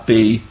 and not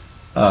be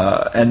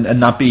and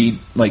not be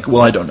like,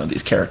 well, I don't know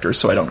these characters,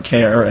 so I don't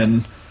care,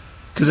 and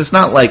because it's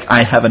not like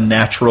I have a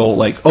natural,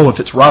 like, oh, if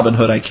it's Robin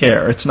Hood, I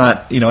care. It's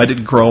not, I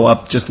didn't grow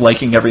up just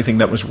liking everything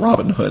that was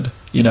Robin Hood,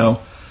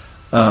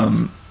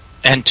 And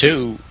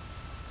two,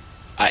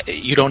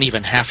 you don't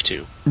even have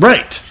to.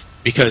 Right.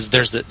 Because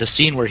there's the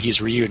scene where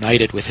he's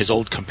reunited with his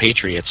old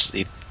compatriots.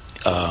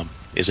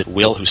 Is it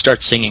Will, who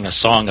starts singing a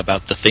song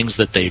about the things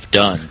that they've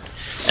done.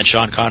 And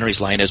Sean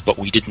Connery's line is, but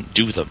we didn't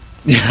do them.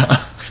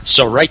 Yeah.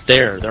 So right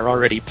there, they're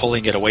already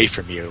pulling it away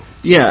from you.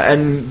 Yeah,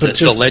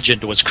 The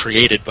legend was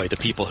created by the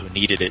people who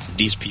needed it.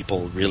 These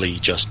people really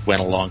just went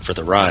along for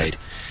the ride.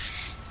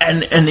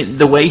 And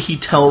the way he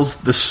tells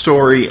the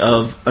story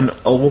of an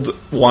old,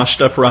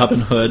 washed-up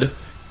Robin Hood,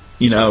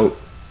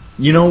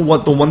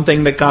 what the one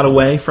thing that got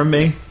away from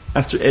me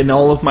in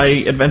all of my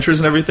adventures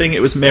and everything?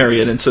 It was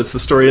Marion, and so it's the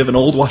story of an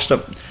old,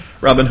 washed-up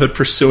Robin Hood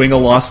pursuing a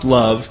lost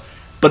love,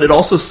 but it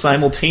also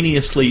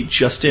simultaneously,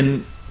 just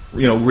in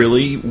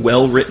really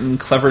well-written,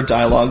 clever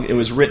dialogue. It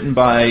was written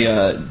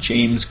by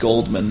James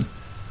Goldman,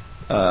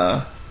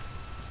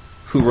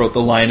 who wrote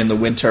The Lion in the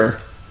Winter.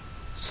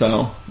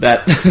 So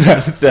that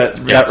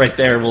right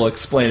there will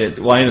explain it.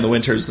 Lion in the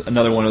Winter is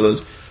another one of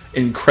those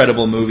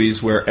incredible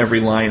movies where every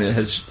line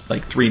has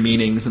like 3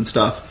 meanings and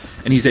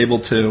stuff, and he's able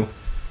to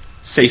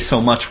say so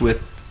much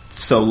with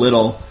so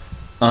little.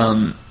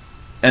 And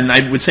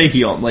I would say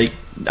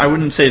I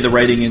wouldn't say the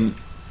writing in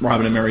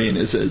Robin and Marion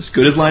is as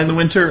good as Lion in the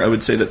Winter. I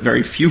would say that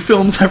very few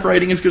films have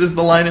writing as good as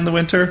The Lion in the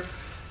Winter.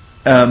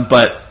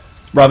 But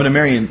Robin and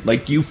Marion,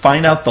 you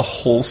find out the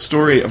whole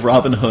story of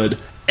Robin Hood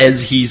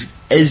as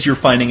you're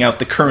finding out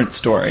the current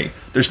story.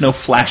 There's no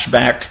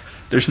flashback.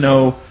 There's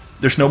no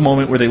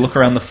moment where they look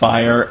around the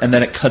fire and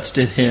then it cuts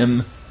to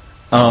him,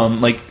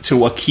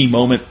 to a key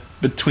moment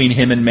between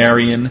him and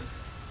Marion.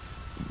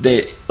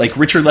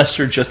 Richard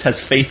Lester just has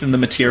faith in the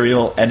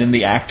material and in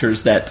the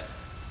actors that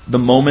the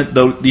moment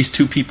these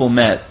two people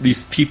met,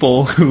 these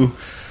people who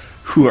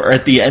are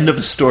at the end of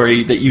a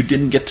story that you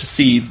didn't get to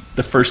see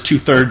the first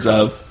 2/3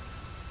 of,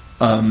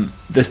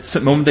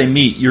 the moment they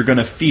meet, you're going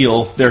to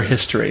feel their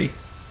history.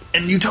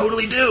 And you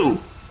totally do.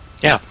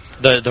 Yeah,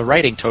 the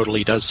writing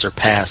totally does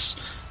surpass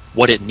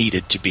what it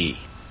needed to be.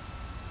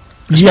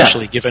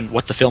 Especially given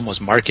what the film was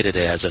marketed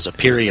as a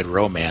period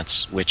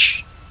romance,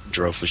 which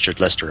drove Richard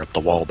Lester up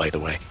the wall, by the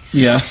way.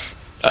 Yeah.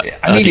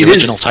 The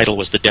original title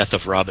was The Death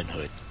of Robin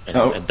Hood,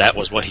 and that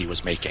was what he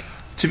was making.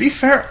 To be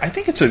fair, I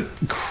think it's an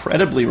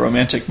incredibly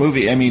romantic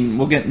movie. I mean,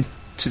 we'll get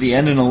to the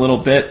end in a little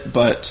bit,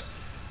 but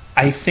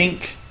I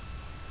think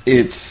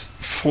it's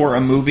for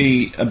a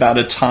movie about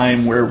a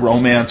time where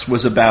romance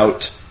was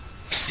about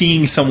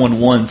seeing someone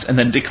once and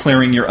then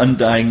declaring your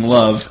undying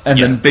love, and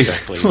then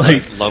basically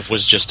exactly. Love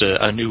was just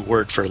a new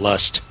word for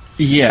lust.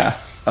 Yeah.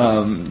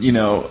 I'm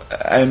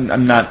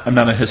not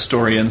a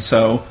historian,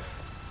 so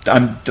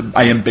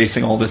I am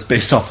basing all this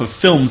based off of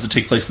films that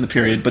take place in the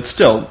period, but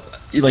still,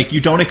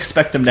 you don't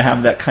expect them to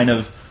have that kind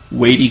of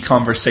weighty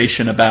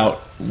conversation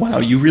about, wow,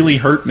 you really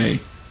hurt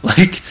me.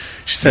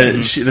 She said,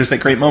 there's that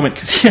great moment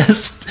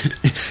because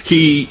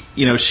she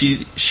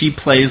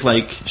plays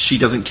like she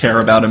doesn't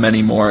care about him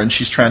anymore, and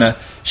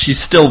she's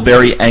still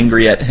very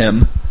angry at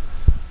him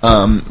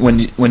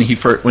when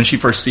she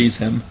first sees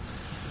him.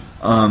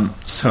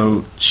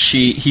 So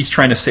he's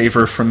trying to save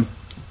her from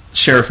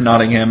Sheriff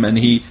Nottingham, and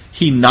he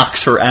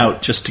knocks her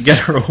out just to get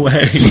her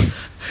away.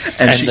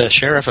 and the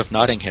Sheriff of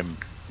Nottingham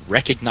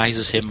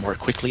recognizes him more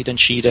quickly than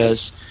she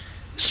does,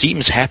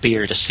 seems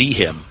happier to see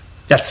him,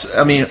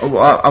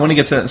 I want to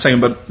get to that in a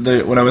second,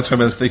 but what I was talking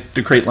about is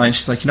the great line.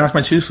 She's like, "You knocked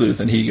my tooth loose,"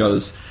 and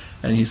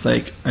he's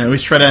like, "I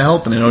always try to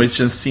help, and it always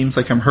just seems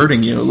like I'm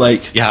hurting you."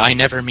 Like, yeah, I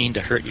never mean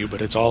to hurt you,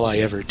 but it's all I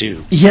ever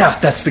do. Yeah,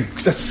 that's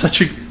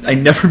such a. I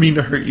never mean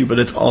to hurt you, but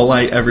it's all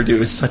I ever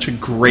do is such a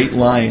great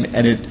line,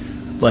 and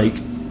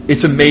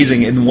it's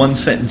amazing. In one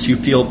sentence, you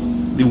feel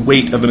the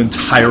weight of an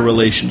entire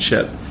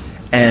relationship,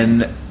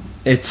 and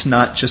it's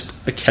not just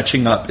a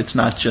catching up. It's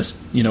not just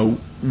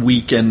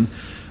weak and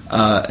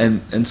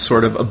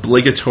sort of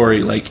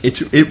obligatory. Like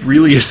it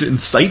really is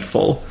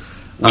insightful.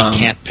 We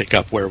can't pick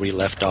up where we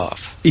left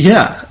off.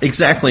 Yeah,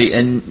 exactly.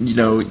 And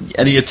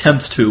any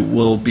attempts to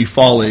will be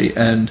folly.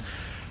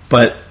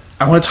 But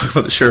I want to talk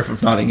about the Sheriff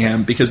of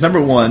Nottingham because number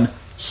one,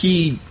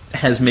 he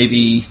has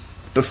maybe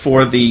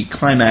before the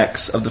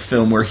climax of the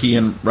film where he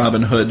and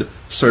Robin Hood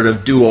sort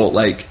of duel,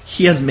 like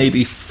he has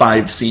maybe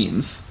 5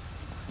 scenes.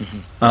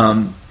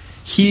 Mm-hmm.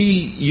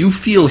 You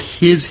feel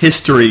his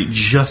history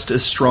just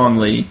as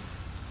strongly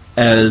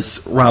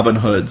as Robin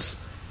Hood's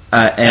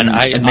and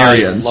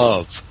Marion's. I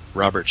love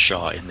Robert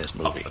Shaw in this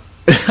movie.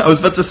 I was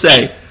about to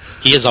say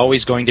he is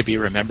always going to be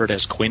remembered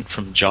as Quint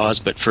from Jaws,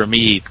 but for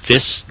me,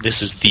 this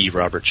is the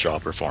Robert Shaw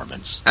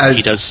performance.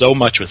 He does so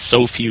much with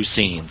so few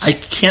scenes. I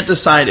can't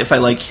decide if I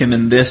like him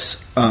in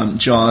this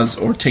Jaws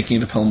or Taking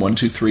the Pelham 1,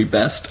 2, 3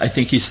 best. I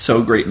think he's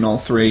so great in all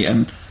 3,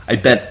 and I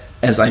bet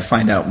as I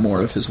find out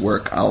more of his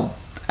work, I'll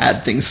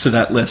add things to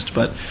that list.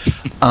 But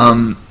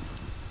I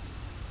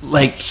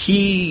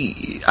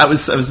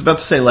was about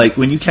to say, like,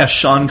 when you cast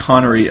Sean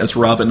Connery as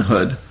Robin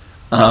Hood,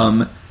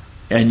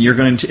 and you're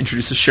going to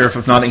introduce the Sheriff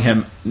of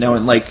Nottingham now,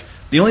 and like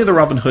the only other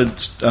Robin Hood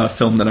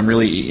film that I'm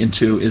really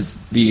into is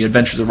The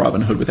Adventures of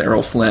Robin Hood with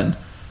Errol Flynn.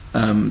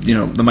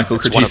 The Michael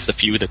Curtiz. It's one of the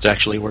few that's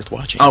actually worth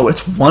watching. Oh,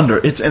 it's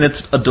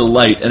it's a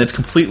delight, and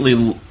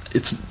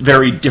it's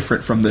very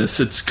different from this.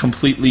 It's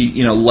completely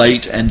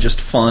light and just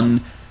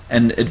fun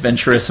and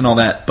adventurous and all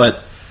that.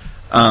 But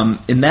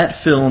in that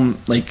film,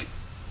 like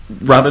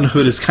Robin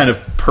Hood is kind of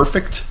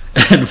perfect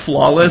and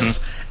flawless.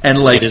 Mm-hmm.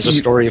 And like it is a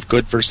story of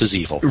good versus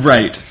evil,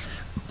 right?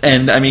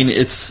 And I mean,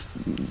 it's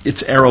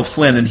Errol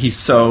Flynn, and he's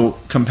so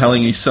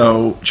compelling, he's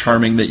so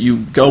charming that you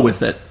go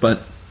with it.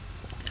 But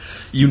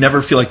you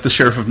never feel like the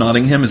Sheriff of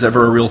Nottingham is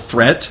ever a real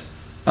threat.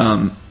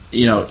 No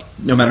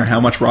matter how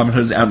much Robin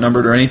Hood is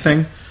outnumbered or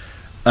anything.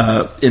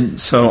 And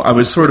so I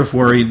was sort of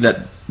worried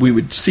that we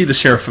would see the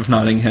Sheriff of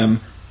Nottingham,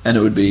 and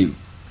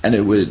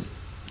it would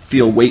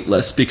feel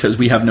weightless because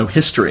we have no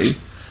history.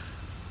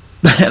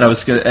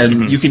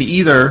 And you can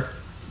either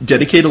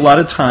dedicate a lot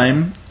of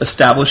time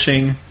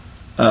establishing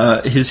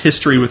his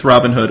history with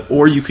Robin Hood,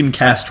 or you can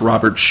cast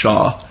Robert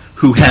Shaw,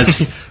 who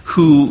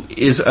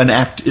is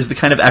the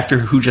kind of actor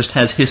who just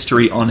has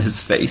history on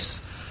his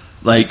face.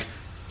 Like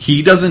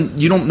you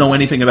don't know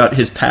anything about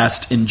his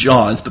past in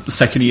Jaws, but the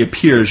second he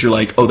appears, you're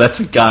like, oh, that's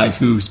a guy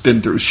who's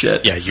been through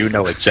shit. Yeah, you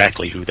know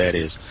exactly who that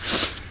is.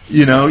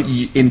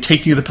 In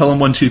Taking the Pelham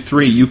 1, 2,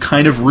 3, you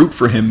kind of root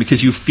for him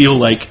because you feel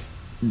like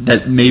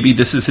that maybe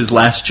this is his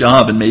last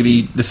job and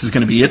maybe this is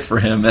going to be it for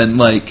him, and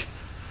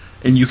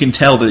you can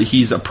tell that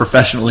he's a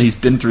professional. He's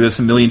been through this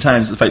a million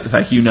times, despite the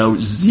fact you know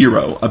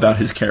zero about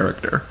his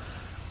character.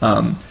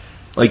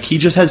 He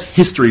just has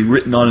history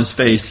written on his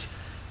face,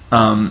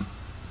 and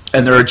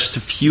there are just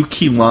a few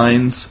key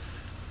lines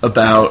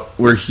about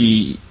where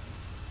he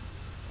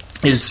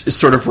is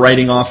sort of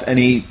writing off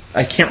any.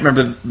 I can't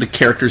remember the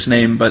character's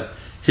name, but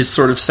his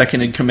sort of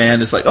second in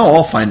command is like, "Oh,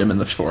 I'll find him in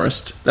the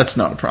forest. That's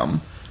not a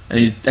problem."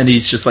 And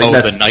he's just like,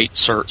 the knight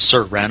Sir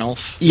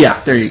Ranulph.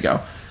 Yeah, there you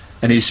go.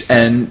 And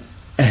Sheriff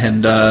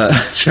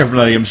of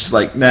Nottingham's just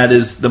like, that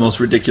is the most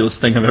ridiculous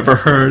thing I've ever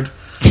heard.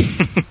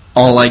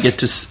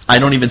 I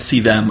don't even see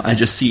them. I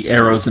just see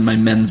arrows in my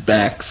men's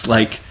backs.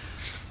 Like,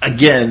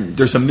 again,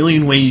 there's a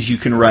million ways you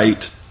can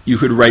write. You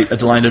could write a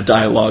line of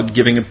dialogue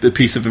giving a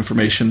piece of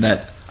information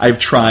that I've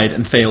tried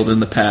and failed in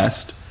the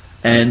past.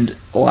 And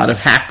a lot of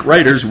hack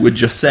writers would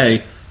just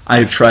say,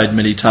 I've tried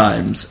many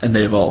times and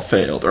they've all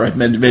failed, or I've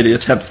made many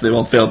attempts, they've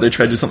all failed. They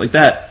tried to do something like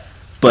that,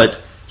 but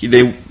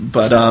James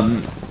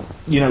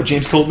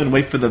Goldman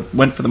went for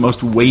the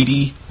most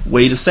weighty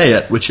way to say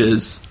it, which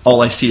is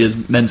all I see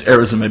is men's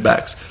arrows in my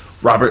backs.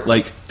 Robert,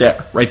 right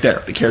there,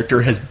 the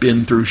character has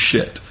been through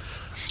shit.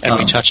 And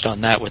we touched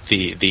on that with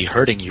the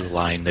hurting you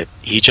line, that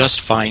he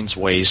just finds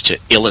ways to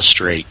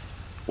illustrate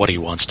what he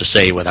wants to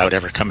say without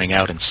ever coming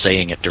out and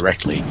saying it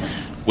directly,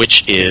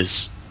 which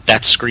is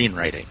that's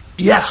screenwriting.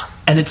 Yeah,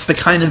 and it's the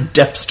kind of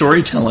deft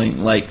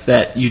storytelling like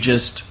that you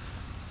just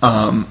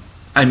not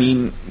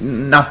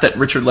that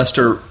Richard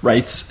Lester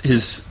writes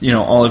his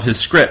all of his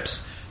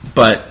scripts,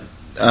 but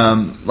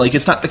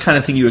it's not the kind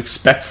of thing you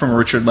expect from a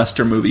Richard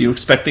Lester movie. You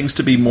expect things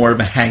to be more of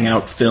a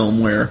hangout film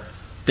where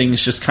things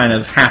just kind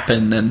of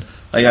happen, and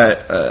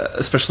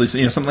especially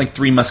something like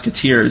Three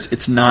Musketeers,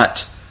 it's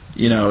not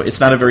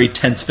a very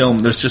tense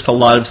film. There's just a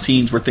lot of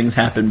scenes where things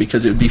happen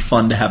because it would be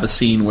fun to have a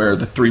scene where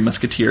the Three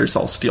Musketeers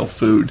all steal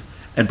food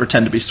and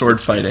pretend to be sword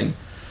fighting.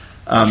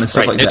 and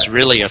stuff like It's that.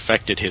 really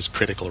affected his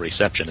critical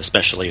reception,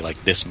 especially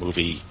like this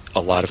movie.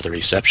 A lot of the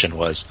reception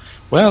was,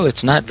 well,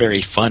 it's not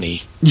very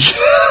funny.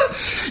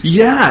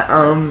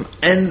 Yeah,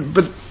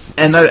 and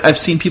I've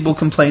seen people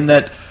complain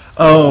that,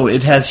 oh,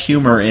 it has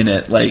humor in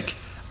it. Like,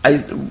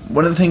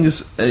 one of the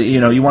things,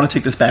 you want to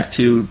take this back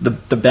to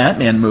the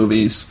Batman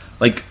movies.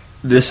 Like,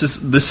 this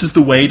is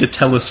the way to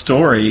tell a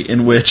story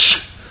in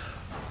which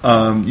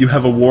you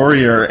have a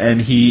warrior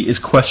and he is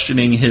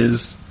questioning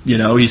he's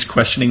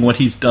questioning what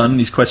he's done,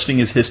 he's questioning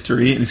his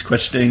history, and he's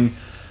questioning,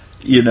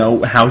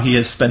 how he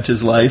has spent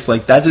his life.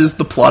 Like, that is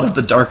the plot of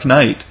The Dark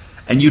Knight.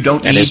 And you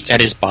don't need...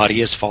 And his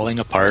body is falling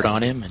apart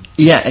on him.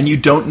 And you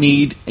don't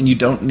need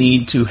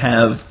to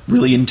have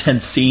really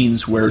intense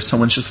scenes where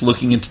someone's just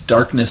looking into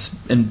darkness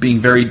and being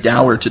very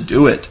dour to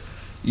do it.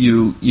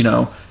 You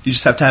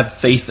just have to have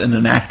faith in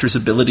an actor's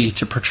ability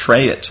to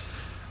portray it.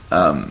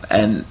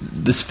 And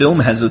this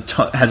film has a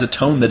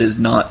tone that is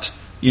not,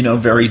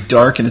 very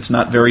dark, and it's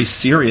not very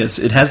serious.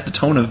 It has the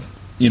tone of,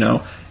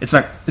 it's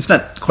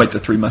not quite the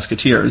Three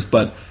Musketeers,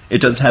 but it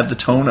does have the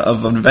tone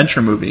of an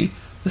adventure movie.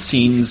 The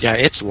scenes... Yeah,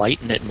 it's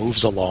light and it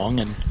moves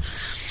along, and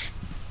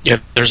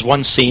there's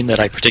one scene that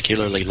I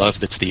particularly love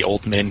that's the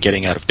old men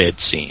getting out of bed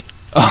scene.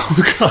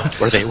 Oh, God.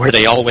 Where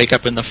they all wake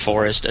up in the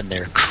forest and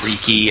they're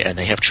creaky and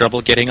they have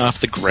trouble getting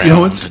off the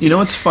ground. You know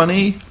what's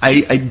funny?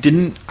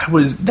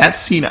 That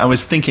scene, I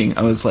was thinking,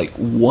 I was like,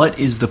 what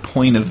is the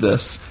point of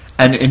this?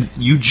 And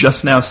you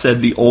just now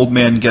said the old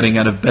man getting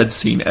out of bed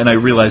scene, and I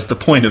realized the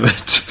point of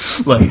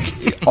it.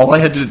 Like, all I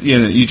had to,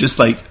 you just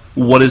like,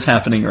 what is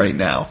happening right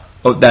now?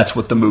 Oh, that's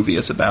what the movie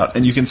is about.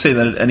 And you can say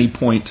that at any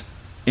point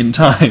in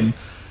time,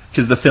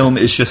 because the film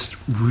is just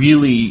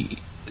really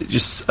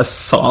just a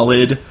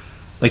solid,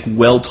 like,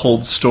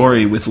 well-told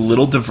story with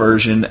little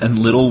diversion and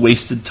little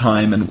wasted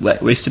time and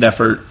wasted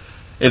effort.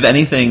 If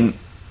anything,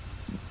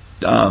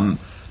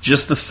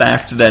 just the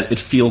fact that it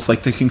feels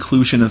like the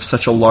conclusion of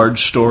such a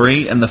large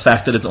story, and the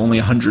fact that it's only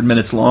 100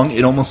 minutes long,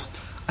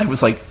 I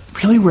was like,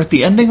 really? We're at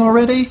the ending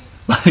already?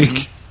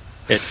 Like...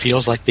 It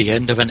feels like the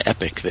end of an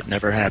epic that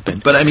never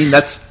happened. But I mean,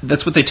 that's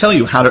what they tell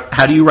you.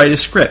 How do you write a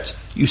script?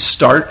 You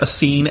start a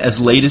scene as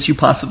late as you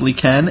possibly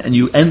can, and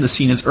you end the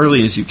scene as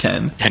early as you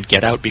can, and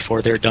get out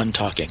before they're done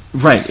talking.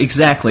 Right,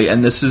 exactly.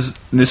 And this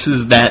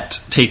is that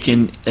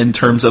taken in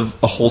terms of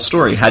a whole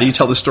story. How do you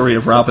tell the story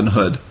of Robin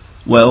Hood?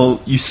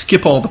 Well, you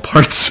skip all the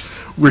parts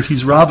where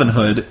he's Robin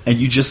Hood, and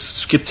you just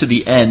skip to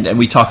the end, and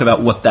we talk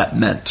about what that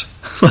meant.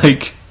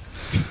 Like,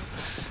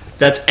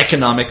 that's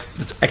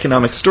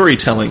economic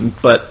storytelling,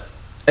 but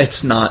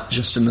it's not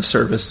just in the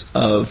service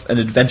of an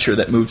adventure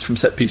that moves from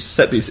set piece to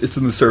set piece. It's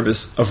in the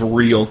service of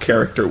real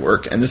character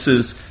work. And this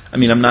is,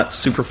 I'm not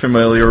super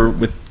familiar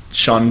with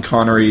Sean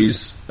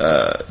Connery's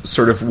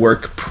sort of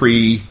work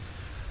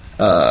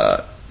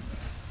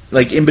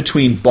like in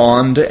between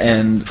Bond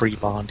and...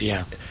 Pre-Bond,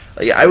 yeah.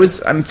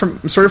 I'm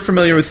sort of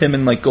familiar with him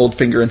in like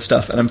Goldfinger and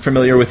stuff, and I'm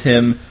familiar with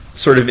him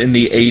sort of in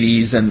the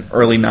 80s and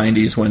early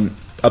 90s when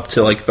up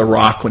to like The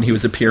Rock when he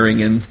was appearing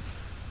in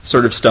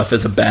sort of stuff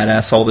as a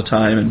badass all the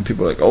time, and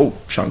people are like, oh,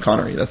 Sean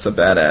Connery, that's a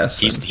badass.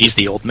 He's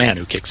the old man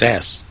who kicks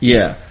ass.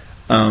 Yeah.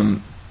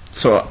 But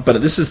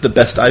this is the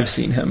best I've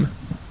seen him.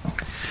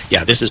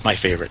 Yeah, this is my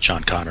favorite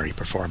Sean Connery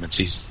performance.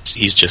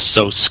 He's just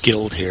so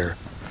skilled here.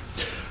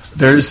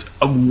 There's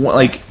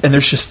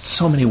there's just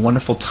so many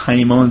wonderful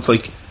tiny moments,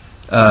 like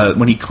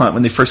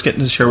when they first get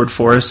into Sherwood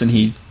Forest, and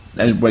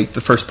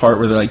the first part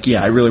where they're like,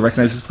 yeah, I really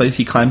recognize this place.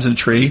 He climbs in a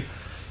tree.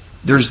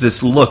 There's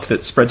this look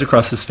that spreads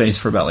across his face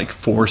for about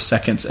 4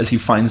 seconds as he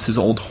finds his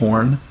old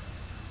horn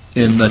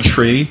in the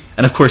tree,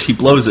 and of course he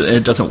blows it, and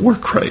it doesn't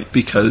work right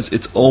because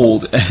it's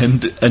old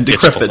and decrepit,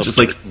 it's full of just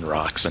dirt and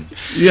rocks and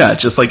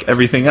just like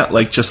everything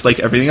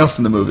else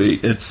in the movie.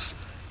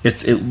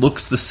 It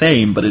looks the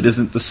same, but it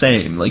isn't the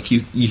same. Like he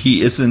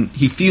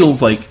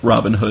feels like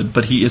Robin Hood,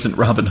 but he isn't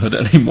Robin Hood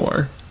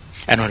anymore.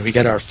 And when we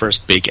get our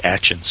first big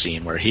action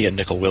scene where he and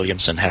Nicol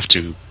Williamson have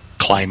to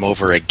climb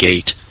over a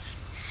gate.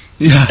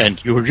 Yeah.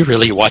 And you're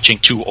really watching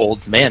two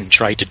old men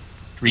try to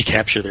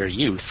recapture their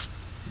youth,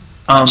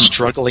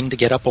 struggling to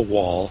get up a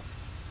wall.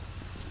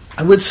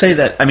 I would say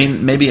that,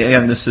 maybe,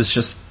 again, this is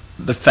just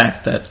the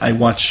fact that I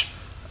watch,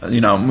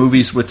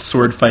 movies with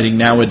sword fighting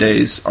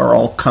nowadays are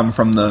all come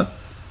from the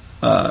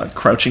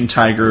Crouching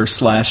Tiger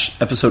 /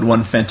 Episode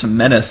 1 Phantom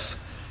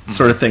Menace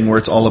sort of thing, where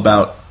it's all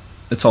about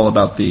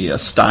the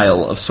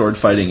style of sword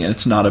fighting, and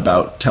it's not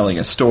about telling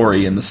a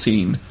story in the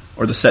scene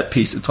or the set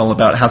piece. It's all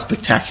about how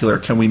spectacular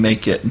can we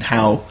make it, and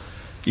how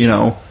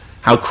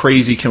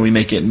crazy can we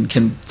make it, and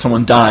can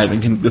someone dive,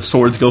 and can the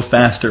swords go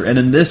faster. And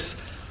in this,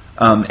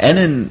 and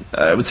in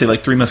I would say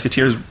like Three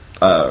Musketeers,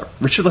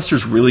 Richard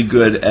Lester's really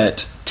good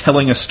at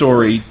telling a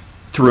story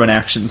through an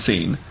action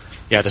scene.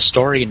 Yeah, the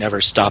story never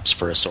stops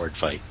for a sword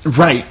fight.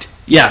 Right.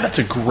 Yeah, that's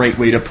a great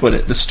way to put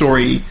it. The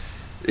story,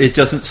 it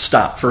doesn't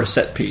stop for a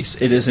set piece.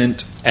 It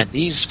isn't. And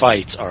these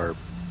fights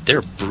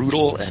they're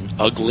brutal and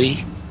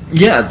ugly.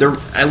 Yeah,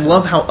 I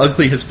love how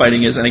ugly his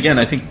fighting is, and again,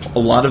 I think a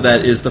lot of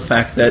that is the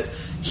fact that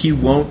he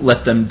won't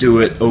let them do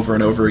it over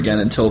and over again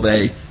until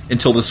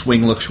the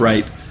swing looks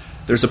right.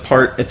 there's a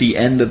part at the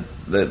end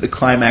of the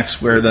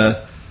climax where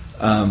the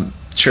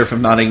Sheriff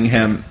of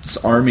Nottingham's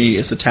army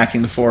is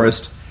attacking the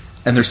forest,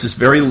 and there's this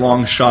very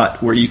long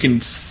shot where you can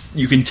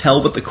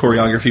tell what the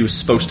choreography was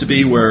supposed to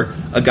be, where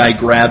a guy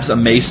grabs a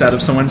mace out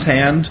of someone's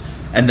hand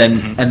and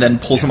then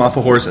pulls him off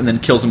a horse and then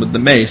kills him with the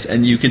mace,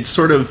 and you can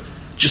sort of,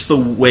 just the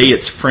way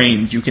it's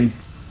framed, you can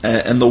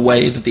and the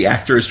way that the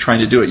actor is trying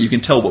to do it, you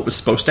can tell what was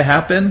supposed to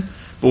happen.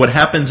 But what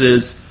happens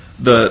is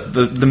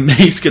the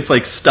mace gets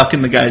like stuck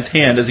in the guy's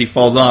hand as he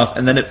falls off,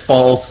 and then it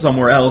falls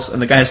somewhere else, and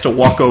the guy has to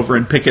walk over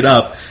and pick it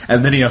up,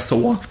 and then he has to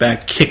walk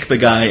back, kick the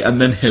guy, and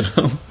then hit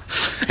him.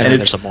 And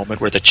there's a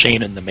moment where the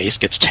chain in the mace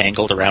gets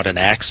tangled around an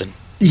axe, and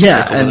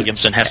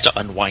Williamson has to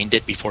unwind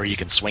it before you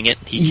can swing it.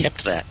 He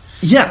kept that.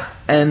 Yeah,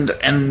 and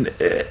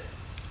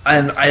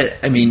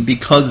I mean,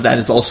 because that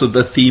is also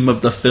the theme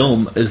of the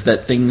film, is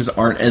that things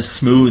aren't as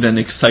smooth and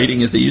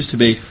exciting as they used to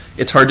be.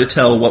 It's hard to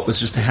tell what was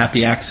just a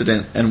happy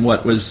accident and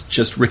what was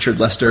just Richard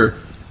Lester,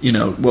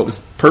 what was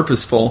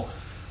purposeful.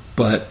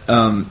 But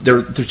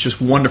there's just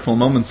wonderful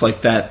moments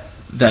like that.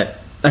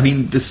 I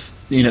mean, this,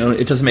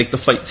 it doesn't make the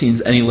fight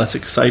scenes any less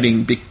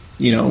exciting,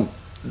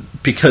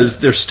 because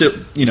they're still,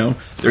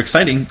 they're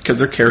exciting because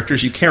they're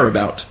characters you care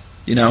about,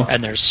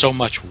 And there's so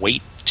much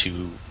weight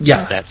to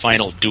that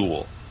final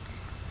duel.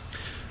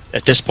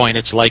 At this point,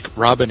 it's like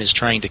Robin is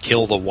trying to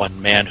kill the one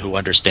man who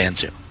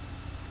understands him.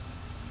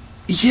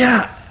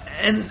 Yeah,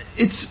 and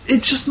it's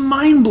just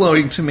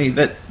mind-blowing to me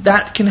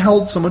that can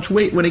hold so much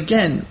weight when,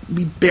 again,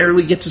 we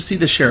barely get to see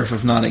the Sheriff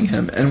of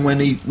Nottingham, and when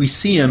we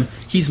see him,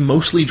 he's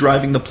mostly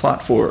driving the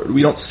plot forward.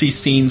 We don't see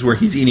scenes where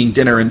he's eating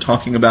dinner and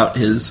talking about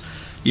his,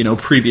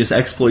 previous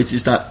exploits. We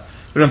don't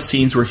have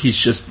scenes where he's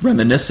just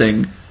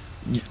reminiscing.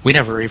 We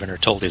never even are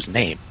told his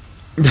name.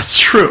 That's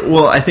true.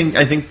 Well, I think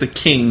the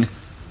king,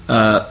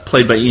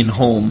 played by Ian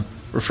Holm,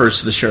 refers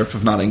to the Sheriff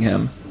of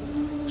Nottingham.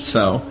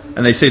 So,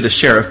 and they say the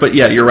sheriff, but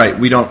yeah, you're right.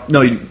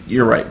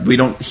 You're right. We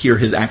don't hear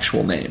his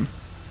actual name.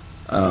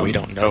 We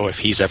don't know if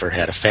he's ever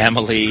had a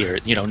family, or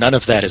none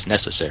of that is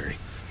necessary.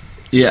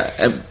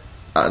 Yeah,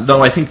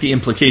 though I think the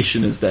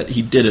implication is that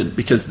he didn't,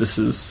 because this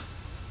is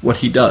what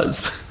he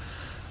does.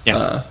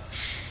 Yeah.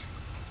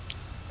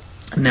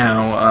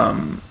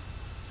 Now,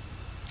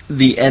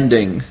 the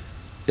ending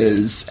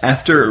is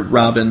after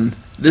Robin.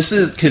 This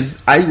is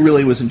because I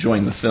really was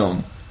enjoying the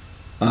film.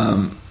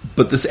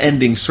 But this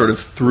ending sort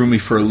of threw me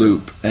for a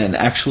loop, and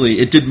actually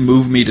it did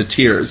move me to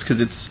tears, because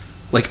it's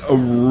like a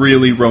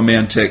really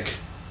romantic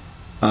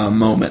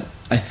moment.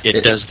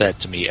 It does that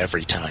to me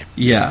every time.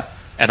 Yeah.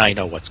 And I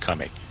know what's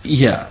coming.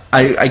 Yeah.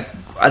 I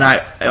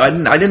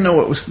didn't know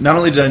what was, not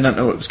only did I not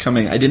know what was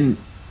coming, I didn't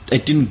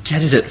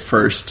get it at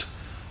first,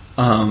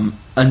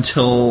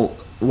 until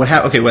what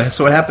happened. Okay,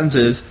 so what happens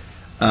is,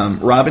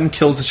 Robin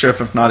kills the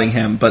Sheriff of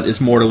Nottingham, but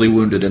is mortally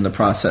wounded in the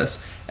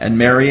process. And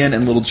Marion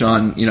and Little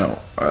John,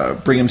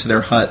 bring him to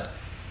their hut,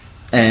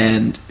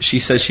 and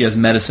she says she has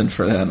medicine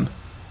for them,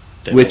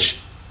 which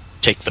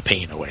take the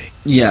pain away.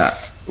 Yeah,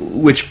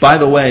 which, by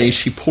the way,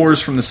 she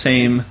pours from the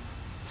same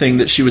thing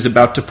that she was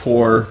about to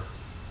pour.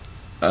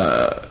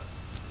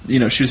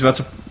 She was about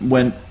to,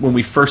 when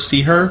we first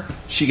see her,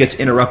 she gets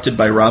interrupted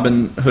by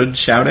Robin Hood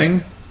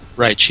shouting.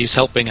 Right, she's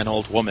helping an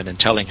old woman and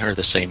telling her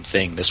the same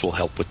thing. This will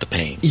help with the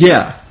pain.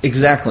 Yeah,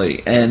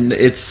 exactly, and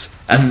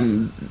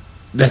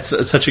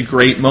that's such a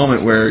great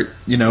moment where,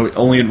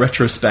 only in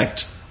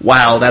retrospect,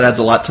 wow, that adds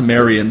a lot to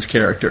Marion's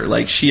character.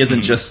 Like, she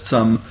isn't just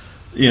some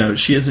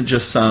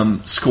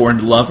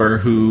scorned lover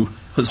who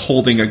was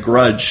holding a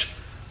grudge,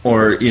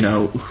 or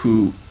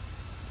who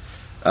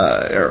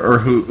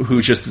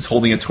just is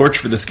holding a torch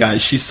for this guy.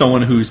 She's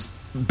someone who's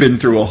been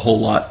through a whole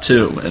lot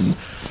too, and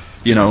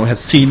has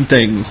seen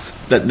things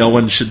that no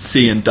one should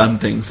see and done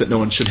things that no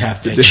one should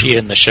have to do. She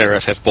and the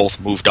sheriff have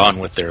both moved on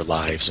with their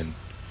lives and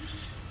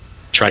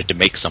tried to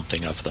make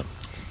something of them.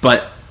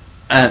 But,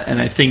 and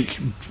I think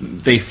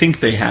they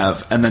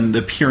have, and then the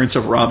appearance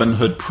of Robin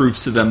Hood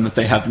proves to them that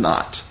they have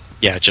not.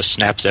 Yeah, it just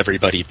snaps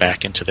everybody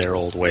back into their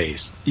old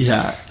ways.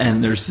 Yeah,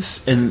 and there's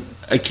this, and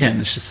again,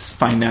 there's just this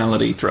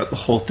finality throughout the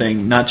whole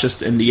thing, not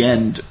just in the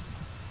end,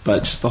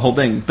 but just the whole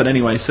thing. But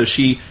anyway, so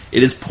it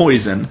is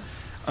poison,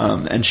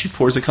 and she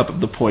pours a cup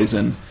of the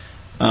poison,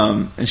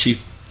 and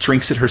she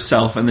drinks it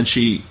herself, and then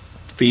she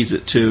feeds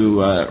it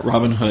to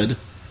Robin Hood.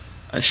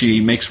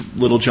 She makes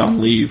Little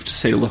John leave to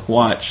say, "Look,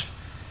 watch."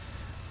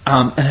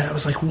 And I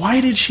was like, why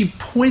did she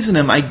poison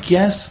him? I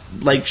guess,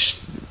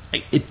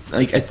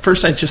 at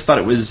first I just thought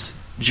it was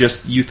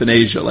just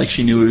euthanasia. Like,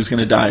 she knew he was going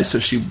to die, so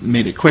she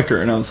made it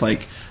quicker. And I was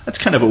like, that's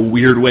kind of a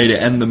weird way to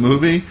end the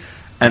movie.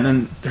 And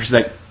then there's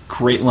that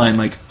great line,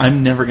 like,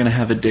 "I'm never going to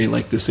have a day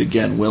like this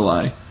again, will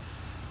I?"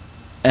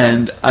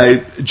 And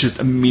I just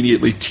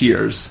immediately,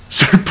 tears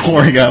started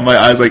pouring out of my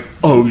eyes, like,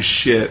 oh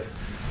shit.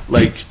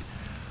 Like,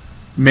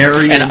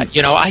 Marion... And,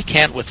 I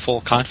can't with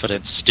full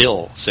confidence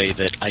still say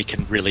that I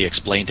can really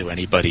explain to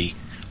anybody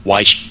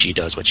why she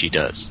does what she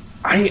does.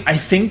 I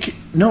think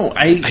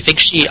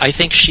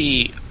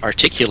she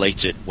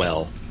articulates it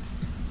well,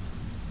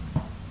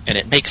 and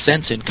it makes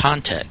sense in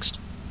context.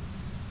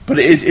 But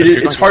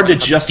it's hard to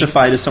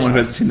justify to someone who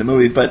hasn't seen the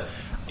movie, but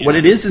What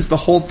it is the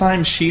whole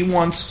time she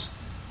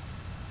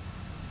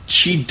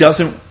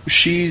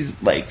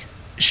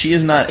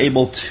is not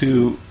able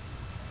to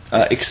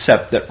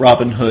accept that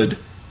Robin Hood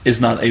is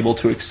not able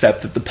to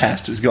accept that the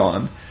past is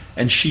gone,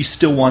 and she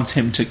still wants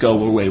him to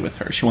go away with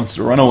her. She wants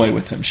to run away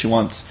with him. She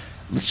wants,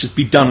 let's just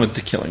be done with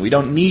the killing. We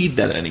don't need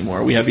that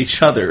anymore. We have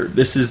each other.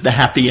 This is the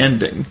happy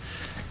ending.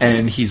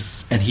 And he,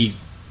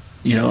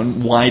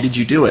 and why did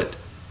you do it?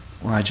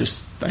 Well, I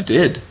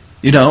did,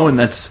 and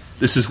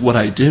this is what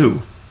I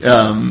do.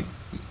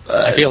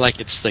 I feel like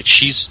it's like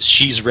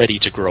she's ready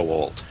to grow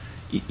old.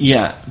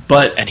 Yeah,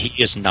 and he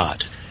is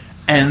not.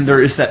 And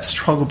there is that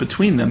struggle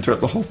between them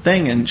throughout the whole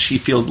thing, and she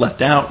feels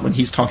left out when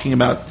he's talking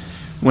about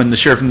when the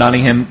sheriff of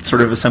Nottingham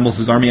sort of assembles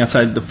his army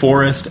outside the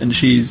forest, and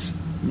he's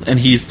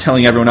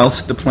telling everyone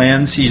else the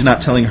plans. He's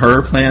not telling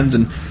her plans,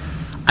 and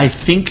I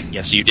think...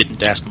 Yes, you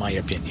didn't ask my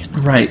opinion.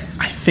 Right.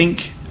 I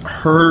think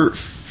her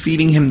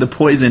feeding him the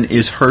poison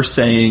is her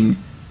saying,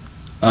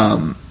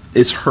 I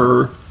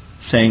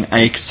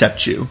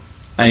accept you.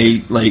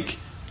 I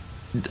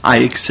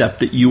accept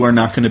that you are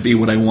not going to be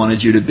what I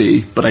wanted you to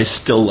be, but I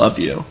still love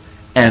you.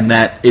 And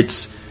that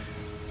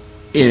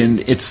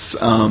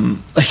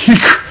I'm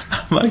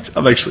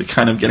actually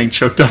kind of getting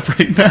choked up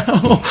right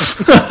now.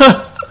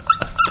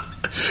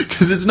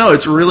 Because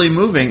it's really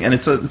moving, and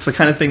it's the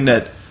kind of thing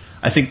that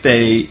I think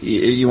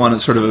you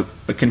want sort of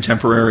a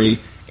contemporary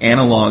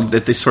analog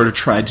that they sort of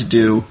tried to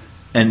do,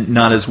 and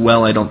not as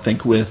well, I don't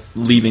think, with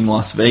Leaving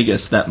Las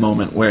Vegas, that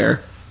moment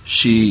where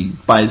she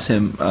buys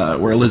him,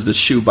 where Elizabeth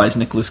Shue buys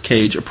Nicolas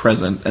Cage a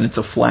present, and it's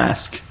a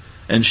flask,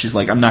 and she's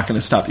like, I'm not going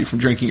to stop you from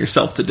drinking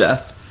yourself to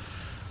death.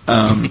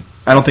 I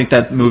don't think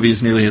that movie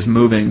is nearly as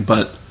moving,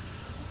 but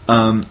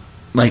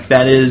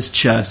that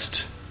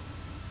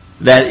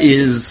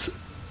is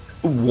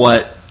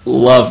what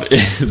love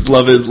is.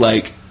 Love is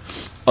like,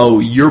 oh,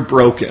 you're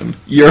broken.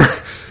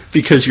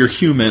 Because you're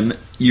human,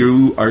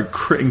 you are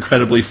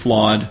incredibly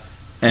flawed,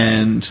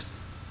 and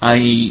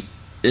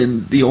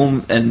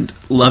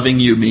loving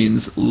you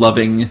means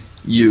loving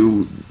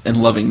you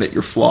and loving that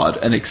you're flawed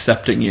and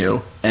accepting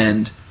you,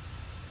 and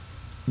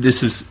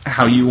this is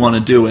how you want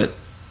to do it.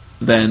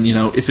 Then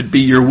if it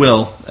be your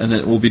will, and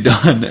it will be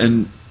done.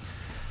 And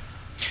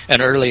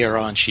earlier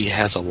on, she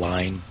has a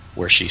line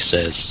where she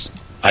says,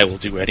 "I will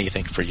do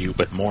anything for you,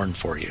 but mourn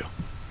for you."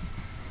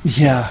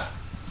 Yeah.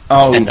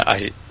 Oh. And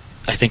I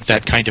think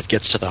that kind of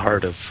gets to the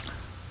heart of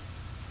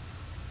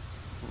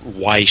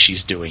why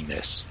she's doing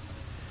this.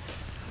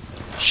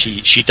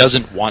 She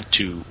doesn't want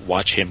to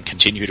watch him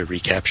continue to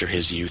recapture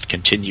his youth,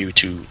 continue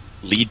to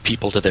lead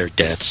people to their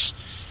deaths,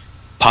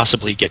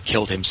 possibly get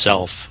killed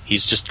himself.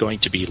 He's just going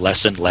to be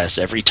less and less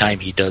every time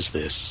he does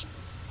this.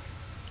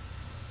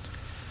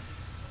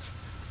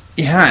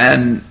 Yeah,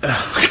 and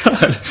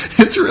God,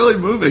 it's really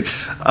moving.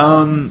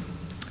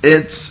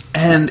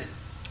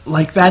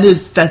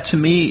 That to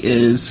me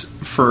is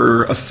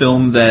for a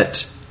film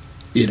that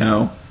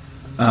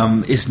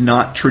is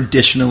not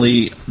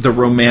traditionally the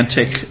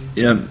romantic,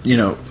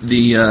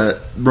 the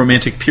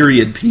romantic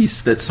period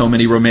piece that so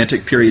many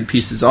romantic period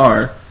pieces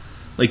are.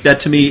 Like, that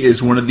to me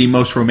is one of the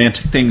most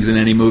romantic things in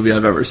any movie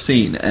I've ever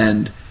seen,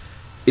 and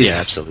it's, yeah,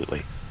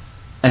 absolutely.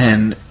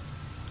 And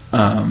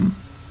I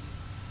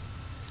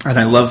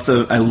love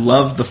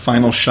the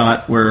final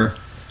shot where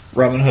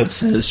Robin Hood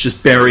says,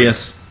 "Just bury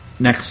us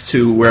next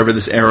to wherever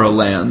this arrow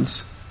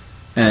lands,"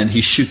 and he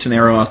shoots an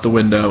arrow out the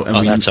window,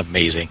 and that's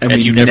amazing. And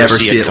we you never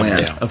see it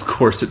land. Down. Of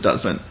course, it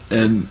doesn't,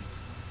 and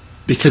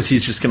because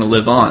he's just going to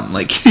live on.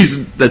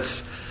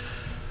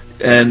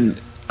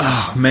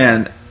 Oh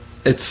man,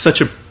 it's such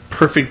a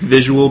perfect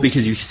visual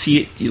because you see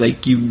it,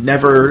 like, you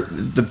never,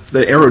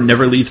 the arrow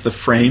never leaves the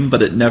frame,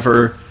 but it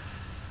never,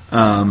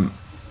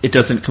 it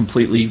doesn't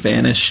completely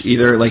vanish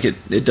either. Like,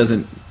 it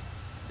doesn't,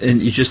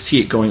 and you just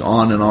see it going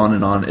on and on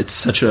and on. It's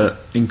such a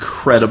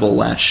incredible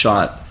last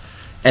shot,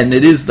 and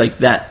it is like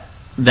that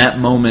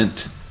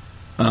moment,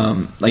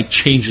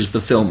 changes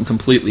the film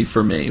completely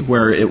for me.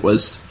 Where it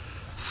was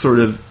sort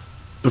of,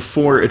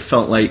 before it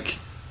felt like,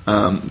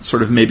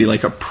 sort of maybe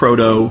like a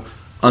proto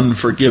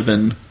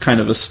Unforgiven kind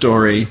of a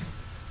story,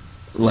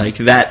 like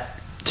that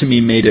to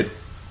me made it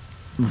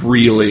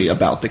really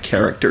about the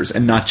characters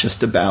and not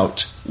just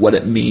about what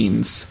it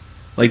means,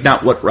 like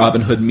not what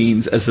Robin Hood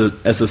means as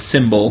a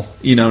symbol,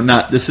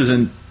 not, this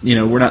isn't,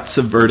 we're not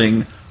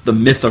subverting the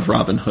myth of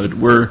Robin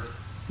Hood, we're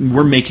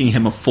making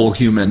him a full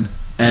human.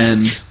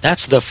 And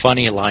that's the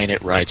funny line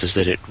it writes, is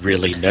that it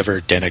really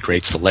never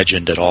denigrates the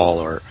legend at all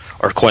or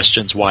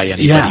questions why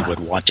anybody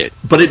would want it,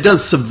 but it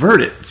does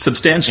subvert it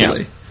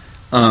substantially.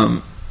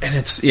 And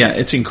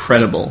it's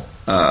incredible.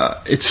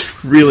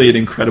 It's really an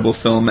incredible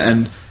film,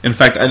 and in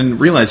fact, I didn't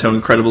realize how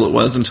incredible it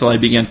was until I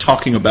began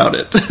talking about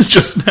it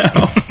just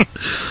now.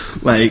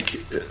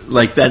 like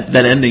that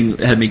ending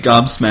had me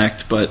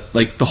gobsmacked, but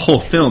like the whole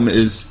film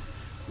is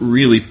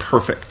really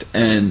perfect,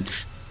 and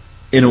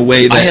in a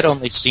way that I had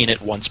only seen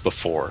it once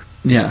before.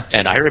 Yeah,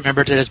 and I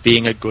remembered it as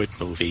being a good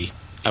movie.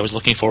 I was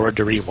looking forward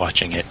to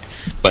rewatching it,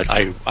 but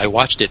I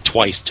watched it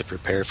twice to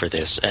prepare for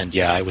this, and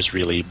I was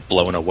really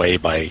blown away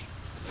by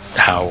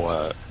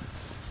how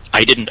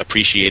I didn't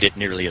appreciate it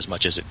nearly as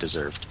much as it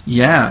deserved.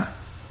 Yeah,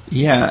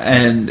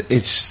 and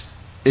it's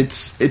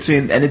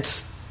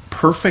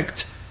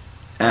perfect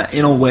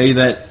in a way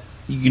that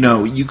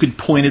you could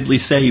pointedly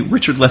say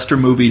Richard Lester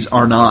movies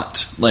are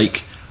not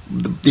like.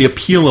 The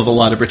appeal of a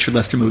lot of Richard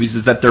Lester movies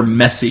is that they're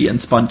messy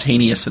and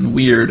spontaneous and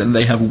weird, and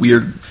they have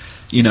weird,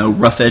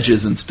 rough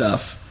edges and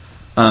stuff.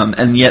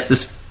 And yet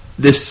this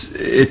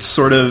it's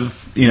sort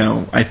of,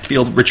 I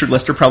feel Richard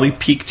Lester probably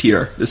peaked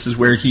here. This is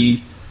where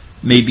he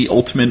made the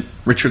ultimate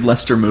Richard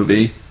Lester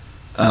movie.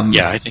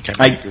 I think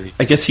I agree.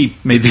 I guess he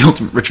made the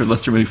ultimate Richard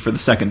Lester movie for the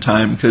second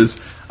time,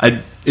 because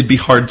it'd be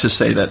hard to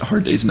say that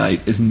Hard Day's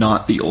Night is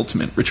not the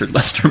ultimate Richard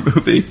Lester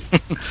movie.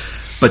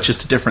 But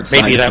just a different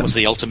side. Maybe that was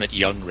the ultimate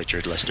young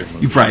Richard Lester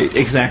movie. Right,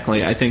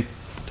 exactly. I think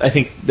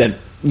that,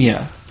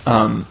 yeah.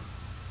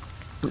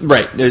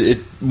 Right,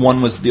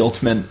 one was the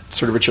ultimate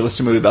sort of Richard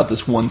Lester movie about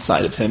this one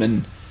side of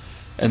him,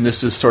 and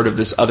this is sort of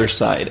this other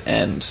side,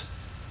 and,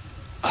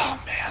 oh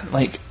man,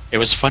 like... It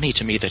was funny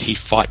to me that he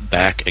fought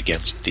back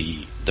against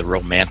the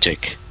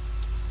romantic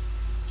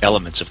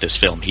elements of this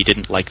film. He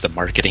didn't like the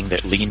marketing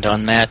that leaned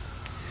on that.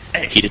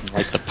 He didn't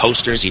like the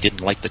posters. He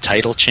didn't like the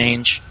title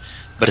change.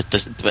 But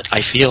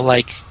I feel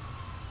like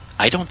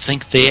I don't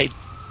think they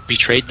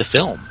betrayed the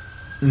film.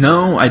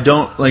 No, I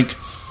don't. Like,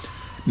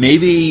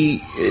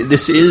 maybe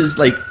this is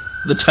like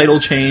the title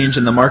change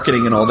and the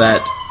marketing and all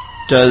that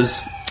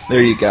does.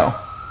 There you go.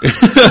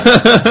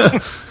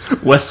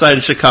 West Side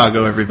of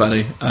Chicago,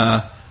 everybody.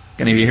 Gonna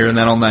be hearing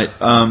that all night.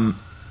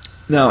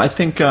 No, I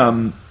think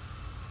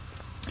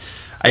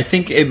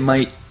it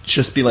might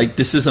just be like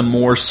this is a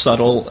more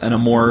subtle and a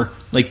more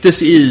like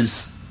this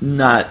is.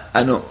 Not,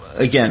 I don't.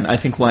 Again, I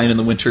think Lion in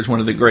the Winter is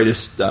one of the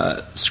greatest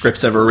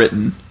scripts ever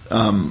written.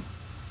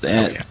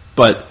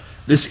 But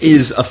this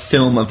is a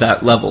film of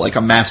that level, like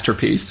a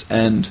masterpiece.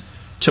 And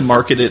to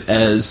market it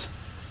as,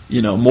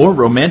 more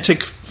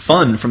romantic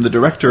fun from the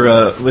director.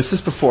 Was this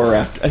before or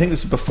after? I think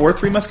this was before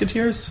Three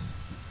Musketeers.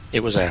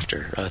 It was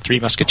after. Three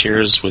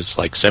Musketeers was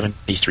like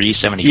 73,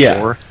 74.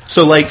 Yeah.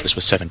 So like this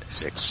was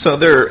 76.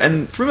 So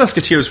and Three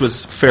Musketeers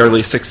was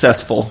fairly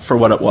successful for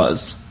what it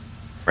was.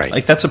 Right.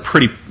 Like that's a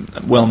pretty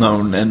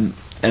well-known and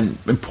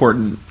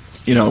important,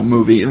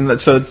 movie.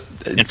 And so it's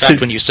in fact,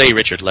 when you say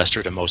Richard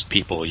Lester to most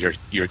people,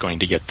 you're going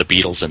to get the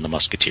Beatles and the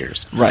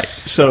Musketeers. Right.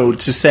 So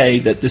to say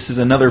that this is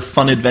another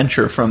fun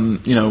adventure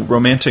from,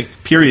 romantic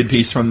period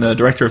piece from the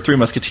director of Three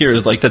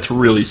Musketeers, like that's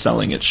really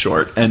selling it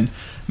short. And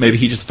maybe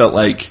he just felt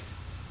like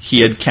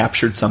he had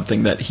captured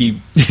something that he,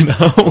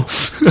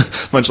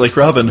 much like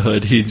Robin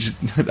Hood,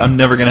 I'm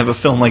never going to have a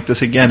film like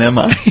this again, am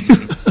I?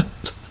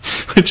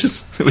 Which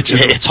is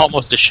it's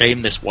almost a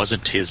shame this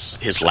wasn't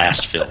his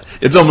last film.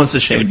 It's almost a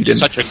shame he didn't.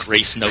 Such a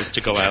grace note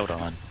to go out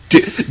on.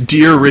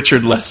 Dear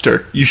Richard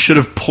Lester, you should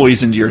have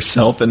poisoned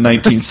yourself in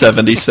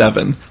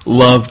 1977.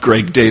 Love,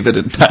 Greg David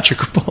and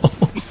Patrick Ball.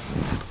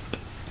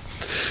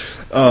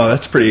 Oh,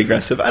 that's pretty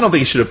aggressive. I don't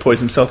think he should have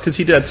poisoned himself because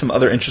he did some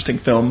other interesting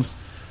films.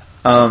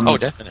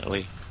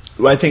 Definitely.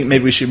 I think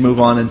maybe we should move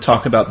on and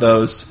talk about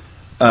those.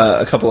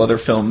 A couple other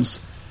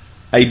films.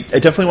 I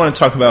definitely want to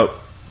talk about.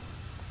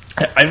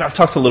 I've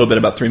talked a little bit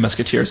about Three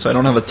Musketeers, so I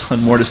don't have a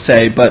ton more to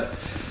say, but...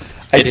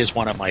 It is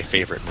one of my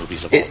favorite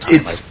movies of all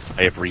time.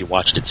 I have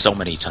rewatched it so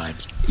many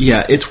times.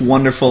 Yeah, it's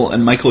wonderful,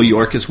 and Michael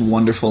York is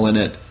wonderful in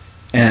it,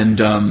 and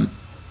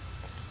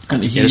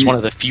it's one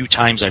of the few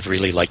times I've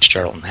really liked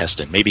Charlton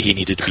Heston. Maybe he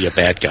needed to be a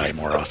bad guy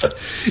more often.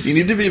 He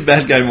needed to be a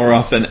bad guy more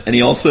often, and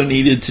he also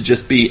needed to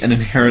just be an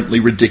inherently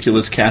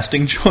ridiculous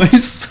casting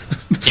choice.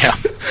 Yeah,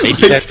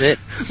 maybe that's it.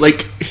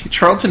 Like,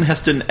 Charlton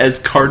Heston as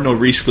Cardinal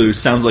Richelieu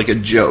sounds like a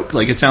joke.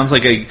 Like, it sounds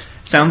like a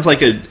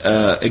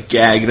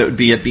gag that would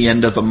be at the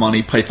end of a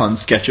Monty Python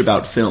sketch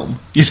about film,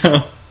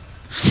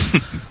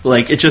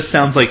 Like, it just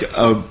sounds like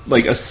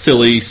a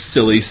silly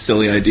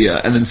idea.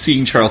 And then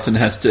seeing Charlton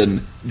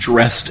Heston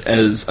dressed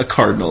as a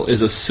cardinal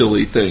is a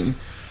silly thing.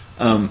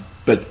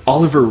 But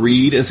Oliver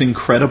Reed is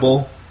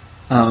incredible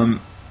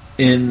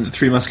in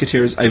Three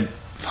Musketeers. I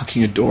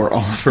fucking adore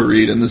Oliver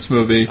Reed in this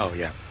movie. Oh,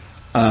 yeah.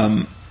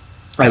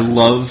 I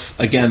love,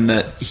 again,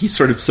 that he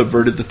sort of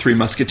subverted the Three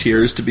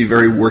Musketeers to be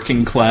very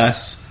working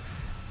class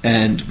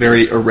and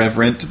very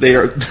irreverent. They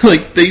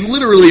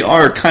literally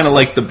are kind of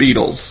like the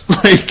Beatles.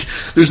 Like,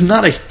 there's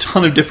not a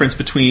ton of difference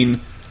between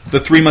the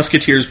Three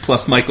Musketeers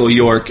plus Michael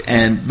York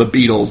and the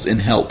Beatles in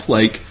Help.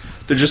 Like,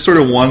 they're just sort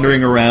of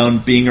wandering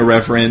around, being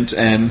irreverent,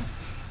 and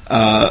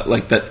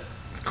like that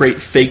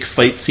great fake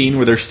fight scene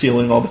where they're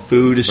stealing all the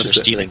food. They're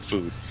stealing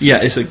food.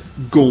 Yeah, it's a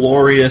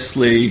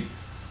gloriously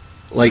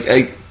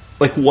like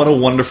what a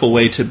wonderful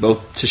way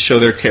to show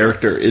their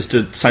character is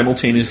to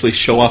simultaneously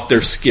show off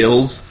their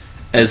skills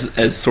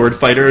as sword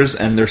fighters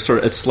and their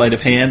sort of sleight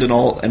of hand and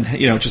all, and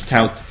just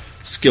how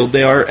skilled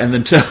they are, and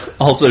then to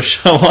also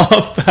show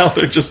off how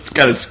they're just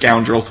kind of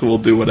scoundrels who will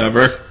do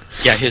whatever.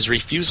 Yeah, his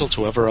refusal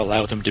to ever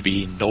allow them to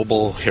be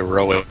noble,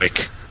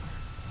 heroic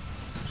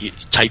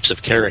types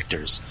of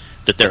characters,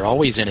 that they're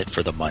always in it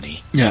for the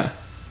money. Yeah.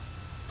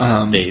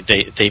 They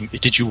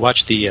did you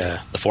watch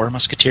the Four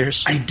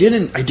Musketeers? I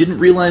didn't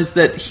realize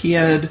that he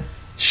had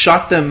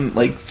shot them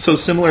like so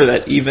similar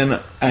that even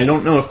I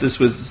don't know if this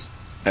was.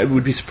 I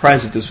would be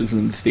surprised if this was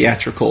in the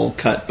theatrical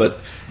cut, but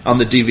on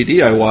the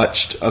DVD I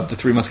watched of The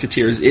Three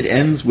Musketeers, it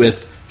ends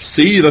with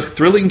 "See the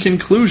thrilling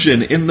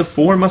conclusion in The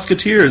Four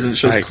Musketeers," and it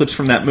shows clips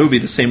from that movie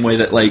the same way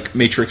that like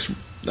Matrix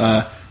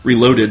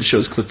Reloaded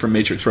shows clips from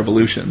Matrix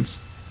Revolutions.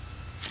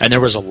 And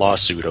there was a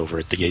lawsuit over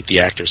it. The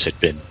actors had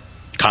been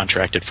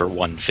contracted for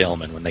one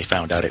film, and when they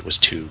found out it was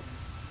two,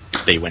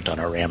 they went on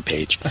a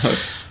rampage.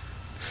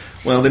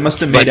 Well, they must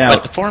have made out.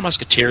 But The Four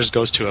Musketeers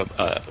goes to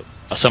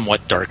a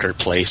somewhat darker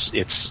place.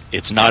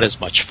 It's not as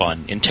much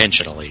fun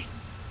intentionally.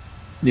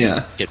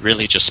 Yeah. It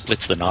really just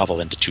splits the novel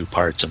into two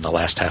parts, and the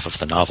last half of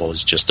the novel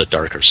is just a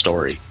darker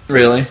story.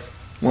 Really?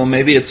 Well,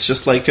 maybe it's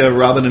just like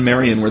Robin and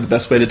Marion, where the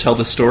best way to tell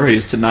the story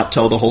is to not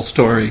tell the whole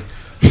story.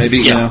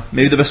 Maybe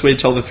maybe the best way to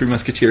tell the Three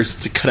Musketeers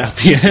is to cut out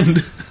the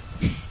end.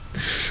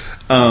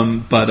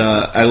 But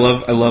I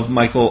love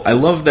Michael. I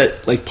love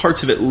that like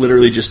parts of it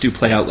literally just do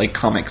play out like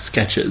comic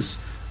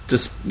sketches.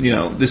 Just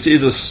this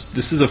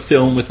is a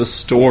film with a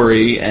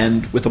story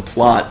and with a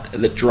plot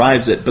that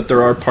drives it. But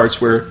there are parts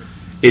where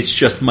it's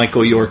just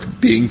Michael York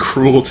being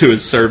cruel to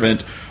his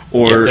servant,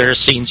 or there are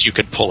scenes you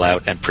could pull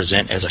out and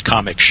present as a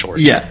comic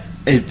short. Yeah,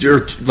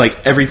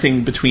 like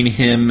everything between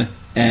him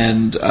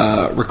and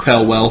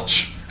Raquel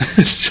Welch.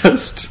 It's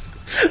just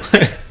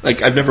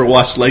like I've never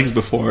watched Legs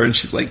before, and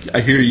she's like,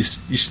 "I hear you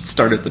should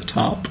start at the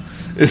top."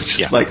 It's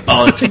just like,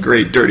 oh, it's a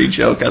great dirty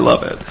joke. I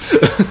love it.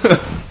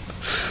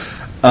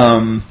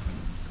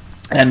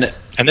 And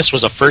this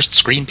was a first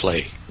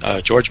screenplay,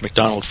 George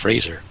MacDonald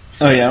Fraser.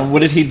 Oh yeah, what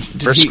did he?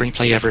 First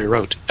screenplay ever he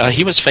wrote.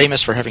 He was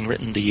famous for having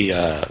written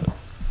the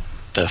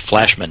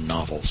Flashman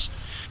novels,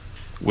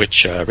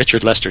 which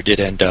Richard Lester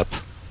did end up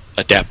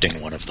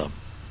adapting one of them.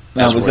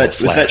 Now was that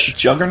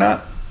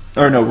Juggernaut?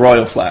 Or no,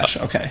 Royal Flash.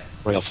 Okay,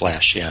 Royal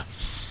Flash. Yeah,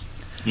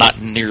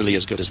 not nearly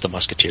as good as the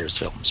Musketeers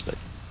films, but.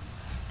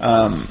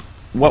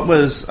 What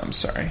was? I'm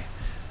sorry.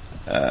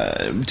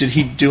 Did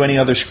he do any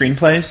other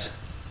screenplays?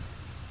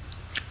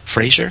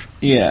 Fraser?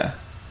 Yeah.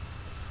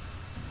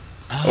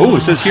 Oh,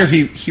 it says here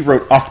he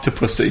wrote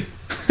Octopussy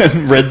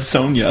and Red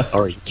Sonja. Oh,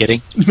 are you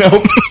kidding? No.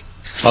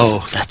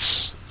 Oh,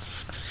 that's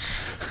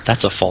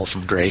a fall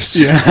from grace.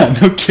 Yeah,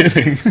 no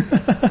kidding.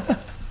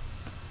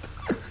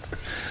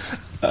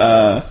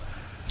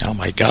 Oh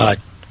my God.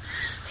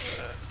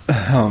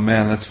 Oh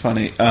man, that's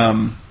funny.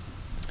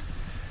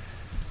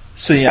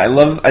 So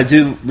yeah, I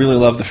do really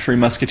love the Three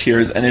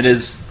Musketeers, and it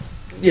is,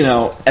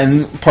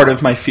 and part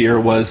of my fear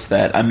was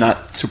that I'm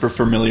not super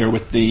familiar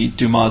with the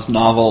Dumas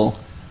novel,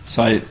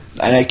 so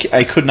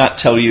I could not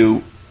tell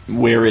you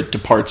where it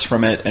departs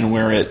from it and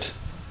where it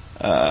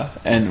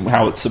and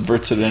how it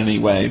subverts it in any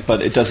way,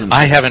 but it doesn't.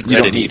 I haven't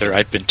read it either.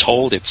 I've been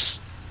told it's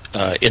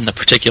in the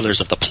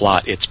particulars of the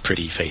plot, it's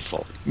pretty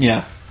faithful.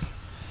 Yeah.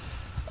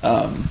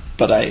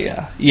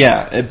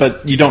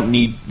 But you don't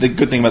need. The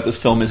good thing about this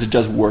film is it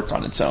does work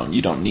on its own.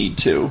 You don't need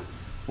to.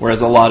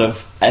 Whereas a lot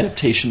of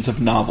adaptations of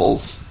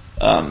novels,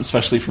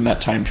 especially from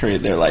that time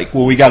period, they're like,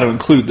 well, we got to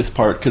include this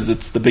part because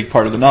it's the big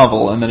part of the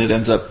novel, and then it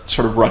ends up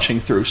sort of rushing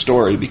through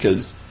story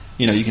because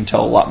you can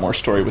tell a lot more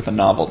story with a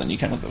novel than you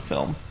can with a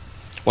film.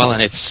 Well,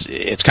 and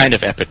it's kind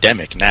of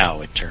epidemic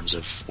now in terms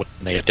of when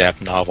they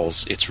adapt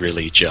novels. It's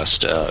really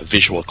just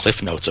visual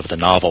cliff notes of the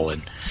novel,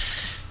 and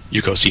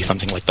you go see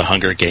something like The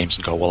Hunger Games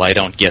and go, well, I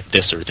don't get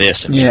this or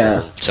this, and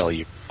they'll tell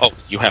you, oh,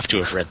 you have to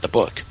have read the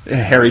book.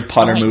 Harry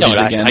Potter movies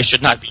again. I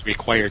should not be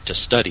required to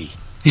study.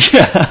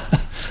 Yeah.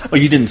 Oh,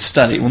 you didn't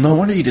study. Well, no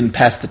wonder you didn't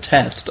pass the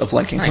test of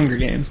liking Hunger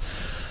Games.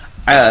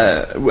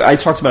 I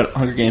talked about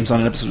Hunger Games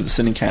on an episode of the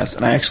Cinecast,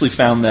 and I actually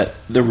found that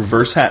the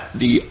reverse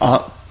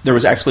there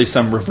was actually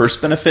some reverse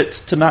benefits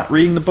to not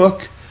reading the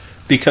book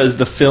because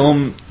the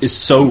film is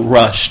so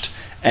rushed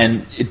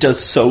and it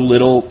does so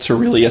little to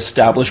really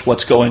establish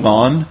what's going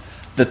on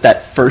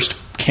that first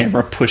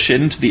camera push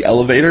into the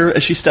elevator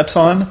as she steps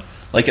on,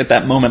 like at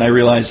that moment I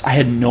realized I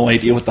had no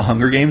idea what the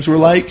Hunger Games were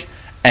like,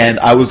 and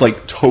I was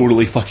like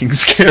totally fucking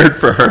scared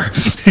for her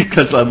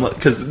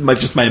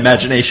because my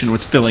imagination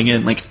was filling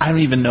in, like I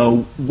don't even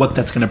know what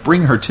that's going to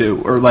bring her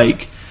to or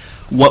like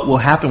what will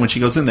happen when she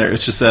goes in there.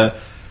 It's just a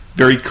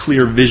very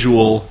clear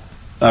visual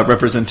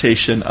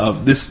representation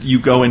of this. You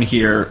go in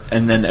here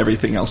and then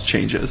everything else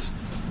changes.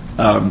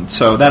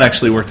 So that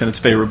actually worked in its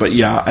favor, but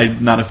yeah,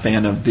 I'm not a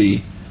fan of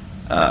the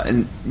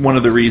and one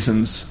of the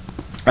reasons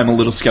I'm a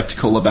little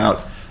skeptical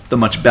about the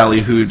much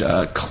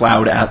ballyhooed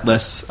Cloud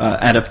Atlas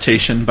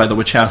adaptation by the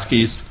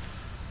Wachowskis,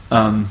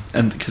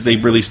 and because they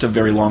released a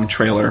very long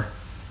trailer.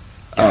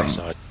 I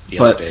saw it the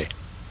other day.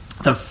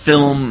 The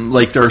film,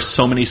 like there are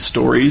so many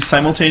stories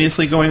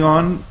simultaneously going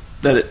on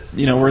that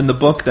were in the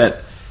book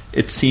that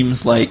it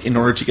seems like in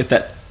order to get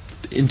that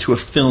into a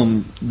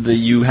film,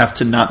 you have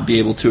to not be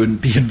able to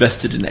be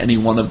invested in any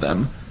one of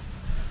them.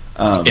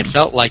 It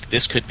felt like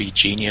this could be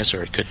genius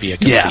or it could be a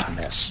complete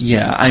mess.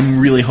 Yeah, I'm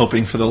really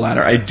hoping for the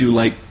latter. I do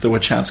like the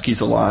Wachowskis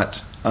a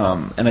lot,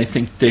 and I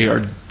think they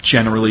are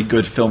generally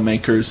good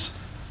filmmakers,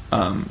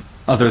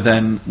 other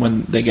than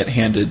when they get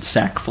handed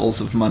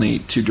sackfuls of money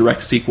to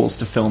direct sequels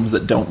to films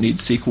that don't need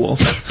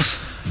sequels.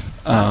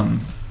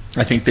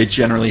 I think they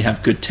generally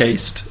have good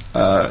taste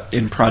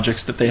in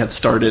projects that they have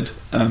started.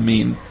 I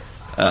mean,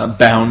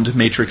 Bound,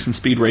 Matrix, and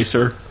Speed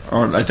Racer,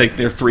 I think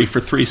they're 3 for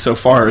 3 so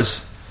far.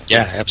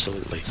 Yeah,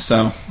 absolutely.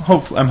 So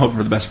I'm hoping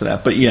for the best for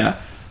that. But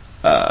yeah,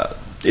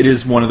 it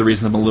is one of the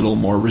reasons I'm a little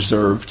more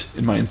reserved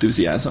in my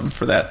enthusiasm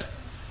for that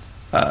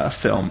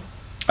film.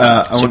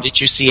 So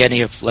did you see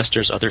any of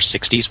Lester's other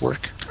 60s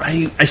work?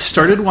 I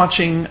started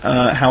watching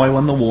How I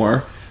Won the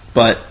War,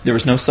 but there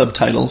was no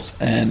subtitles,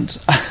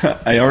 and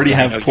I already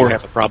have poor... You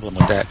have a problem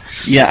with that.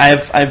 Yeah,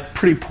 I have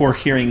pretty poor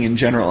hearing in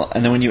general,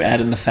 and then when you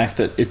add in the fact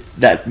that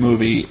that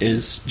movie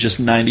is just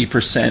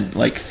 90%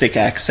 like thick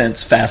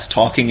accents, fast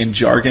talking, and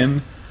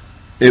jargon,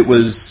 it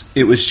was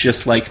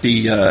just like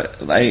the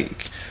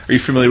Are you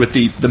familiar with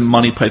the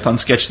Monty Python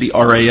sketch, the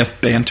RAF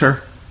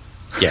banter?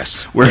 Yes.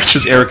 Where it's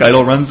just Eric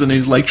Idle runs and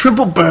he's like,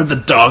 "Triple bird the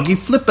dog, you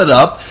flip it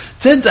up,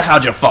 tend to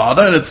how'd your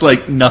father?" And it's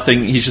like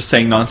nothing, he's just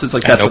saying nonsense.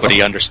 Like, that's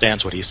nobody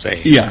understands what he's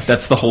saying. Yeah,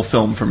 that's the whole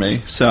film for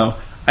me. So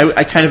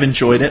I kind of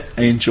enjoyed it.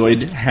 I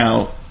enjoyed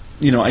how,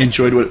 I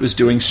enjoyed what it was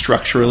doing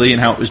structurally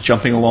and how it was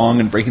jumping along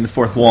and breaking the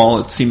fourth wall.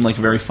 It seemed like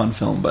a very fun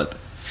film, but...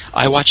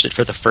 I watched it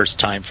for the first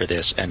time for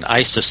this, and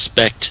I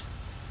suspect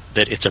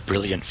that it's a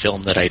brilliant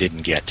film that I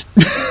didn't get.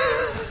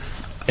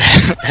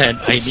 And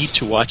I need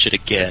to watch it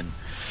again.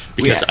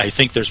 Because I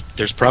think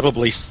there's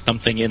probably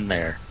something in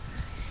there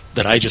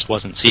that I just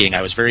wasn't seeing.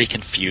 I was very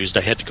confused.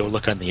 I had to go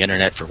look on the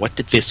internet for what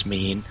did this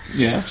mean.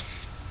 Yeah.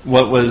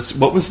 What was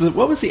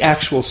the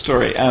actual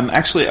story?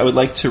 Actually, I would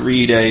like to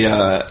read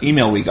a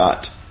email we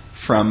got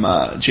from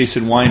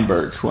Jason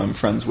Weinberg, who I'm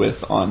friends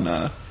with on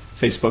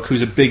Facebook,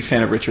 who's a big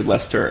fan of Richard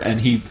Lester, and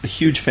he's a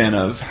huge fan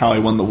of How I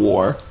Won the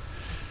War.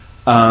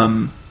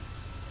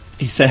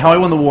 He said, "How I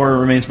Won the War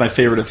remains my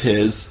favorite of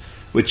his,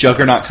 with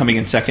Juggernaut coming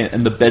in second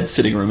and The Bed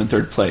Sitting Room in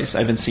third place." I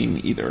haven't seen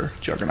either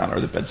Juggernaut or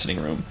The Bed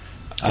Sitting Room.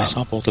 I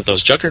saw both of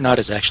those. Juggernaut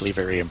is actually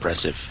very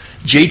impressive.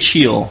 Jay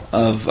Cheel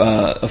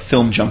of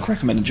Film Junk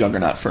recommended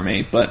Juggernaut for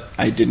me, but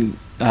I didn't.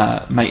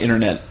 My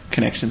internet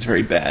connection's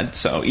very bad,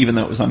 so even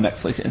though it was on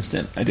Netflix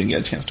Instant, I didn't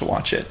get a chance to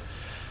watch it.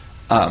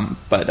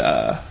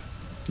 But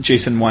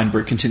Jason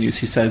Weinberg continues.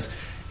 He says,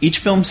 "Each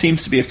film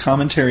seems to be a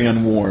commentary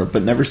on war,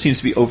 but never seems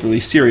to be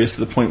overly serious to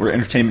the point where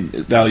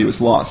entertainment value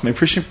is lost. My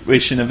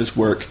appreciation of his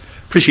work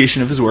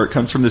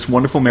comes from this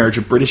wonderful marriage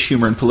of British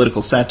humor and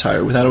political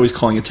satire, without always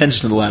calling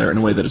attention to the latter in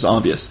a way that is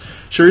obvious.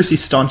 Sure,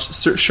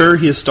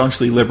 he is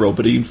staunchly liberal,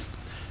 but he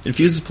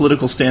infuses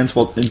political stance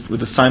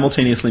with a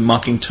simultaneously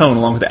mocking tone,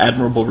 along with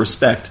admirable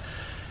respect.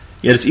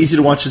 Yet it's easy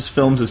to watch his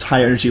films as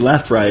high-energy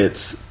laugh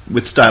riots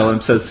with style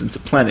and substance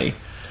aplenty."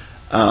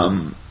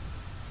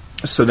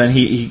 So then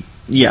he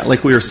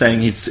like we were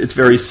saying, it's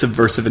very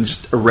subversive and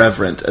just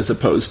irreverent, as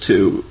opposed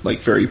to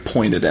like very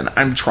pointed and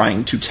I'm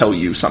trying to tell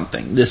you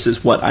something. This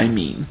is what I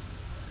mean.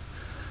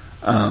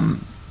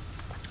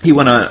 He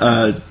went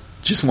on.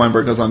 Jason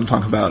Weinberg goes on to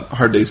talk about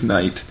Hard Day's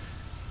Night.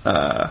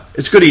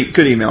 It's good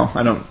email.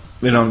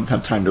 We don't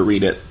have time to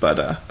read it,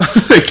 but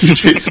thank you,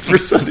 Jason, for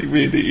sending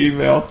me the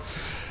email.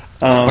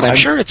 But I'm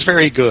sure it's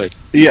very good.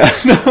 Yeah,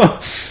 no.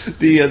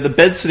 The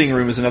Bed Sitting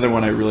Room is another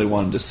one I really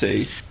wanted to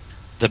see.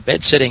 The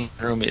Bed Sitting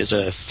Room is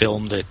a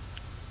film that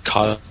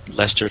caused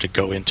Lester to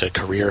go into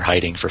career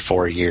hiding for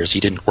 4 years. He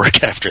didn't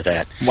work after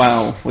that.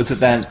 Wow, was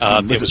it that?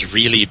 It was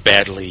really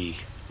badly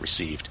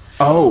received.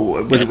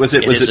 Oh, was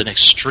it? It is an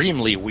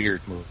extremely weird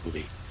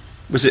movie.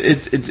 Was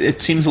it?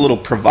 It seems a little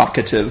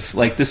provocative.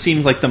 Like, this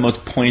seems like the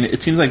most pointed.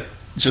 It seems like,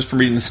 just from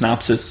reading the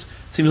synopsis,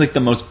 it seems like the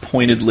most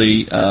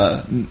pointedly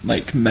not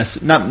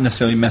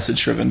necessarily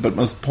message driven, but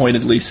most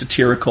pointedly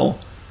satirical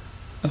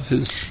of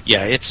his.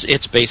 Yeah,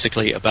 it's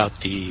basically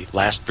about the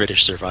last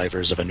British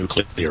survivors of a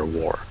nuclear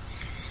war,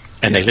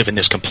 and they live in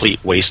this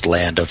complete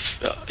wasteland of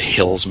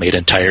hills made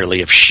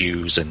entirely of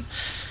shoes, and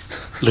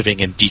living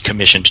in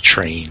decommissioned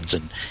trains,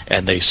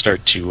 and they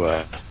start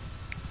to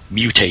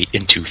mutate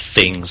into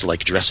things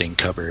like dressing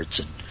cupboards,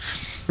 and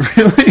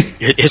really,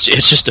 it's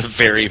just a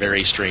very,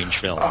 very strange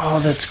film. Oh,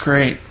 that's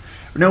great.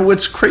 No,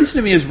 what's crazy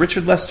to me is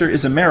Richard Lester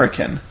is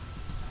American.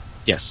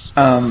 Yes.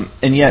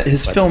 And yet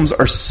his films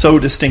are so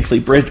distinctly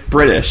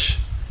British.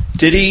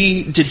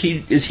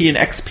 Is he an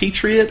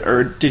expatriate,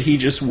 or did he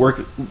just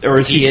work, or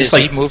is he just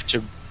like... He moved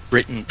to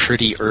Britain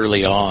pretty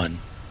early on.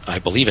 I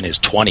believe in his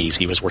 20s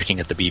he was working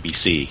at the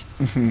BBC.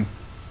 Mm-hmm.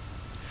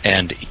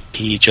 And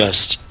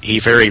he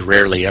very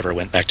rarely ever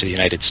went back to the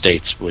United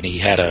States. When he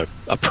had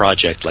a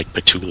project like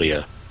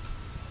Petulia,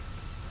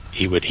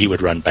 he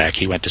would run back.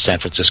 He went to San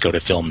Francisco to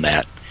film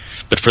that.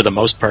 But for the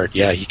most part,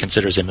 yeah, he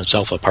considers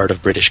himself a part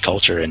of British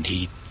culture, and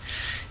he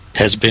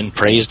has been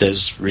praised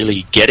as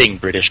really getting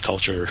British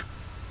culture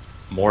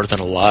more than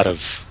a lot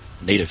of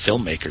native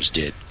filmmakers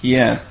did.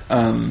 Yeah,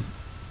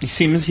 he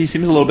seems a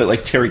little bit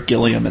like Terry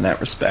Gilliam in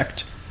that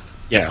respect.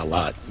 Yeah, a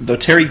lot. Though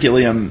Terry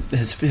Gilliam,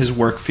 his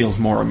work feels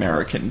more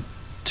American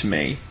to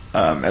me.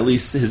 At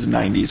least his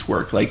 90s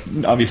work. Like,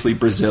 obviously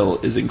Brazil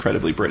is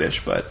incredibly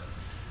British, but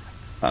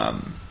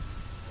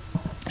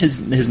his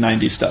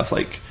 90s stuff,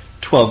 like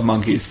 12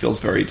 Monkeys, feels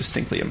very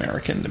distinctly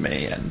American to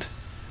me, and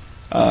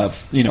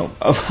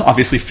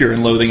obviously Fear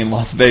and Loathing in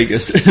Las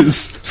Vegas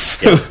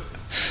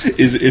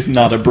is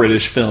not a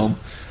British film.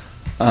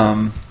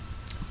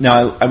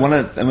 Now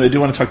I do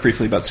want to talk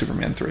briefly about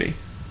Superman 3.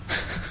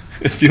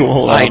 If you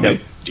will allow me. I know,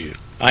 dude.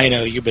 I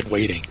know, you've been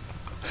waiting.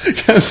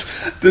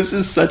 Because this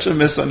is such a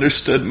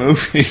misunderstood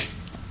movie.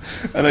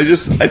 And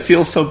I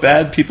feel so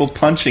bad people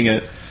punching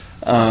it.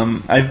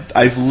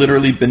 I've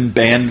literally been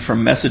banned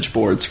from message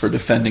boards for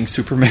defending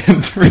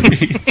Superman 3.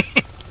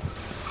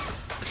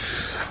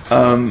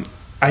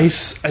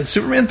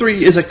 Superman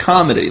 3 is a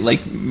comedy,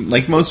 like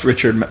most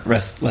Richard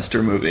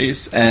Lester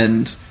movies,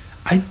 and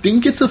I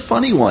think it's a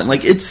funny one.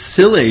 Like, it's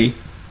silly,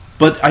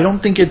 but I don't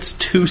think it's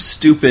too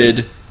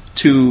stupid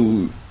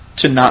to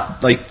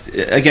not, like,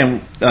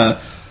 again,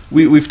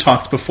 we've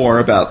talked before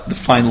about the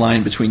fine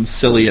line between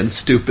silly and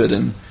stupid,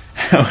 and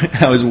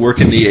how his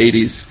work in the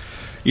 80s,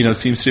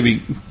 seems to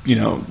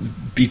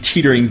be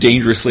teetering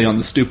dangerously on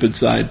the stupid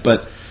side.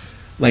 But,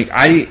 like,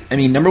 I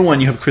mean, number one,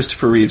 you have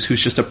Christopher Reeves,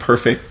 who's just a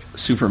perfect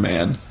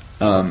Superman.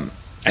 And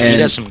he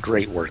does some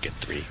great work in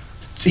 3.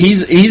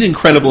 He's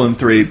incredible in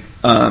 3.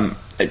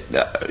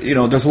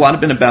 There's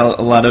been about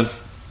a lot of,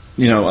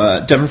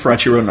 Devin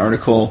Faraci wrote an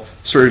article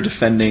sort of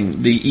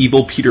defending the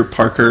evil Peter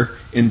Parker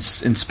in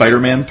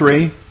Spider-Man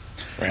 3.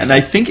 Right. And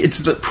I think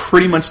it's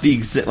pretty much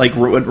like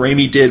what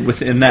Raimi did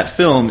within that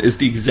film is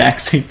the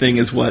exact same thing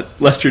as what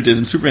Lester did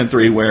in Superman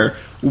 3, where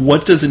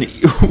what does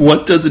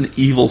an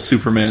evil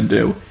Superman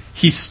do?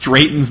 He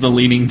straightens the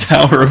Leaning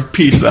Tower of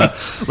Pisa.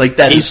 Like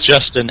that. He's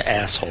just an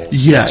asshole.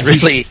 Yeah, it's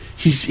really.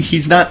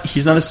 He's not a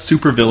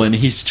supervillain.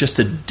 He's just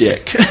a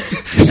dick,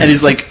 and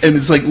it's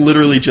like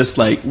literally just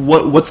like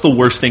what's the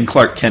worst thing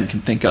Clark Kent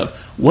can think of?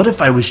 What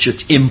if I was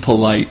just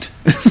impolite?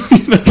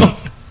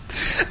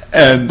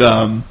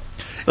 And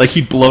like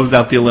he blows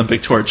out the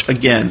Olympic torch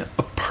again.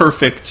 A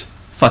perfect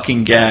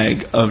fucking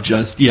gag of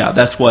just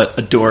that's what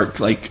a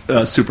dork like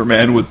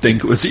Superman would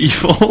think was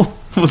evil.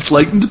 Was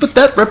like, but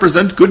that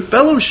represents good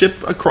fellowship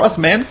across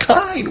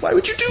mankind. Why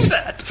would you do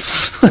that?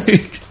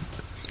 Like,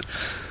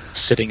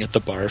 sitting at the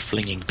bar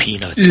flinging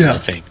peanuts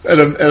and things.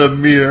 And a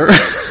mirror. And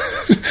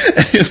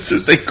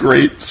there's that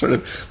great sort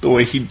of the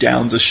way he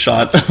downs a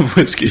shot of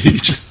whiskey. He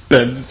just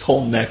bends his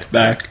whole neck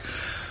back.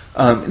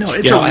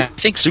 I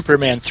think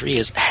Superman 3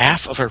 is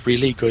half of a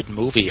really good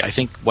movie. I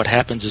think what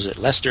happens is that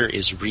Lester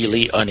is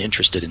really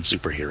uninterested in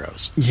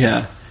superheroes.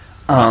 Yeah.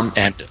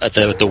 And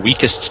the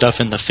weakest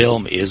stuff in the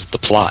film is the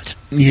plot.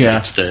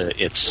 Yeah,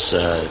 it's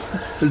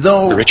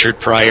Richard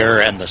Pryor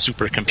and the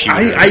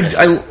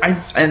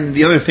supercomputer. And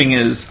the other thing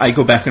is, I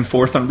go back and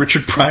forth on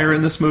Richard Pryor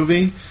in this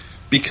movie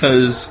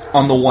because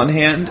on the one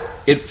hand,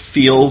 it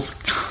feels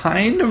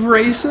kind of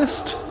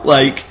racist,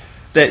 like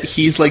that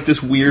he's like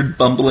this weird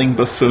bumbling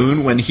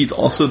buffoon when he's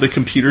also the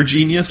computer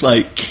genius.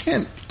 Like,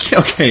 can't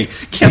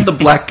the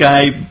black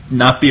guy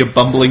not be a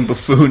bumbling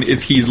buffoon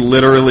if he's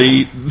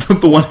literally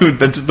the one who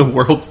invented the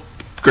world's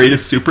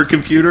greatest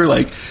supercomputer?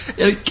 Like,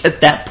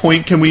 at that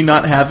point, can we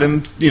not have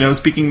him,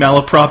 speaking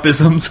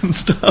malapropisms and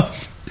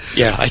stuff?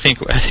 Yeah, I think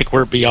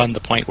we're beyond the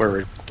point where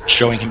we're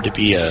showing him to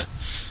be a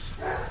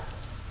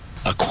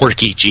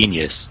quirky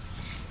genius.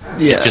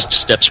 Yeah, he just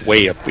steps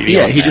way up.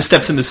 Yeah, he just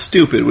steps into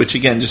stupid, which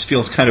again just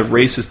feels kind of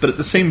racist. But at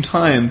the same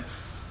time,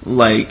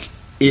 like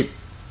it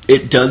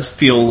does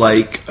feel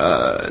like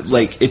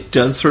it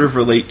does sort of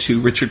relate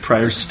to Richard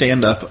Pryor's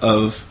stand-up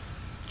of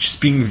just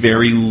being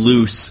very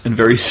loose and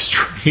very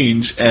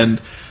strange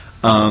and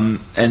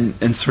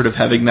sort of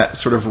having that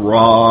sort of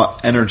raw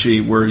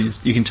energy where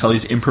you can tell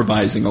he's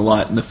improvising a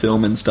lot in the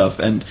film and stuff.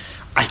 And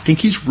I think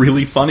he's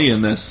really funny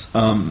in this.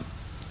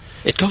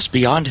 It goes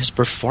beyond his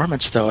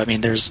performance, though. I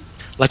mean, there's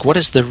like, what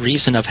is the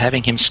reason of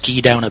having him ski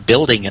down a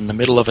building in the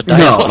middle of a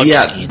dialogue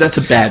scene? That's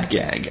a bad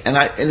gag. And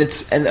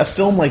a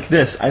film like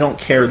this, I don't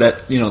care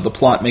that the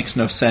plot makes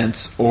no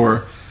sense,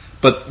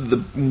 but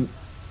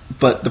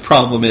the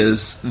problem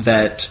is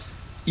that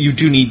you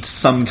do need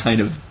some kind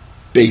of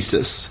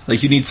basis.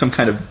 Like, you need some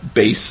kind of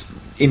base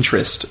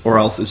interest, or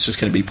else it's just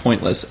going to be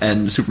pointless.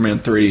 And Superman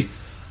 3,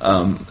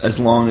 as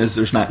long as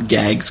there's not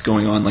gags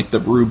going on like the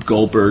Rube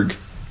Goldberg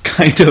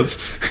kind of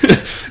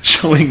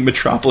showing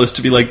Metropolis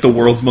to be like the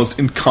world's most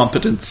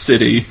incompetent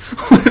city.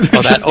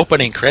 That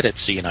opening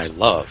credits scene I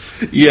love.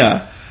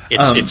 Yeah.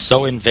 It's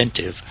so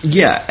inventive.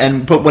 Yeah,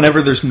 but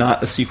whenever there's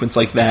not a sequence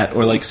like that,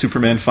 or like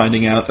Superman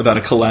finding out about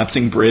a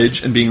collapsing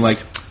bridge and being like,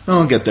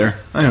 I'll get there.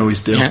 I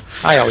always do. Yeah,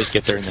 I always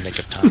get there in the nick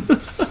of time.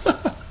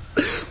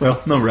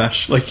 Well, no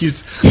rush. Like,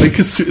 he's like,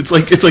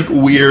 it's like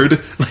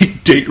weird,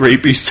 like date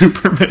rapey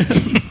Superman.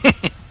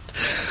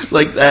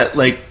 Like that,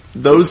 like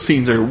those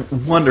scenes are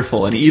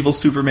wonderful, and evil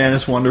Superman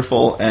is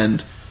wonderful,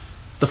 and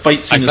the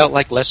fight scene. I felt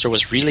like Lester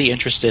was really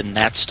interested in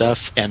that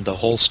stuff and the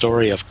whole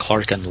story of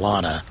Clark and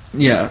Lana.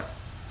 Yeah,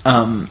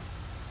 but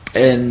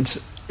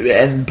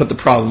the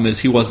problem is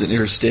he wasn't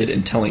interested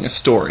in telling a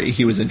story.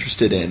 He was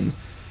interested in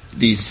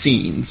these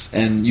scenes,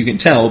 and you can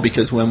tell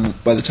because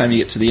by the time you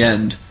get to the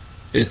end,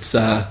 it's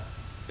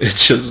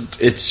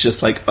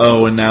just like,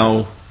 oh, and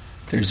now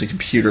there's a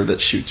computer that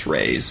shoots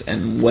rays,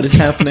 and what is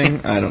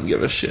happening? I don't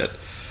give a shit.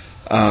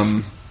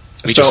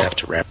 We just have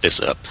to wrap this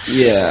up.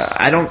 Yeah,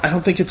 I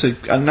don't think it's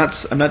I'm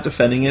not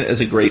defending it as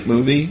a great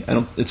movie.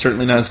 It's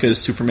certainly not as good as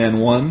Superman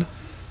 1,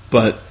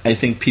 but I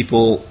think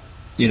people,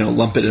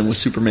 lump it in with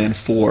Superman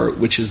 4,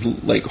 which is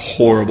like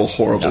horrible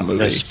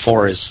movie.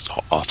 4 is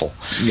awful.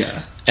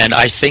 Yeah. And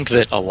I think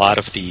that a lot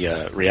of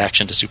the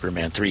reaction to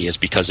Superman 3 is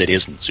because it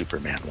isn't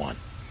Superman 1.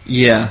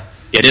 Yeah.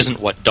 It isn't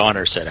what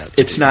Donner set out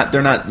to It's be. not.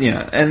 They're not.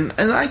 Yeah. And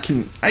I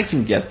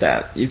can get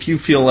that. If you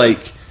feel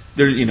like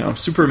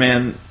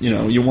Superman,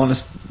 you want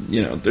to,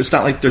 there's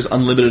not like there's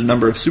unlimited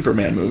number of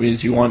Superman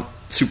movies. You want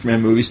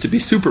Superman movies to be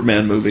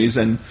Superman movies,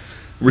 and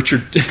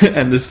Richard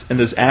and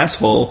this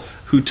asshole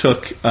who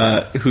took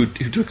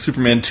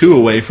Superman 2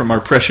 away from our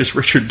precious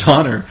Richard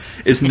Donner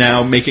is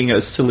now making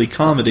a silly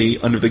comedy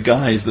under the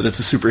guise that it's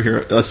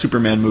a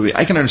Superman movie.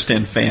 I can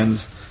understand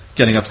fans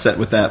getting upset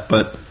with that,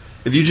 but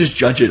if you just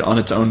judge it on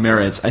its own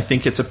merits, I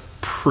think it's a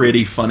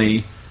pretty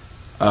funny,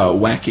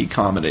 wacky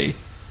comedy.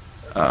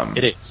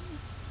 It is.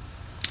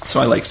 So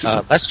I like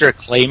Superman. Lester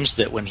claims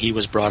that when he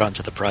was brought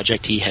onto the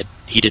project, he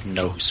didn't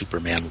know who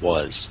Superman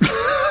was.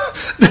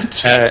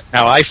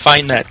 Now I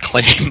find that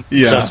claim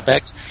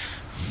suspect.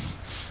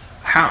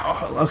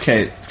 How?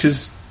 Okay,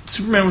 because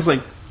Superman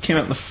came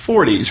out in the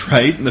 40s,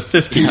 right? In the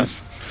 50s. Yeah.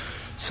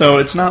 So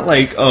it's not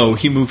like,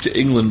 he moved to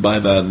England by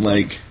then,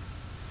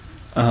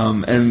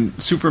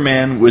 and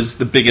Superman was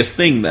the biggest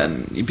thing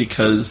then,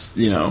 because,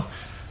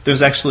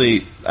 there's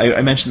actually,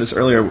 I mentioned this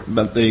earlier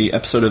about the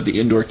episode of The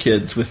Indoor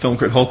Kids with Film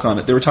Crit Hulk on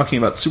it. They were talking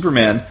about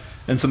Superman,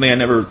 and something I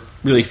never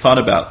really thought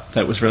about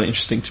that was really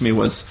interesting to me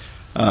was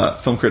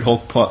Film Crit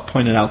Hulk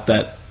pointed out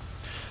that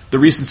the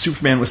reason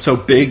Superman was so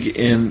big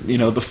in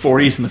the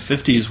 40s and the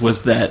 50s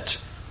was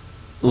that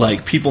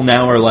people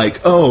now are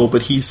like,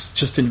 but he's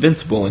just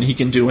invincible and he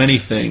can do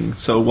anything,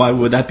 so why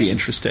would that be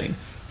interesting?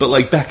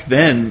 But back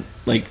then,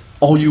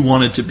 all you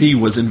wanted to be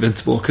was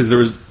invincible because there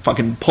was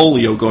fucking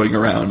polio going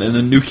around and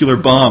a nuclear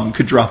bomb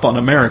could drop on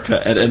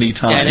America at any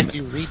time. Yeah, and if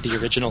you read the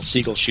original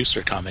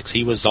Siegel-Schuster comics,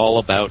 he was all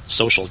about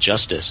social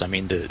justice. I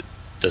mean,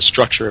 the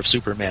structure of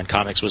Superman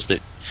comics was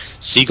that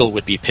Siegel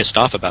would be pissed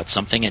off about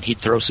something and he'd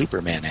throw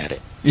Superman at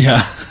it.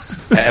 Yeah.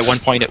 At one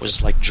point it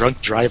was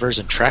drunk drivers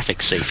and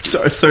traffic safety.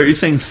 So are you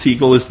saying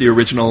Siegel is the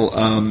original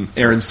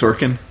Aaron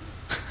Sorkin?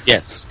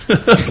 Yes.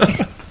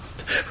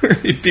 Where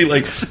he'd be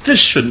like, this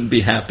shouldn't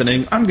be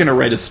happening. I'm going to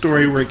write a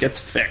story where it gets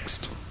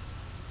fixed.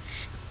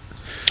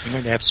 I'm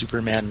going to have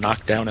Superman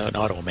knock down an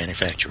auto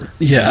manufacturer.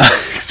 Yeah,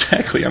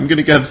 exactly. I'm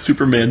going to have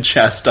Superman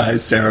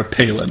chastise Sarah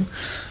Palin.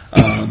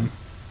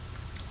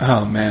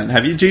 Oh man,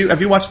 have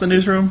you watched The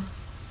Newsroom?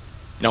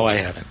 No, I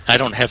haven't. I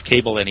don't have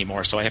cable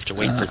anymore, so I have to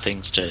wait for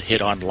things to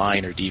hit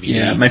online or DVD.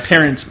 Yeah, my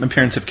parents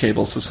have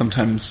cable, so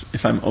sometimes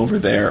if I'm over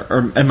there,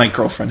 and my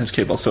girlfriend has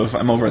cable, so if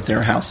I'm over at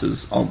their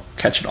houses, I'll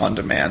catch it on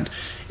demand.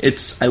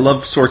 I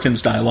love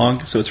Sorkin's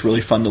dialogue, so it's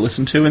really fun to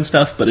listen to and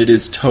stuff, but it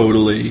is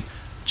totally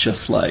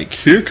just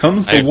here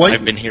comes the white...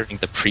 I've been hearing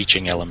the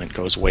preaching element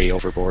goes way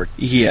overboard.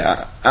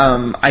 Yeah.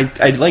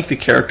 I like the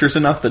characters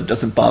enough that it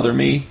doesn't bother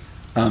me,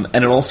 and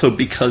it also,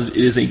 because it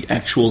is an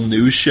actual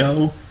news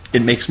show,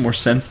 it makes more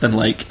sense than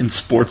in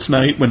Sports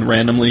Night when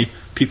randomly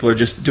people are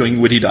just doing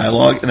witty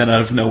dialogue and then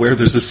out of nowhere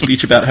there's a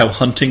speech about how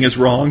hunting is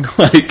wrong.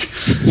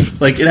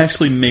 It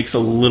actually makes a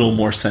little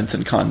more sense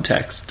in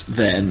context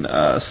than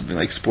something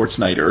like Sports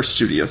Night or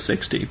Studio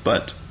 60.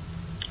 But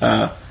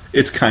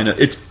it's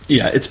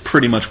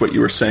pretty much what you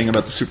were saying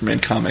about the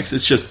Superman comics.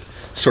 It's just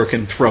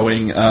Sorkin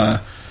throwing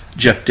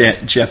Jeff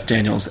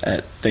Daniels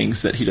at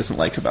things that he doesn't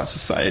like about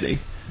society.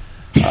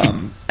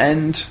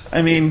 And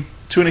I mean,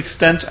 to an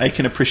extent, I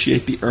can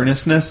appreciate the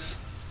earnestness.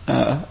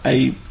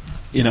 I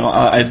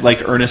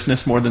like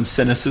earnestness more than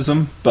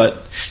cynicism,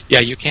 but...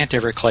 Yeah, you can't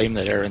ever claim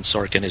that Aaron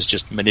Sorkin is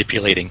just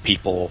manipulating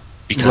people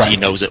because he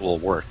knows it will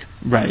work.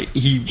 Right.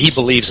 He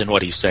believes in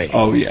what he's saying.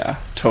 Oh, yeah,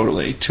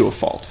 totally, to a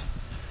fault.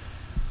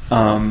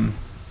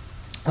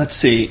 Let's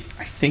see,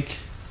 I think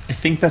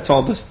that's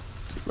all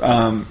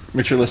the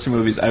Richard Lester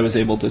movies I was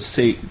able to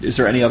see. Is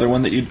there any other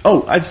one that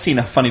I've seen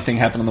A Funny Thing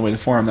Happen on the Way to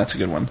Forum, that's a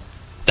good one.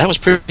 That was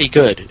pretty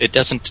good. It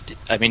doesn't...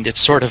 I mean,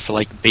 it's sort of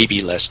like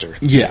Baby Lester.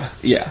 Yeah.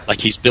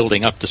 Like he's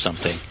building up to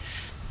something.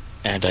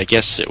 And I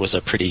guess it was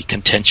a pretty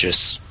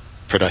contentious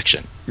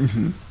production.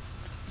 Mm-hmm.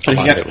 A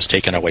lot of it was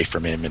taken away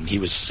from him, and he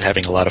was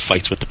having a lot of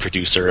fights with the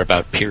producer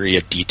about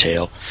period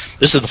detail.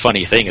 This is the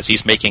funny thing, is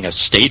he's making a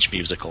stage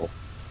musical,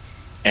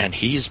 and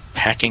he's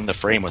packing the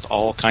frame with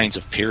all kinds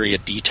of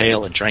period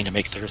detail and trying to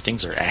make sure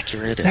things are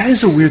accurate. That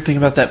is a weird thing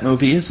about that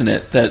movie, isn't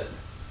it? That,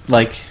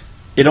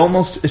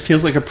 it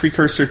feels like a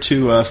precursor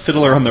to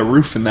Fiddler on the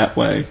Roof in that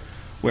way,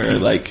 where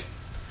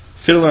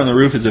Fiddler on the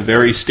Roof is a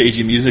very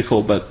stagey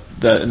musical, but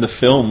in the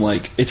film,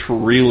 it's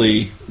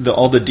really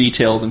all the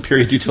details and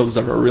period details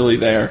that are really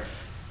there.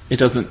 It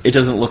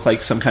doesn't look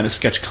like some kind of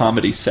sketch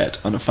comedy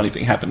set on A Funny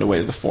Thing Happened Away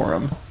to the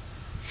Forum.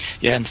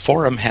 Yeah, and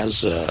Forum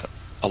has a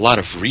lot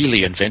of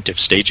really inventive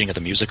staging of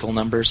the musical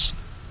numbers.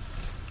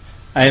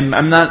 I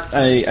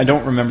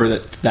don't remember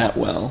that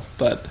well,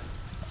 but.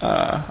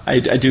 I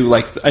do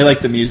like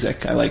the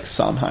music. I like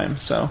Sondheim,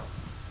 so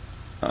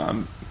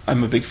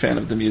I'm a big fan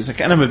of the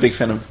music, and I'm a big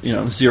fan of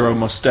Zero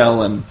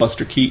Mostel and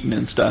Buster Keaton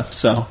and stuff.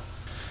 So,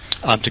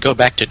 to go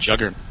back to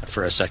Juggernaut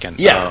for a second,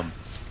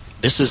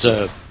 this is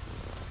a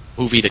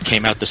movie that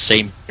came out the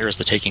same year as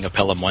The Taking of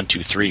Pelham 1,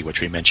 2, 3,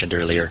 which we mentioned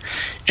earlier,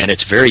 and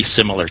it's very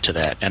similar to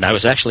that. And I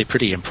was actually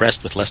pretty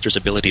impressed with Lester's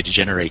ability to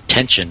generate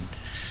tension,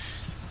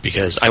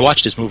 because I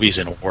watched his movies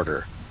in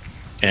order,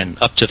 and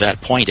up to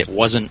that point, it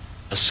wasn't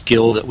a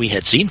skill that we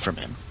had seen from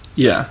him.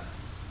 Yeah.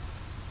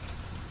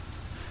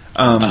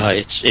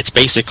 It's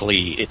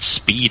basically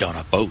speed on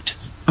a boat.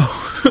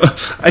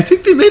 Oh, I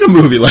think they made a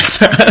movie like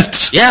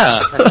that.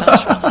 Yeah, that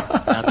sounds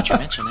familiar, now that you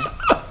mention it.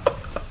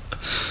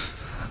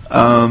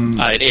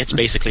 It's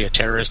basically a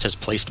terrorist has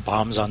placed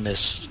bombs on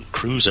this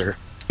cruiser.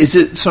 Is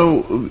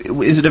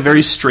it a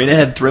very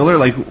straight-ahead thriller?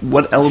 Like,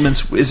 what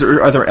elements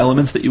are there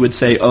elements that you would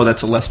say, oh,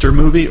 that's a Lester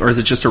movie, or is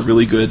it just a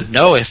really good?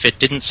 No, if it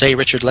didn't say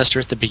Richard Lester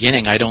at the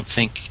beginning, I don't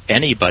think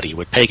anybody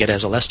would peg it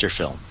as a Lester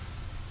film.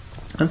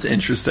 That's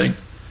interesting.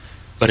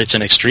 But it's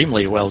an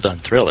extremely well-done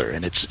thriller,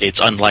 and it's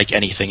unlike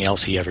anything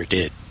else he ever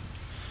did.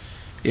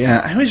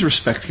 Yeah, I always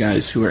respect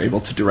guys who are able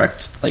to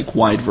direct like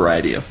wide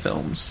variety of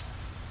films.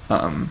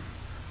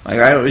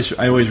 I always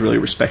really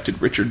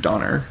respected Richard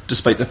Donner,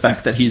 despite the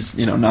fact that he's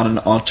not an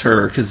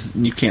auteur, because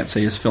you can't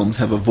say his films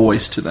have a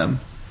voice to them.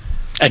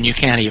 And you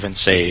can't even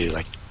say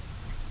like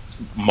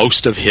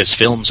most of his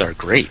films are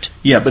great.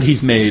 Yeah, but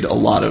he's made a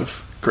lot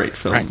of great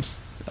films,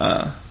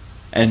 right.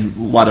 And a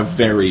lot of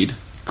varied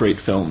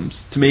great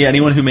films. To me,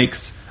 anyone who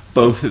makes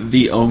both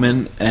The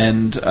Omen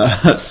and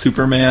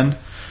Superman,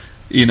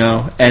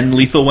 and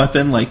Lethal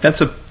Weapon, like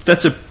that's a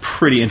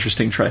pretty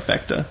interesting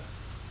trifecta.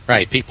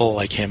 Right, people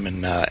like him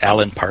and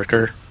Alan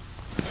Parker,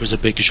 who was a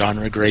big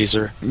genre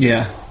grazer.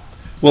 Yeah,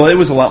 well, it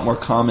was a lot more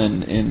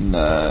common in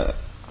the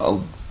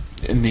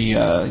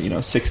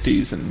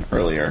 60s and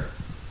earlier.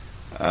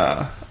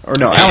 Alan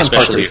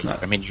Parker's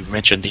not. I mean, you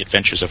mentioned The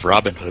Adventures of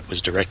Robin Hood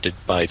was directed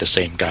by the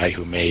same guy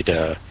who made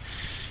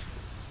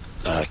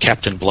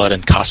Captain Blood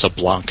and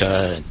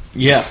Casablanca.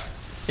 Yeah,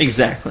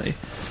 exactly.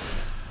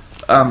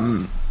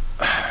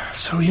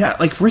 So yeah,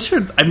 like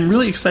Richard, I'm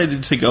really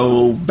excited to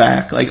go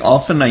back. Like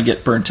often I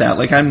get burnt out.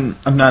 Like I'm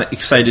not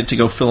excited to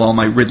go fill all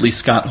my Ridley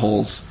Scott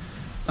holes.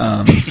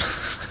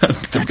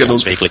 That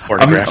sounds vaguely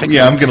pornographic.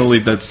 I'm going to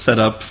leave that set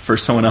up for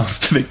someone else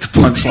to make the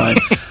punchline.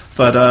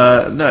 But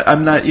no,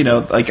 I'm not.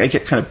 Like I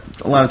get kind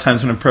of a lot of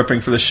times when I'm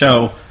prepping for the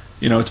show.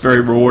 It's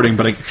very rewarding,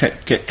 but I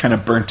get kind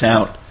of burnt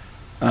out.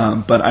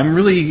 But I'm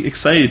really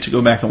excited to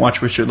go back and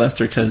watch Richard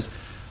Lester because,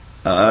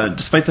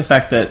 despite the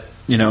fact that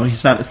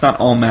it's not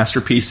all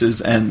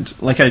masterpieces, and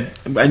like I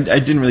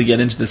didn't really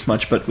get into this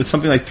much, but with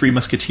something like Three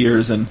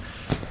Musketeers and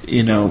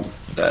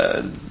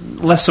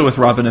less so with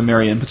Robin and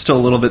Marion, but still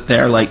a little bit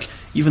there. Like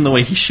even the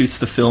way he shoots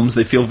the films,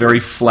 they feel very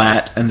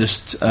flat and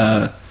just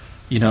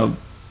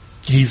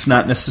he's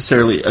not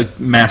necessarily a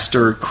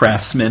master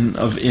craftsman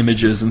of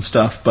images and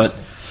stuff, but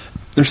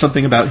there's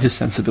something about his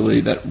sensibility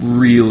that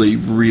really,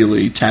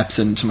 really taps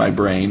into my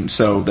brain,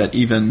 so that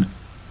even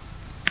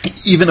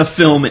a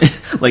film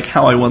like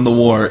How I Won the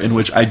War, in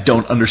which I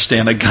don't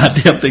understand a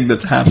goddamn thing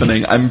that's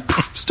happening, I'm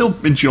still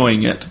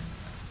enjoying it.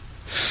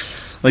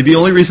 Like, the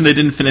only reason I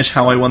didn't finish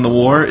How I Won the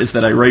War is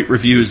that I write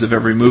reviews of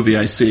every movie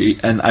I see,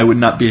 and I would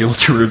not be able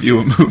to review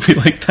a movie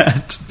like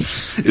that.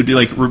 It'd be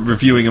like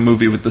reviewing a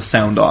movie with the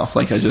sound off.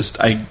 Like,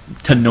 I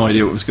had no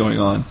idea what was going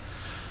on.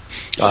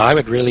 I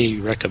would really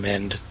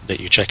recommend that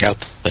you check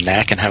out The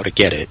Knack and How to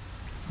Get It.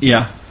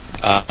 Yeah.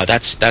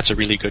 That's a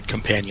really good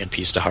companion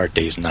piece to Hard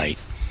Day's Night.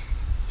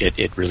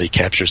 It really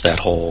captures that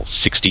whole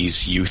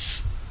 60s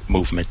youth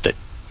movement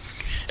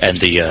and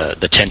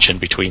the tension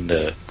between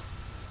the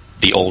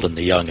old and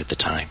the young at the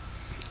time.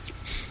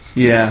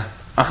 Yeah.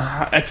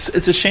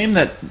 It's a shame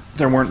that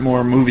there weren't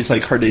more movies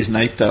like Hard Day's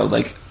Night, though.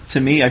 Like, to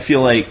me, I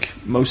feel like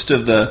most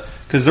of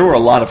because there were a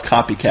lot of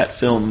copycat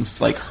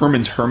films. Like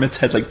Herman's Hermits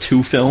had like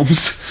 2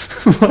 films.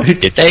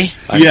 Did they?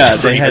 I've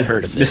never even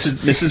heard of this.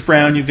 Mrs.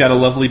 Brown, You've Got a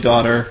Lovely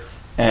Daughter.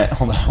 And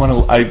hold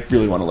on, I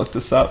really want to look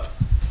this up.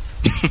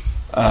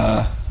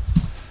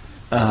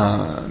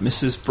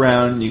 Mrs.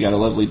 Brown, You Got a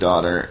Lovely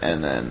Daughter,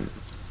 and then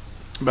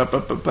I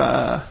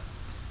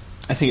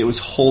think it was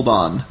Hold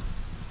On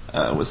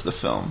was the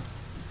film.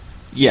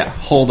 Yeah,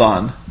 Hold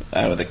On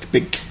with a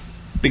big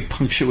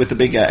puncture with a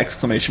big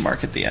exclamation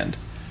mark at the end.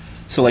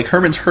 So like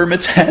Herman's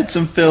Hermits had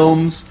some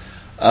films.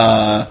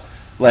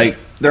 Like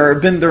there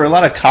are a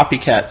lot of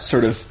copycat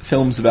sort of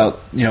films about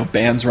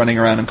bands running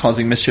around and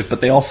causing mischief, but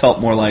they all felt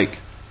more like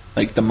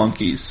the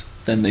Monkees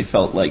than they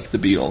felt like the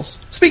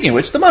Beatles. Speaking of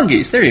which, the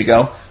Monkees. There you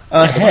go.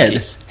 Head.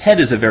 Monkees.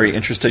 Head is a very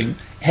interesting.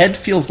 Head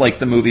feels like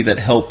the movie that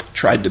Help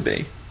tried to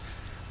be,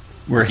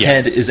 where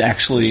Head is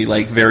actually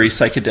like very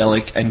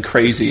psychedelic and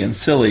crazy and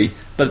silly,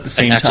 but at the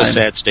same time, that's a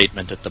sad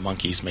statement that the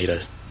Monkees made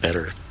a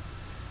better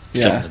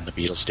film than the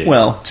Beatles did.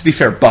 Well, to be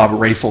fair, Bob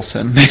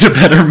Rafelson made a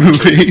better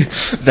movie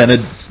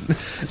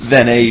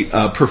than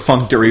a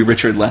perfunctory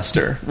Richard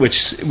Lester,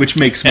 which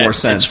makes more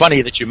sense. It's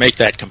funny that you make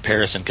that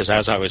comparison, because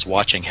as I was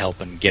watching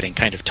Help and getting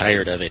kind of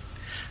tired of it,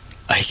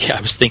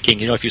 I was thinking,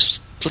 if you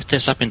split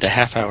this up into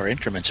half-hour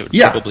increments, it would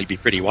Yeah. probably be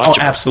pretty watchable.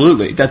 Oh,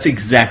 absolutely. That's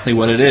exactly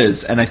what it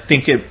is. And I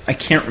think I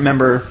can't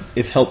remember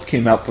if Help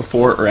came out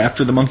before or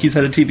after the Monkees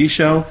had a TV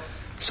show.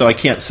 So I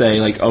can't say,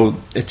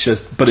 it's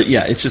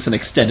just an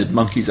extended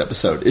Monkees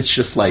episode. It's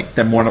just like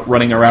them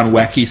running around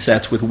wacky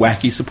sets with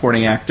wacky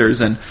supporting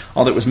actors, and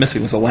all that was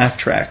missing was a laugh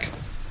track.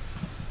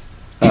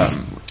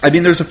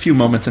 There's a few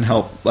moments in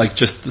Help, like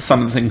just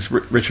some of the things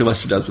Richard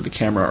Lester does with the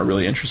camera are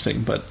really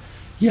interesting, but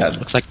yeah. It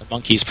looks like the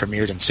Monkees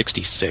premiered in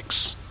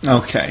 1966.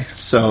 Okay,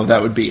 so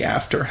that would be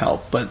after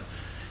Help, but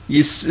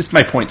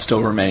my point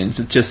still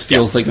remains. It just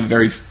feels like a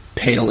very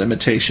pale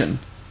imitation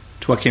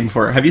to what came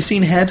before. Have you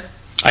seen Head?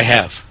 I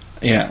have.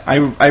 Yeah, I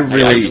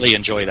really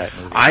enjoy that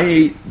movie.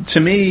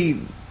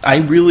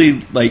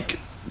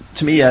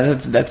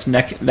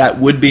 That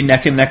would be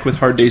neck and neck with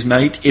Hard Day's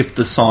Night if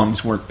the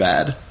songs weren't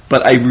bad.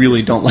 But I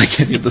really don't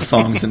like any of the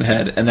songs in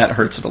Head, and that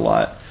hurts it a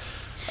lot.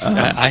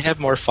 I have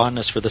more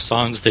fondness for the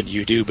songs than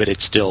you do, but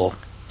it's still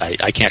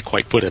I can't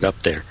quite put it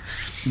up there.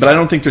 But I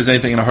don't think there's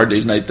anything in A Hard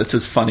Day's Night that's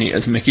as funny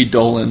as Mickey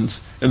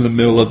Dolenz in the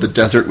middle of the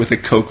desert with a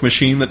Coke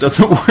machine that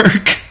doesn't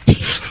work.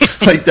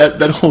 Like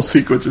that whole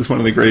sequence is one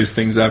of the greatest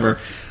things ever.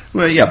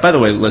 Well, yeah. By the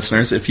way,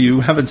 listeners, if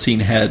you haven't seen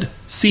Head,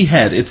 see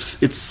Head.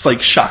 It's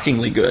like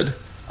shockingly good.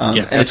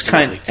 And it's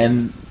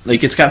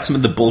it's got some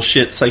of the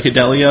bullshit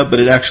psychedelia, but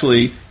it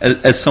actually,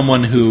 as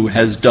someone who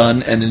has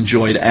done and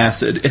enjoyed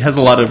acid, it has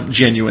a lot of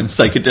genuine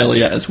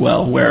psychedelia as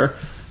well, where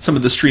some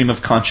of the stream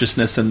of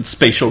consciousness and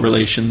spatial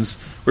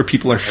relations where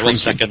people are shrinking. I will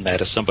second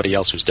that as somebody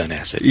else who's done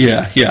acid.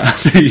 Yeah,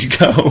 there you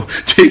go.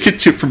 Take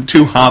it from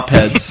two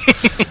hopheads.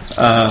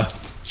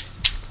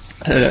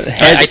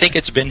 I think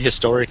it's been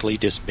historically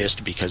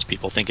dismissed because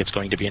people think it's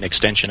going to be an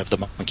extension of the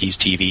Monkees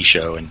TV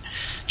show and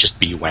just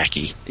be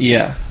wacky.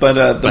 Yeah, but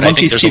the Monkees I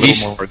think there's TV a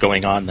little more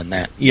going on than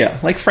that. Yeah,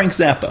 like Frank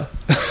Zappa.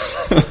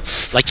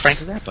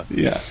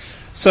 Yeah.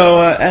 So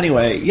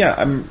anyway,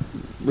 I'm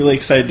really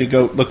excited to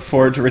go look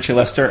forward to Richie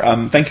Lester.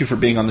 Thank you for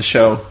being on the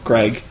show,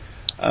 Greg.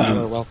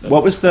 You're welcome.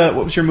 What was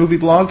your movie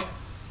blog?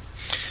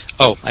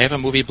 Oh, I have a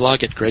movie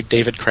blog at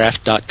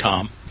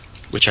gregdavidcraft.com,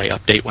 which I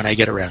update when I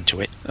get around to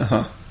it.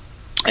 Uh-huh.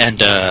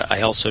 And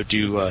I also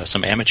do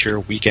some amateur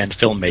weekend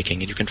filmmaking,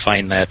 and you can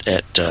find that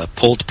at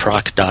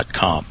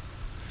pulledproc.com.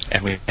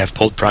 And we have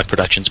Pulled Proc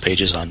Productions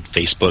pages on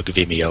Facebook,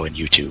 Vimeo, and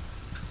YouTube.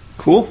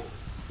 Cool.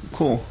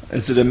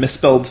 Is it a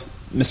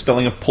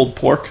misspelling of pulled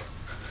pork?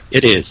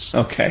 It is.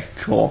 Okay,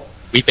 cool.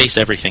 We base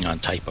everything on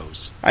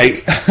typos.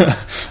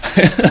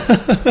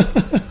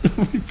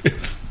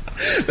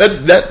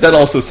 That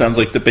also sounds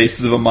like the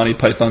basis of a Monty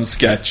Python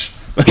sketch.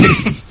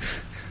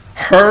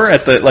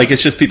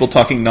 It's just people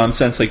talking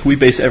nonsense. Like, we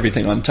base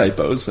everything on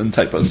typos, and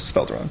typos is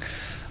spelled wrong.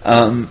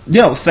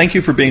 Thank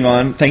you for being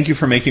on. Thank you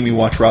for making me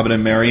watch Robin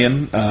and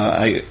Marion.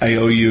 I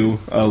owe you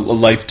a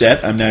life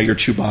debt. I'm now your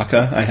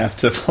Chewbacca. I have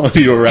to follow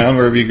you around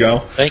wherever you go.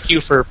 Thank you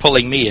for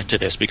pulling me into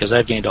this, because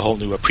I've gained a whole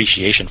new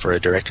appreciation for a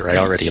director I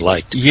already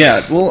liked.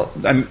 Yeah, well,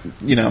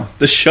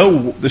 the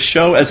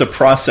show as a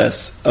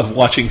process of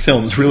watching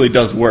films really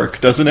does work,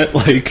 doesn't it?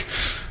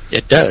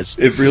 It does.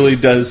 It really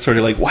does sort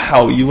of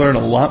wow, you learn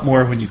a lot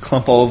more when you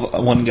clump all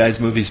of one guy's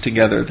movies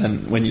together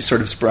than when you sort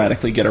of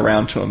sporadically get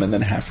around to them and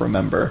then half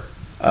remember.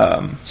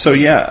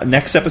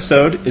 Next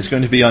episode is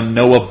going to be on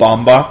Noah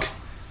Baumbach.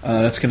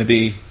 That's going to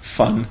be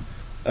fun.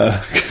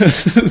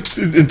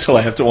 Until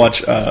I have to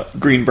watch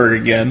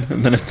Greenberg again,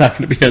 and then it's not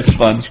going to be as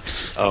fun.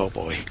 Oh,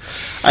 boy.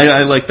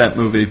 I like that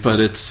movie, but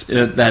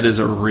that is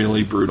a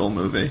really brutal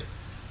movie.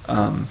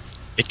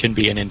 It can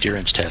be an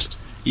endurance test.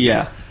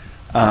 Yeah.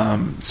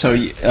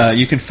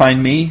 You can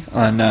find me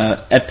on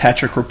at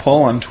Patrick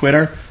Rapol on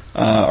Twitter.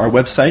 Our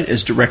website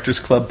is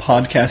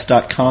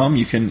directorsclubpodcast.com.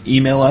 You can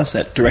email us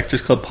at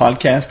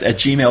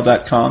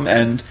directorsclubpodcast@gmail.com.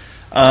 And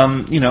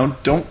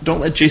don't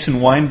let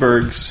Jason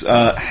Weinberg's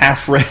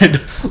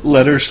half-read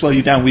letter slow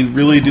you down. We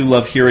really do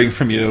love hearing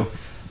from you.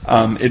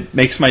 It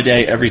makes my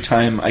day every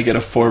time I get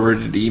a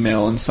forwarded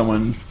email and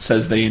someone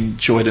says they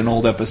enjoyed an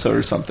old episode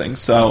or something.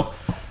 So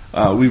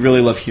we really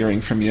love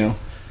hearing from you.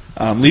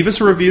 Leave us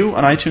a review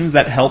on iTunes.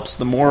 That helps.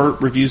 The more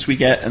reviews we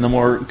get and the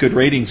more good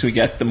ratings we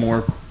get, the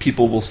more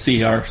people will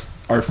see our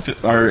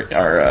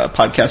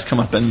podcast come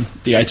up in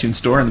the iTunes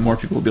store, and the more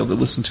people will be able to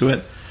listen to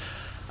it.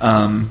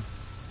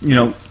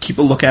 Keep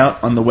a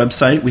lookout on the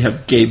website. We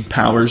have Gabe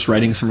Powers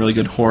writing some really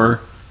good horror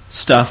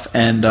stuff.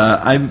 And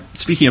I'm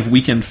speaking of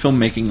weekend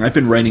filmmaking, I've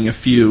been writing a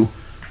few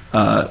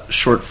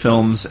short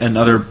films and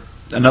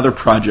another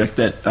project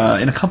that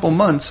in a couple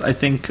months I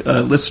think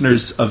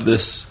listeners of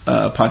this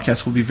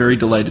podcast will be very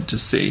delighted to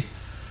see.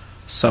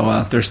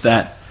 So there's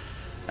that.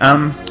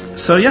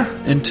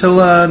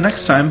 Until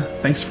next time,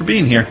 thanks for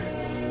being here.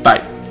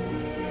 Bye.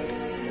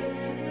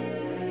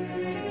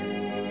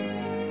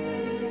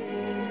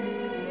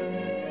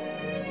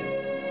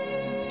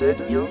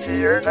 Did you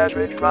hear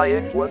Patrick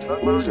crying? What a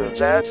loser.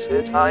 That's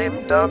it.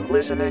 I'm done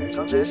listening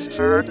to this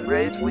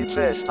third-rate weeb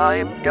fest.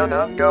 I'm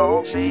gonna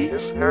go see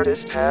if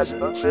Nerdist has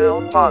a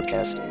film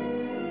podcast.